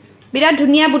বিৰাট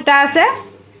ধুনীয়া বুটা আছে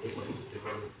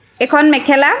এখন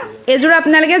মেখেলা এযোৰ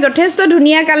আপোনালোকে যথেষ্ট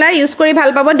ধুনীয়া কালাৰ ইউজ কৰি ভাল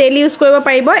পাব ডেইলি ইউজ কৰিব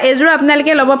পাৰিব এযোৰ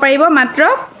আপোনালোকে ল'ব পাৰিব মাত্ৰ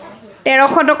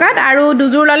 1300 টকাত আৰু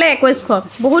দুযোৰ ল'লে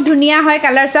 2100 বহুত ধুনীয়া হয়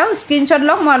কালাৰ চাও স্ক্ৰিনশ্বট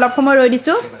লওক মই অলপ সময় ৰৈ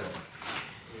দিছো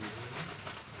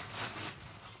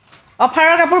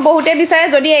অফাৰৰ কাপোৰ বহুতে বিচাৰে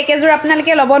যদি একেযোৰ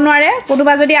আপোনালোকে ল'ব নোৱাৰে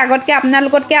কোনোবা যদি আগতকে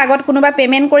আপোনালোকতকে আগত কোনোবা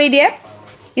পেমেন্ট কৰি দিয়ে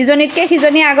ইজনিতকে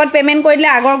সিজনি আগত পেমেন্ট কৰি দিলে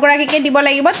আগৰ গৰাকীকে দিব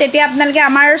লাগিব তেতিয়া আপোনালোকে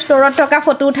আমাৰ ষ্টৰত থকা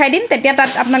ফটো উঠাই দিম তেতিয়া তাত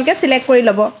আপোনালোকে সিলেক্ট কৰি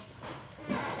ল'ব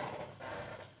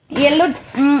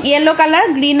येलो কালাৰ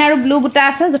গ্ৰীণ আৰু ব্লু বুটা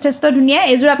আছে যথেষ্ট ধুনীয়া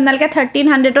এযোৰ আপোনালোকে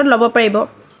 1300 ত ল'ব পাৰিব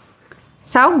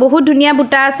চাওক বহুত ধুনীয়া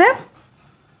বুটা আছে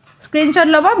স্ক্ৰিনশ্বট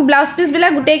ল'ব ব্লাউজ পিস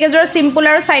বিলাক গুটেই কেজৰ সিম্পল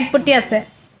আৰু সাইড পটি আছে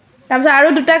তাৰপিছত আৰু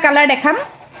দুটা কালাৰ দেখাম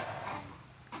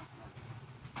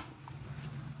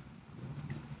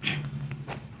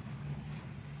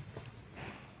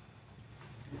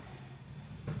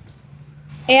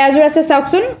এয়াজোৰ আছে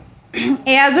চাওকচোন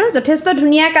এয়াজোৰ যথেষ্ট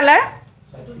ধুনীয়া কালাৰ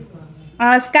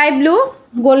স্কাই ব্লু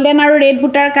গোল্ডেন আৰু ৰেড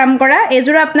বুটাৰ কাম কৰা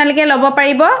এযোৰ আপোনালোকে ল'ব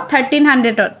পাৰিব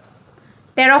 1300 ত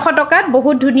 1300 টকাত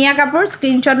বহুত ধুনীয়া কাপোৰ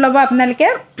স্ক্ৰিনশ্বট ল'ব আপোনালোকে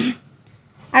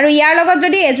আৰু ইয়াৰ লগত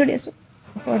যদি এযোৰ দিছো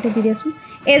ওপৰতে দি দিছো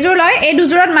এযোৰ লয় এই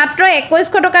দুযোৰত মাত্ৰ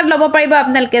 2100 টকাত ল'ব পাৰিব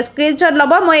আপোনালোকে স্ক্ৰিনশ্বট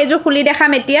ল'ব মই এযোৰ খুলি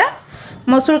দেখাম এতিয়া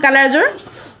মসুৰ কালাৰযোৰ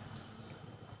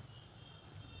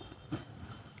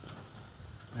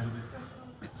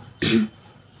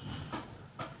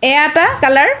এটা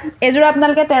কালাৰ এযোৰ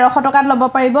আপোনালোকে 1300 টকাত ল'ব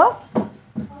পাৰিব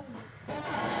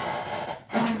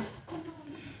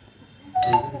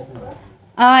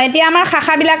এতিয়া আমাৰ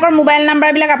খাখা বিলাকৰ মোবাইল নাম্বাৰ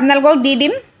বিলাক আপোনালোকক দি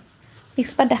দিম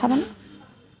মিক্স পাট দেখাম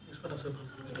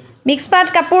মিক্স পাট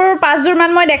কাপোৰ 5 জোৰ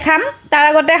মান মই দেখাম তাৰ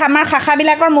আগতে আমাৰ খাখা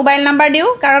বিলাকৰ মোবাইল নাম্বাৰ দিও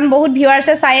কাৰণ বহুত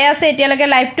ভিউৱাৰ্ছে চাই আছে এতিয়ালৈকে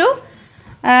লাইভটো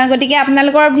গটিকে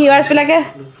আপোনালোকৰ ভিউৱাৰ্ছ বিলাকে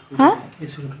হা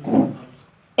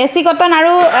এসি কটন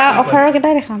আৰু অফাৰৰ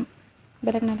কেটা দেখাম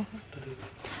বেলেগ না দেখা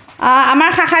আমাৰ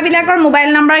খাখা বিলাকৰ মোবাইল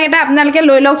নাম্বাৰ কেটা আপোনালোকে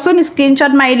লৈ লওকচোন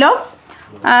স্ক্ৰিনশ্বট মাৰি লওক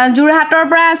জুৰহাটৰ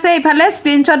পৰা আছে ইফালে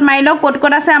স্ক্ৰিনশ্বট মাৰি লওক কোড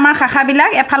কোড আছে আমাৰ খাখা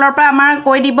বিলাক এফালৰ পৰা আমাৰ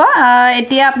কৈ দিব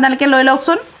এতিয়া আপোনালোকে লৈ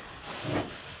লওকচোন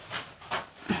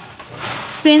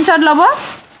স্ক্ৰিনশ্বট ল'ব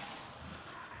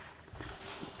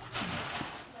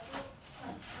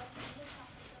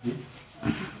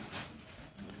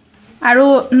আৰু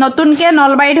নতুনকে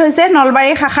নলবাৰীত হৈছে নলবাৰী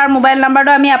খাখাৰ মোবাইল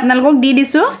নাম্বাৰটো আমি আপোনালোকক দি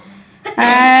দিছো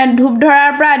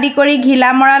ধূপধৰাৰ পৰা আদি কৰি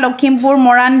ঘিলামৰা লখিমপুৰ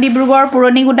মৰাণ ডিব্ৰুগড়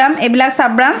পুৰণি গুদাম এবিলাক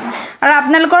সাব ব্ৰাঞ্চ আৰু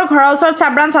আপোনালোকৰ ঘৰৰ ওচৰত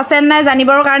সাব ব্ৰাঞ্চ আছে নাই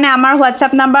জানিবৰ কাৰণে আমাৰ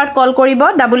হোৱাটছআপ নাম্বাৰত কল কৰিব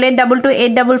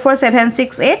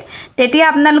 8822844768 তেতিয়া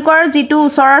আপোনালোকৰ যিটো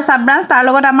ওচৰৰ সাব ব্ৰাঞ্চ তাৰ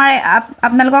লগত আমাৰ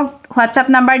আপোনালোকক হোৱাটছআপ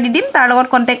নাম্বাৰ দি দিম তাৰ লগত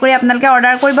কন্টাক্ট কৰি আপোনালোকে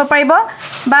অৰ্ডাৰ কৰিব পাৰিব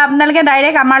বা আপোনালোকে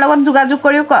ডাইৰেক্ট আমাৰ লগত যোগাযোগ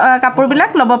কৰি কাপোৰবিলাক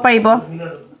ল'ব পাৰিব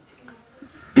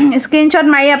স্ক্ৰিনশ্বট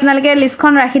মাৰি আপোনালোকে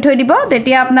লিষ্টখন ৰাখি থৈ দিব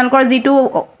তেতিয়া আপোনালোকৰ যিটো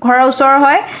ঘৰৰ ওচৰ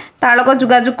হয় তাৰ লগত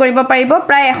যোগাযোগ কৰিব পাৰিব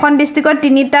প্ৰায় এখন ডিস্ট্ৰিক্টত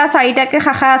 3টা 4টাকে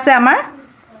খাখা আছে আমাৰ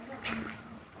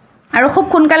আৰু খুব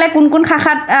সোনকালে কোন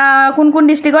খাখাত কোন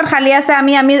ডিস্ট্ৰিক্টত খালি আছে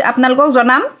আমি আপোনালোকক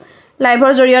জনাম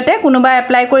লাইভৰ জৰিয়তে কোনোবা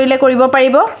এপ্লাই কৰিলে কৰিব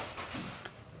পাৰিব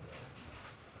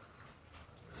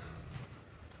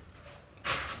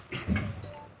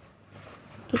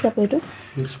কি কাপোৰ এইটো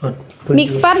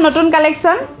মিক্স পাট নতুন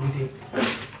কালেকশন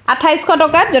 2800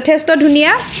 টকাত যথেষ্ট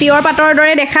ধুনীয়া পিওৰ পাটৰ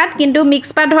দৰে দেখাত কিন্তু মিক্স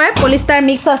পাট হয় পলিষ্টাৰ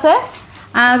মিক্স আছে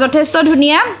যথেষ্ট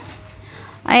ধুনীয়া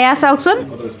এয়া চাওকচোন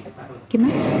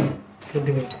কিমান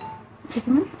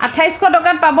 2800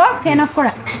 টকাত পাব ফেন অফ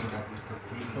কৰা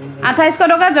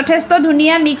 2800 টকা যথেষ্ট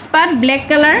ধুনিয়া মিক্স পাট ব্ল্যাক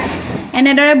কালাৰ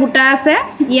এনেদৰে বুটা আছে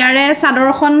ইয়াৰে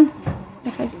চাদৰখন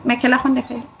মেখেলাখন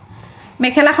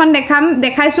মেখেলাখন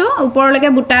দেখাইছো ওপৰলৈকে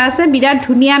বুটা আছে বিৰাট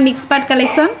ধুনিয়া মিক্স পাট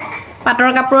কালেকশন পাটৰ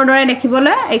কাপোৰৰ দৰে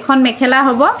দেখিবলৈ এখন মেখেলা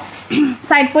হ'ব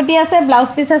সাইড পটি আছে ব্লাউজ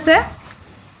পিস আছে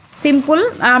সিম্পল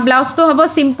ব্লাউজটো হ'ব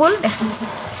সিম্পল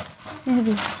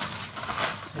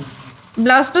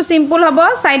ব্লাউজটো সিম্পল হ'ব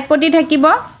সাইড পটি থাকিব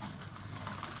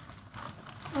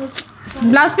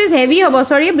ব্লাউজ পিস হেভি হ'ব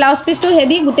সৰি ব্লাউজ পিসটো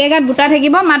হেভি গুটেগাত বুটা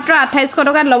থাকিব মাত্ৰ 2800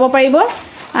 টকাত ল'ব পাৰিব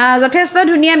যথেষ্ট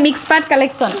ধুনিয়া মিক্স পাট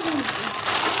কালেকশন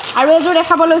আৰু এযোৰ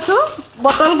দেখাব লৈছো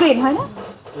বটল গ্ৰীণ হয় না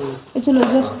এযোৰ লৈ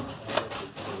যোৱা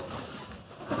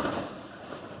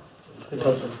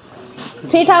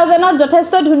 3000 ত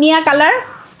যথেষ্ট ধুনিয়া কালাৰ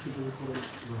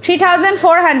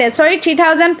 3400 সৰি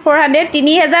 3400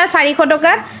 3400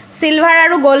 টকাত সিলভাৰ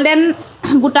আৰু গোল্ডেন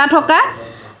বুটা থকা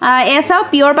এসাও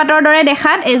পিওৰ পাটৰ দৰে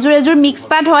দেখাত এজুৰ মিক্স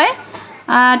পাট হয়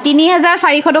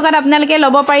 3400 টকাত আপোনালোকে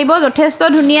ল'ব পাৰিব যথেষ্ট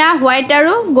ধুনিয়া হোৱাইট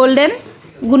আৰু গোল্ডেন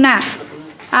গুনা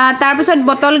তাৰ পিছত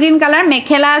বটল গ্ৰীণ কালাৰ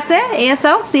মেখেলা আছে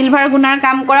এসাও সিলভাৰ গুনাৰ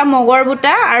কাম কৰা মগৰ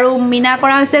বুটা আৰু মিনা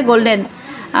কৰা হৈছে গোল্ডেন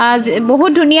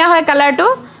বহুত ধুনিয়া হয় কালাৰটো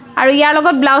আৰু ইয়াৰ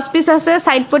লগত ব্লাউজ পিস আছে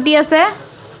সাইড পটি আছে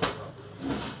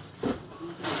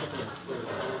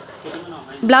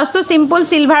ব্লাউজটো সিম্পল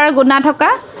সিলভাৰ গুনা থকা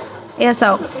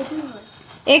এসাও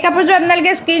এই কাপোৰটো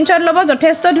আপোনালোকে স্ক্ৰিনশ্বট ল'ব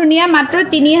যথেষ্ট ধুনিয়া মাত্ৰ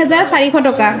 3400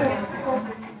 টকা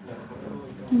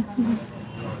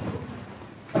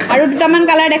আৰু দুটামান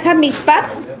কালাৰ দেখা মিক্স পাট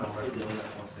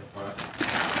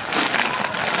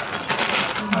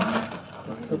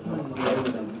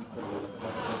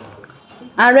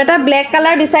আৰু এটা ব্ল্যাক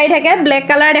কালাৰ ডিসাইড থাকে ব্ল্যাক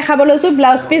কালাৰ দেখাব লৈছো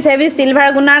ব্লাউজ পিস হেভি সিলভাৰ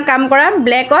গুনাৰ কাম কৰা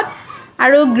ব্ল্যাকত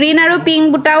আৰু গ্ৰীণ আৰু পিংক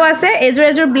বুটাও আছে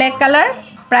এজুৰ ব্ল্যাক কালাৰ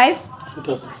প্ৰাইস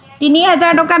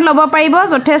 3000 টকাত ল'ব পাৰিব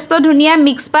যথেষ্ট ধুনিয়া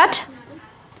মিক্স পাট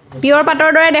পিওৰ পাটৰ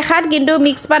দৰে দেখাত কিন্তু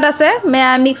মিক্স পাট আছে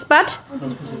মিক্স পাট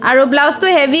আৰু ব্লাউজটো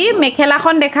হেভি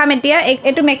মেখেলাখন দেখাম এতিয়া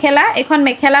এটো মেখেলা এখন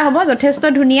মেখেলা হ'ব যথেষ্ট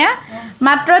ধুনিয়া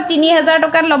মাত্ৰ 3000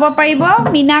 টকাত ল'ব পাৰিব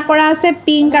মিনা কৰা আছে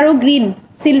পিংক আৰু গ্ৰীণ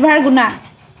সিলভাৰ গুনা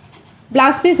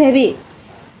ব্লাউজ পিস হেভি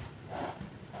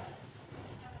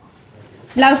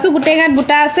ব্লাউজটো গুটেগাত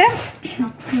বুটা আছে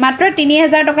মাত্ৰ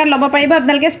 3000 টকাত ল'ব পাৰিব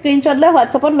আপোনালোকে স্ক্ৰিনশ্বট লৈ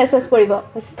হোৱাটছএপত মেছেজ কৰিব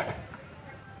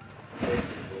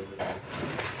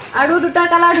আৰু দুটা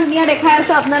কালাৰ ধুনিয়া দেখাই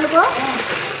আছো আপোনালোকক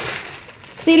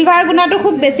সিলভাৰ গুনাটো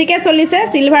খুব বেছিকে চলিছে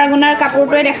সিলভাৰ গুনাৰ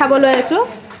কাপোৰটোৱে দেখাবলৈ আছো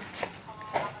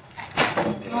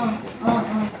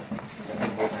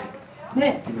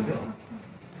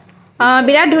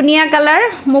বিৰাট ধুনিয়া কালাৰ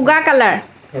মুগা কালাৰ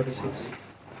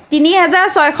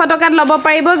 3600 টকাত ল'ব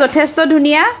পাৰিব যথেষ্ট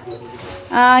ধুনিয়া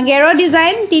গেৰো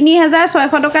ডিজাইন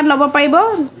 3600 টকাত ল'ব পাৰিব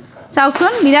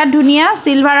চাওকচোন বিৰাট ধুনিয়া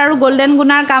সিলভাৰ আৰু গোল্ডেন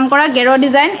গুনাৰ কাম কৰা গেৰো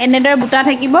ডিজাইন এনেদৰে বুটা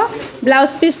থাকিব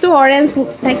ব্লাউজ পিসটো অৰেঞ্জ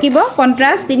থাকিব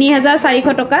কন্ট্ৰাস্ট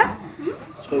 3400 টকা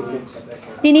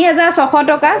 3600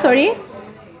 টকা সৰি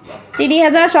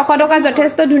 3600 টকা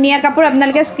যথেষ্ট ধুনিয়া কাপোৰ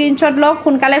আপোনালোকে স্ক্ৰিনশ্বট লওক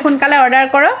সোনকালে অৰ্ডাৰ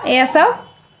কৰক এয়া চাওক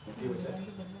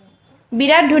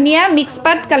বিৰাট ধুনিয়া মিক্স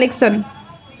পাট কালেকশন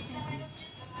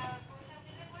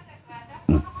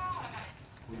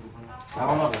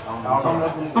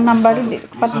নাম্বাৰটো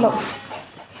পাতিলো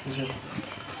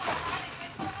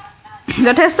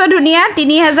যথেষ্ট ধুনিয়া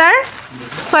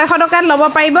 3600 টকাত ল'ব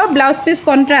পাৰিব ব্লাউজ পিস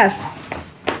কন্ট্ৰাস্ট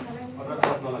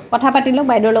কথা পাতিলো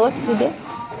বাইদেউৰ লগত দিদে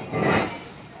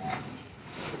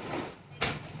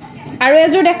আৰু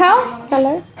এযোৰ দেখাও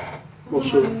কালাৰ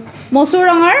মসুৰ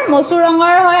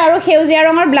ৰঙৰ হয় আৰু সেউজীয়া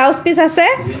ৰঙৰ ব্লাউজ পিস আছে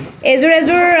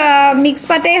এযোৰ মিক্স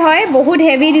পাটেই হয় বহুত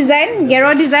হেভি ডিজাইন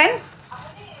গেৰো ডিজাইন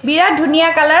বিৰাট ধুনিয়া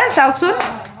কালাৰ চাওকচোন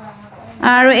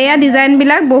আৰু এয়া ডিজাইন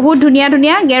বিলাক বহুত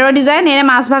ধুনিয়া গেৰো ডিজাইন এনে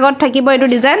মাছ ভাগত থাকিব এটো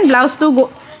ডিজাইন ব্লাউজটো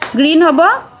গ্ৰীণ হ'ব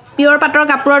পিওৰ পাটৰ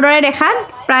কাপোৰৰ দৰে দেখাত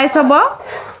প্ৰাইস হ'ব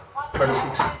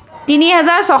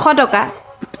 3600 টকা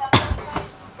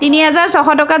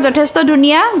 3600 টকা যথেষ্ট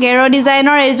ধুনিয়া গেৰো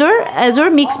ডিজাইনৰ এযোৰ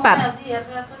মিক্স পাট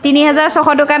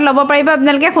 3600 টকাত ল'ব পাৰিব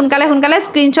আপোনালোকে সোনকালে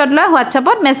স্ক্ৰিনশ্বট লৈ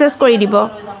হোৱাটছএপত মেছেজ কৰি দিব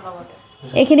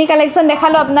এইখিনি কালেকশন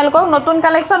দেখালো আপোনালোকক নতুন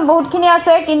কালেকশন বহুতখিনি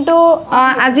আছে কিন্তু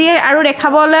আজি আৰু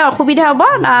দেখাবলৈ অসুবিধা হ'ব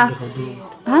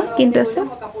কিন্তু আছে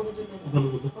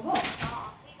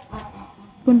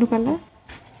কোনটো কালাৰ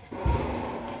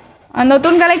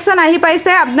নতুন কালেকশন আহি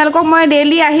পাইছে আপোনালোকক মই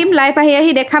ডেইলি আহিম লাইভ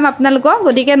আহি দেখাম আপোনালোকক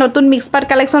গতিকে নতুন মিক্স পাট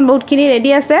কালেকশন বহুতখিনি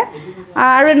ৰেডি আছে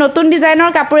আৰু নতুন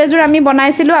ডিজাইনৰ কাপোৰ এযোৰ আমি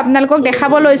বনাইছিলো আপোনালোকক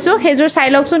দেখাব লৈছো সেইযোৰ চাই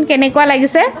লওকচোন কেনেকুৱা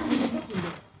লাগিছে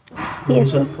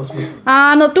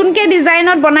নতুনকে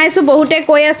ডিজাইনত বনাইছো বহুতে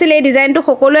কৈ আছিল এই ডিজাইনটো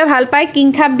সকলোৱে ভাল পায় কিং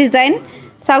খাপ ডিজাইন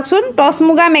চাওকচোন টস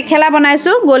মুগা মেখেলা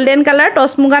বনাইছো গোল্ডেন কালাৰ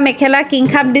টস মুগা মেখেলা কিং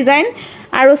খাপ ডিজাইন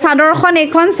আৰু চাদৰখন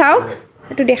এইখন চাওক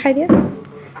এটো দেখাই দিয়া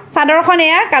চাদৰখন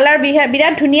এয়া কালাৰ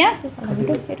বিৰাট ধুনীয়া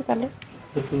এইটো কালাৰ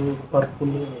এইটো পাৰ্পল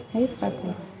হেই পাৰ্পল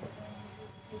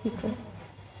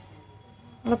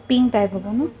অলপ পিংক টাইপ হ'ব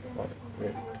ন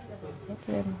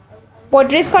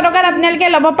 3500 টকাত আপোনালোকে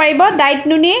ল'ব পাৰিব ডাইট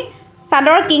নুনি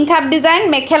চাদৰ কিংখাপ ডিজাইন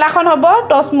মেখেলাখন হ'ব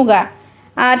টচ মুগা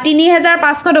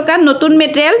 3500 টকাত নতুন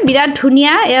মেটেৰিয়েল বিৰাট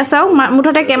ধুনীয়া এয়া চাওক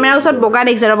মুঠতে কেমেৰাৰ ওচৰত বগা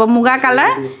দেখিছে ৰ'ব মুগা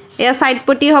কালাৰ এয়া সাইড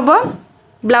পটি হ'ব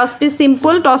ব্লাউজ পিস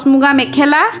সিম্পল টচ মুগা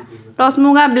মেখেলা টচ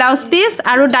মুগা ব্লাউজ পিস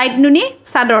আৰু ডাইট নুনি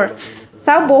চাদৰ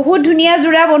চাও বহুত ধুনীয়া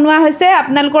জোৰা বনোৱা হৈছে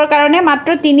আপোনালোকৰ কাৰণে মাত্ৰ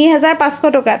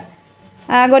 3500 টকাত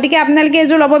গটিকে আপোনালোকে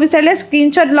এজোৰ ল'ব বিচাৰিলে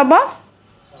স্ক্ৰিনশ্বট ল'ব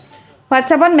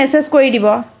হোৱাটছআপত মেছেজ কৰি দিব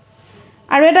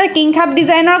আৰু এটা কিংখাপ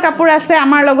ডিজাইনৰ কাপোৰ আছে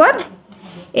আমাৰ লগত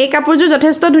এই কাপোৰযোৰ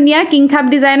যথেষ্ট ধুনীয়া কিংখাপ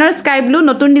ডিজাইনৰ স্কাই ব্লু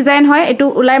নতুন ডিজাইন হয় এটো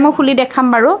উলাই মই খুলি দেখাম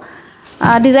বাৰু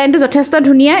ডিজাইনটো যথেষ্ট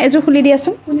ধুনীয়া এজোৰ খুলি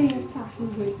দিয়াচোন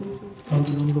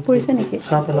পৰিছে নেকি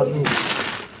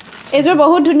এজোৰ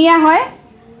বহুত ধুনীয়া হয়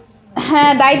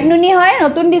ডাইট নুনি হয়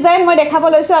নতুন ডিজাইন মই দেখাব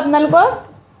লৈছো আপোনালোকক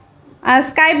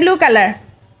sky blue colour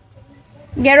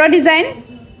Gero design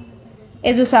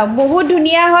এজোৰ চাওক বহুত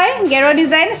ধুনীয়া হয় Gero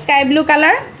design sky blue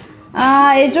colour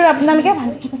এজোৰ আপোনালোকে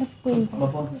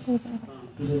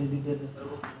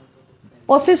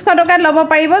 2500 টকাত ল'ব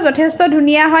পাৰিব যথেষ্ট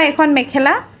ধুনীয়া হয় এখন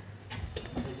মেখেলা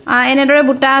এনেদৰে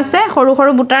বুটা আছে সৰু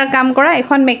সৰু বুটাৰ কাম কৰা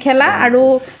এখন মেখেলা আৰু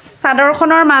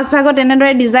চাদৰখনৰ মাজভাগত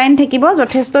এনেদৰে ডিজাইন থাকিব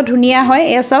যথেষ্ট ধুনীয়া হয়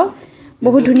এয়া চাওক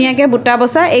বহুত ধুনীয়াকৈ বুটা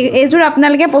বসা এজোৰ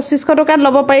আপোনালোকে 2500 টকাত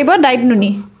ল'ব পাৰিব ডাইট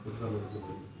নুনি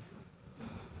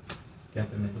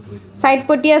সাইড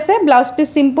পটি আছে ব্লাউজ পিস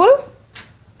সিম্পল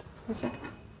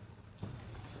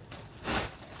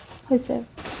হৈছে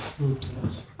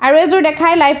আৰু এজোৰ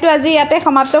দেখাই লাইভটো আজি ইয়াতে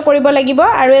সমাপ্ত কৰিব লাগিব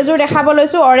আৰু এজোৰ দেখাব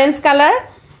লৈছো অৰেঞ্জ কালাৰ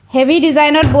হেভি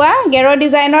ডিজাইনত বোৱা গেৰো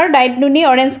ডিজাইনৰ ডাইট নুনি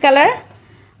অৰেঞ্জ কালাৰ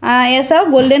এসা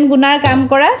গোল্ডেন গুনাৰ কাম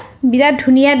কৰা বিৰাট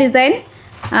ধুনীয়া ডিজাইন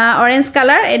অৰেঞ্জ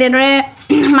কালাৰ এনেদৰে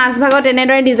মাজভাগত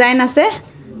এনেদৰে ডিজাইন আছে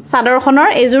চাদৰখনৰ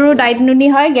এজোৰো ডাইট নুনি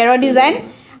হয় গেৰো ডিজাইন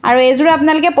আৰু এজোৰ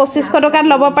আপোনালোকে 2500 টকাত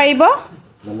ল'ব পাৰিব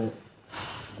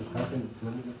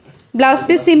ব্লাউজ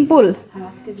পিস সিম্পল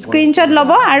স্ক্ৰিনশ্বট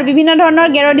ল'ব আৰু বিভিন্ন ধৰণৰ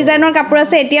গেৰো ডিজাইনৰ কাপোৰ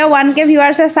আছে এতিয়া 1k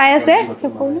ভিউৱাৰ্ছে চাই আছে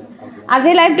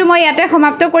আজি লাইভটো মই ইয়াতে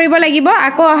সমাপ্ত কৰিব লাগিব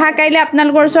আকৌ অহা কাইলে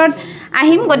আপোনালোকৰ ওচৰত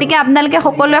আহিম গটিকে আপোনালোকে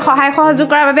সকলোৱে সহায় সহযোগ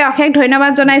কৰাৰ বাবে অশেষ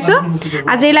ধন্যবাদ জনাইছো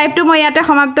আজি লাইভটো মই ইয়াতে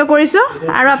সমাপ্ত কৰিছো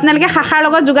আৰু আপোনালোকে শাখাৰ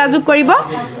লগত যোগাযোগ কৰিব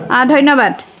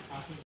ধন্যবাদ